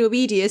on social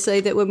media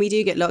so that when we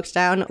do get locked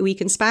down, we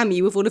can spam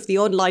you with all of the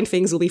online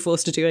things we'll be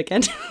forced to do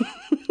again.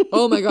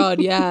 Oh my God,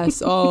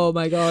 yes. Oh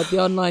my God, the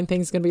online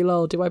thing's going to be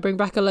lol. Do I bring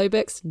back a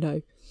Lobix?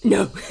 No.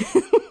 No.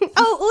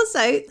 Oh, also,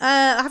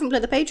 I haven't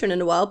played the Patreon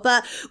in a while,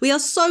 but we are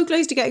so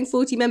close to getting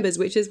 40 members,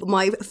 which is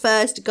my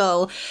first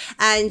goal.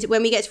 And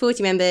when we get to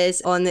 40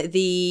 members on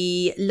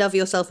the Love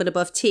Yourself and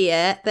Above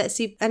tier,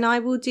 Betsy and I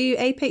will do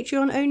a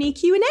Patreon-only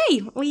Q&A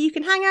where you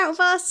can hang out with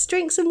us,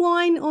 drink some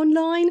wine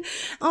online,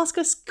 ask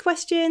us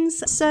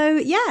questions. So,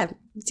 yeah.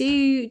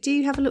 Do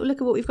have a little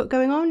look at what we've got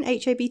going on,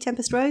 HOB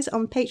Tempest Rose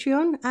on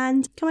Patreon,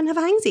 and come and have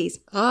a hangsies.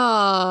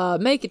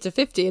 Make it to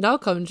 50 and I'll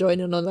come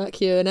join in on that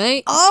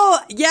Q&A. Oh,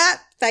 yeah.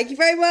 Thank you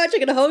very much. I'm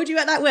going to hold you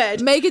at that word.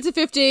 Make it to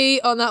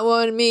 50 on that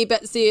one. Me,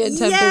 Betsy and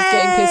Tempest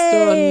getting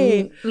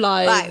pissed on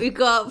live. Right, we've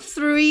got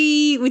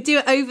 3. We do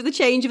it over the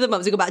change of the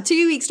months. We've got about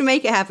 2 weeks to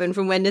make it happen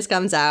from when this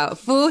comes out.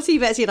 40,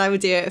 Betsy and I will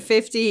do it.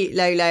 50,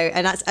 Lolo.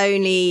 And that's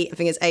only, I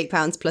think it's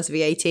 £8 plus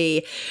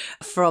VAT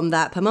from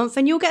that per month.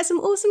 And you'll get some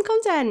awesome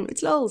content.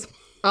 It's lols.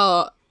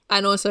 Oh,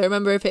 and also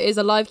remember, if it is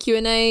a live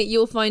Q&A,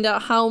 you'll find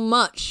out how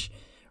much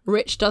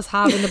Rich does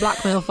have in the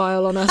blackmail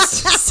file on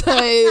us.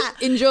 So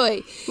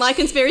enjoy. My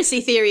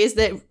conspiracy theory is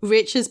that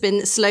Rich has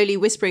been slowly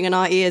whispering in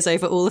our ears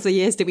over all of the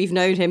years that we've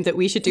known him that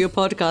we should do a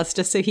podcast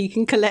just so he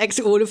can collect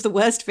all of the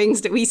worst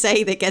things that we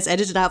say that gets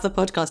edited out of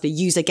the podcast to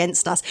use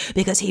against us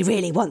because he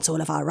really wants all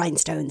of our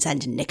rhinestones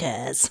and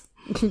knickers.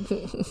 I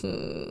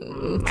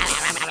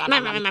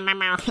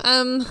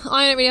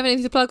don't really have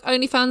anything to plug.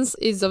 OnlyFans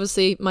is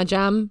obviously my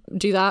jam.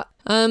 Do that.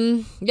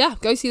 Yeah,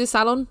 go see the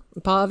salon,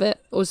 part of it.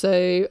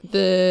 Also,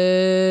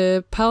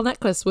 the pearl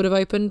necklace would have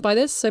opened by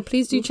this, so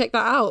please do check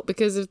that out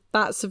because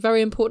that's a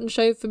very important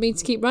show for me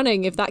to keep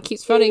running. If that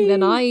keeps running,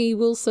 then I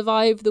will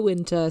survive the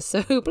winter.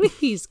 So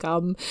please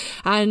come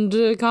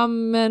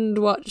and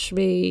watch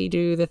me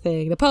do the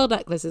thing. The Pearl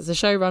Necklace is a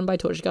show run by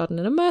Torture Garden,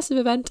 an immersive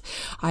event.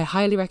 I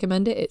highly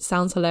recommend it. It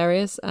sounds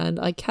hilarious and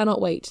I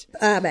cannot wait.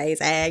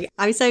 Amazing.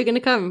 I'm so going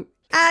to come.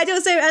 I'd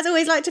also, as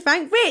always, like to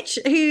thank Rich,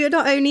 who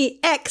not only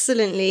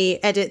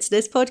excellently edits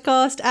this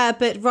podcast,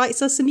 but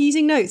writes us some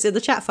amusing notes in the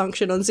chat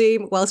function on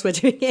Zoom whilst we're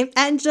doing it,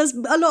 and does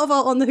a lot of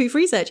our On the Hoof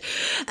research.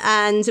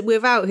 And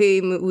without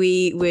whom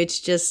we would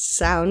just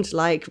sound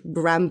like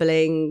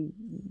rambling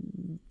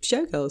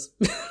showgirls.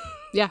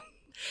 Yeah.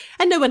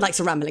 And no one likes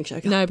a rambling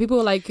showgirl. No, people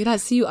are like,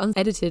 let's see you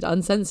unedited,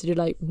 uncensored. You're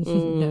like,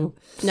 no.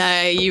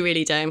 No, you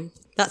really don't.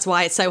 That's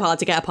why it's so hard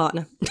to get a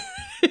partner.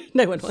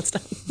 No one wants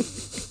that.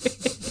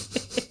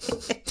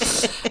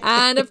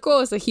 And of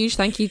course, a huge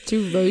thank you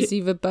to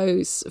Rosie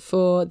Verbose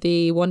for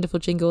the wonderful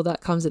jingle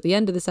that comes at the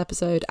end of this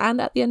episode and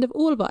at the end of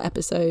all of our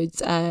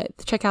episodes.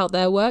 Check out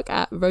their work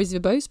at Rosie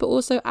Verbose, but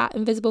also at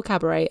Invisible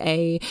Cabaret,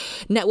 a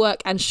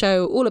network and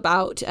show all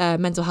about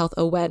mental health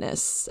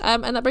awareness.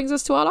 And that brings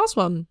us to our last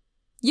one.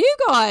 you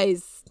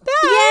guys.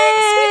 Thanks.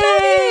 Yay! We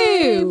love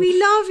you. We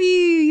love you.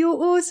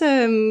 You're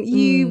awesome.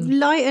 You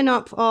lighten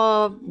up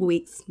our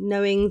weeks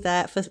knowing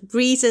that for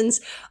reasons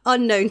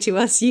unknown to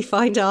us, you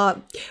find our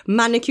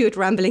manicured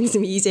ramblings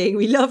amusing.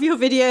 We love your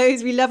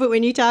videos. We love it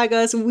when you tag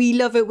us. We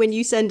love it when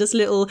you send us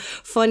little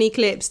funny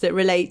clips that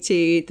relate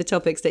to the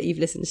topics that you've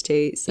listened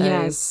to. So.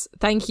 Yes.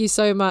 Thank you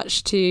so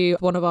much to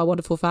one of our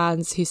wonderful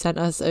fans who sent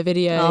us a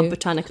video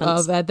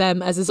Botanicans. of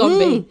them as a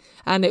zombie.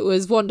 And it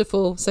was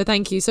wonderful. So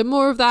thank you. So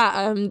more of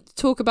that.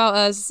 Talk about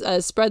us.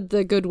 Spread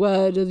the good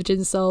word of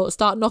Gin Salt.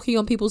 Start knocking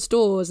on people's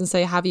doors and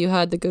say, have you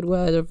heard the good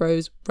word of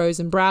Rose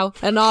and Brow?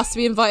 And ask to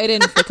be invited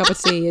in for a cup of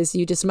tea as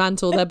you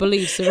dismantle their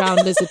beliefs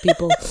around lizard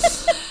people.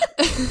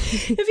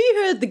 Have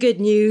you heard the good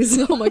news?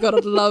 Oh my God,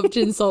 I'd love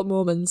Gin Salt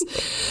Mormons.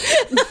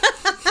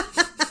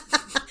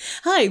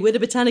 Hi, we're the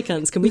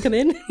Botanicans. Can we come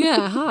in?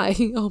 Yeah, hi.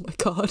 Oh my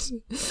God.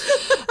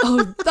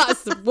 Oh,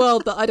 that's the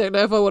world that I don't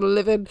know if I want to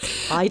live in.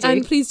 I do.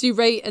 And please do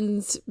rate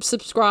and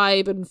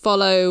subscribe and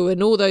follow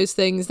and all those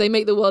things. They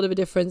make the world of a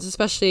difference,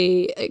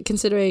 especially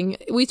considering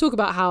we talk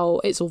about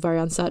how it's all very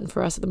uncertain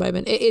for us at the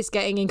moment. It is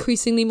getting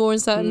increasingly more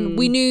uncertain.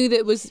 We knew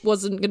that it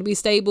wasn't going to be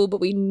stable, but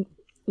we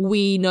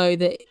know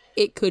that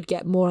it could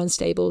get more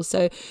unstable.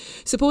 So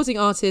supporting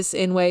artists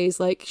in ways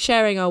like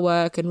sharing our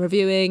work and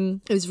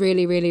reviewing is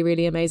really, really,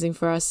 really amazing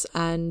for us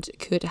and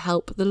could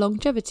help the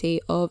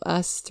longevity of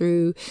us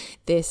through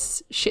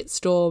this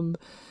shitstorm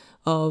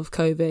of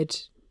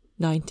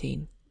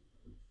COVID-19.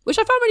 Which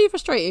I found really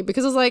frustrating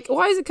because I was like,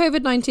 why is it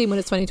COVID-19 when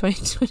it's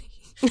 2020?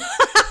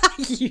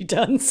 You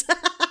dunce.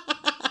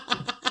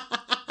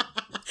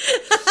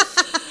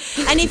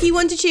 And if you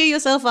want to cheer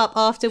yourself up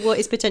after what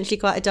is potentially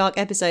quite a dark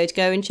episode,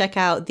 go and check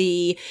out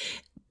the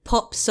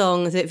pop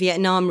song that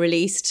Vietnam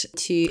released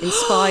to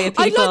inspire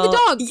people. I like the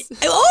dance.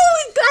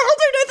 Oh, I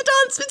don't know the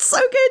dance. It's so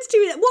good.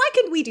 Why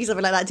couldn't we do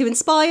something like that to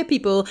inspire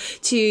people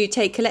to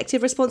take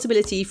collective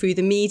responsibility through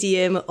the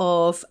medium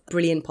of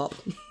brilliant pop?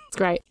 It's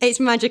great. It's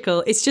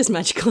magical. It's just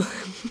magical.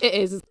 It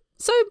is.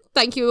 So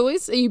thank you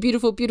always, you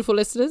beautiful, beautiful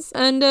listeners.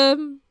 And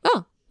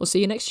we'll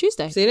see you next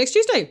Tuesday. See you next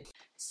Tuesday.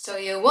 So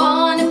you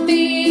wanna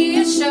be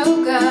a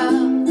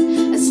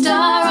showgirl, a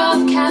star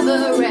of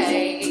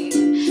cabaret,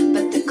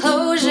 but the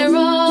closure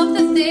of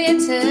the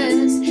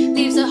theatres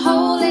leaves a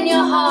hole in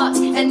your heart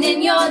and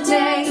in your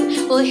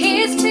day. Well,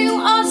 here's two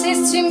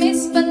artists who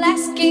miss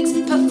burlesque gigs,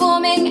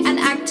 performing and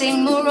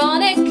acting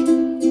moronic.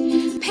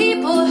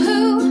 People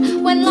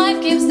who, when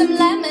life gives them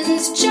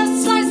lemons,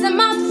 just slice them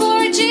up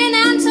for a gin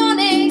and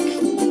tonic.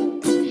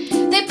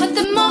 They put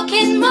the mock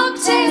in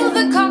mocktail,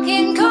 the cock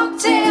in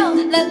cocktail.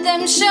 Let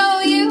them show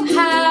you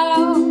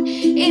how.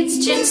 It's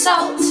Gin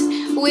Salt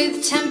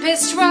with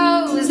Tempest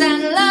Rose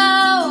and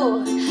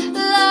Low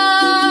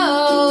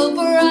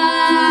Brow.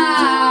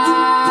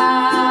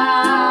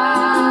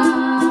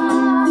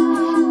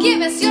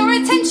 Give us your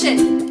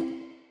attention.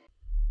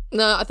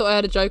 No, I thought I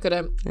had a joke on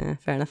him. Yeah,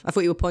 fair enough. I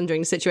thought you were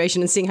pondering the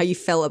situation and seeing how you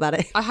felt about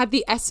it. I had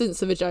the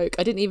essence of a joke.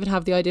 I didn't even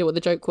have the idea what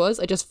the joke was.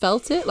 I just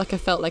felt it. Like I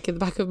felt like in the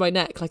back of my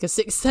neck, like a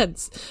sixth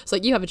sense. It's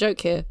like, you have a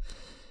joke here.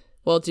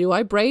 Well, do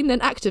I brain then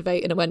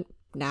activate? And it went,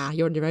 nah,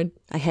 you're on your own.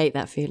 I hate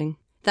that feeling.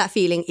 That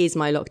feeling is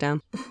my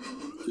lockdown.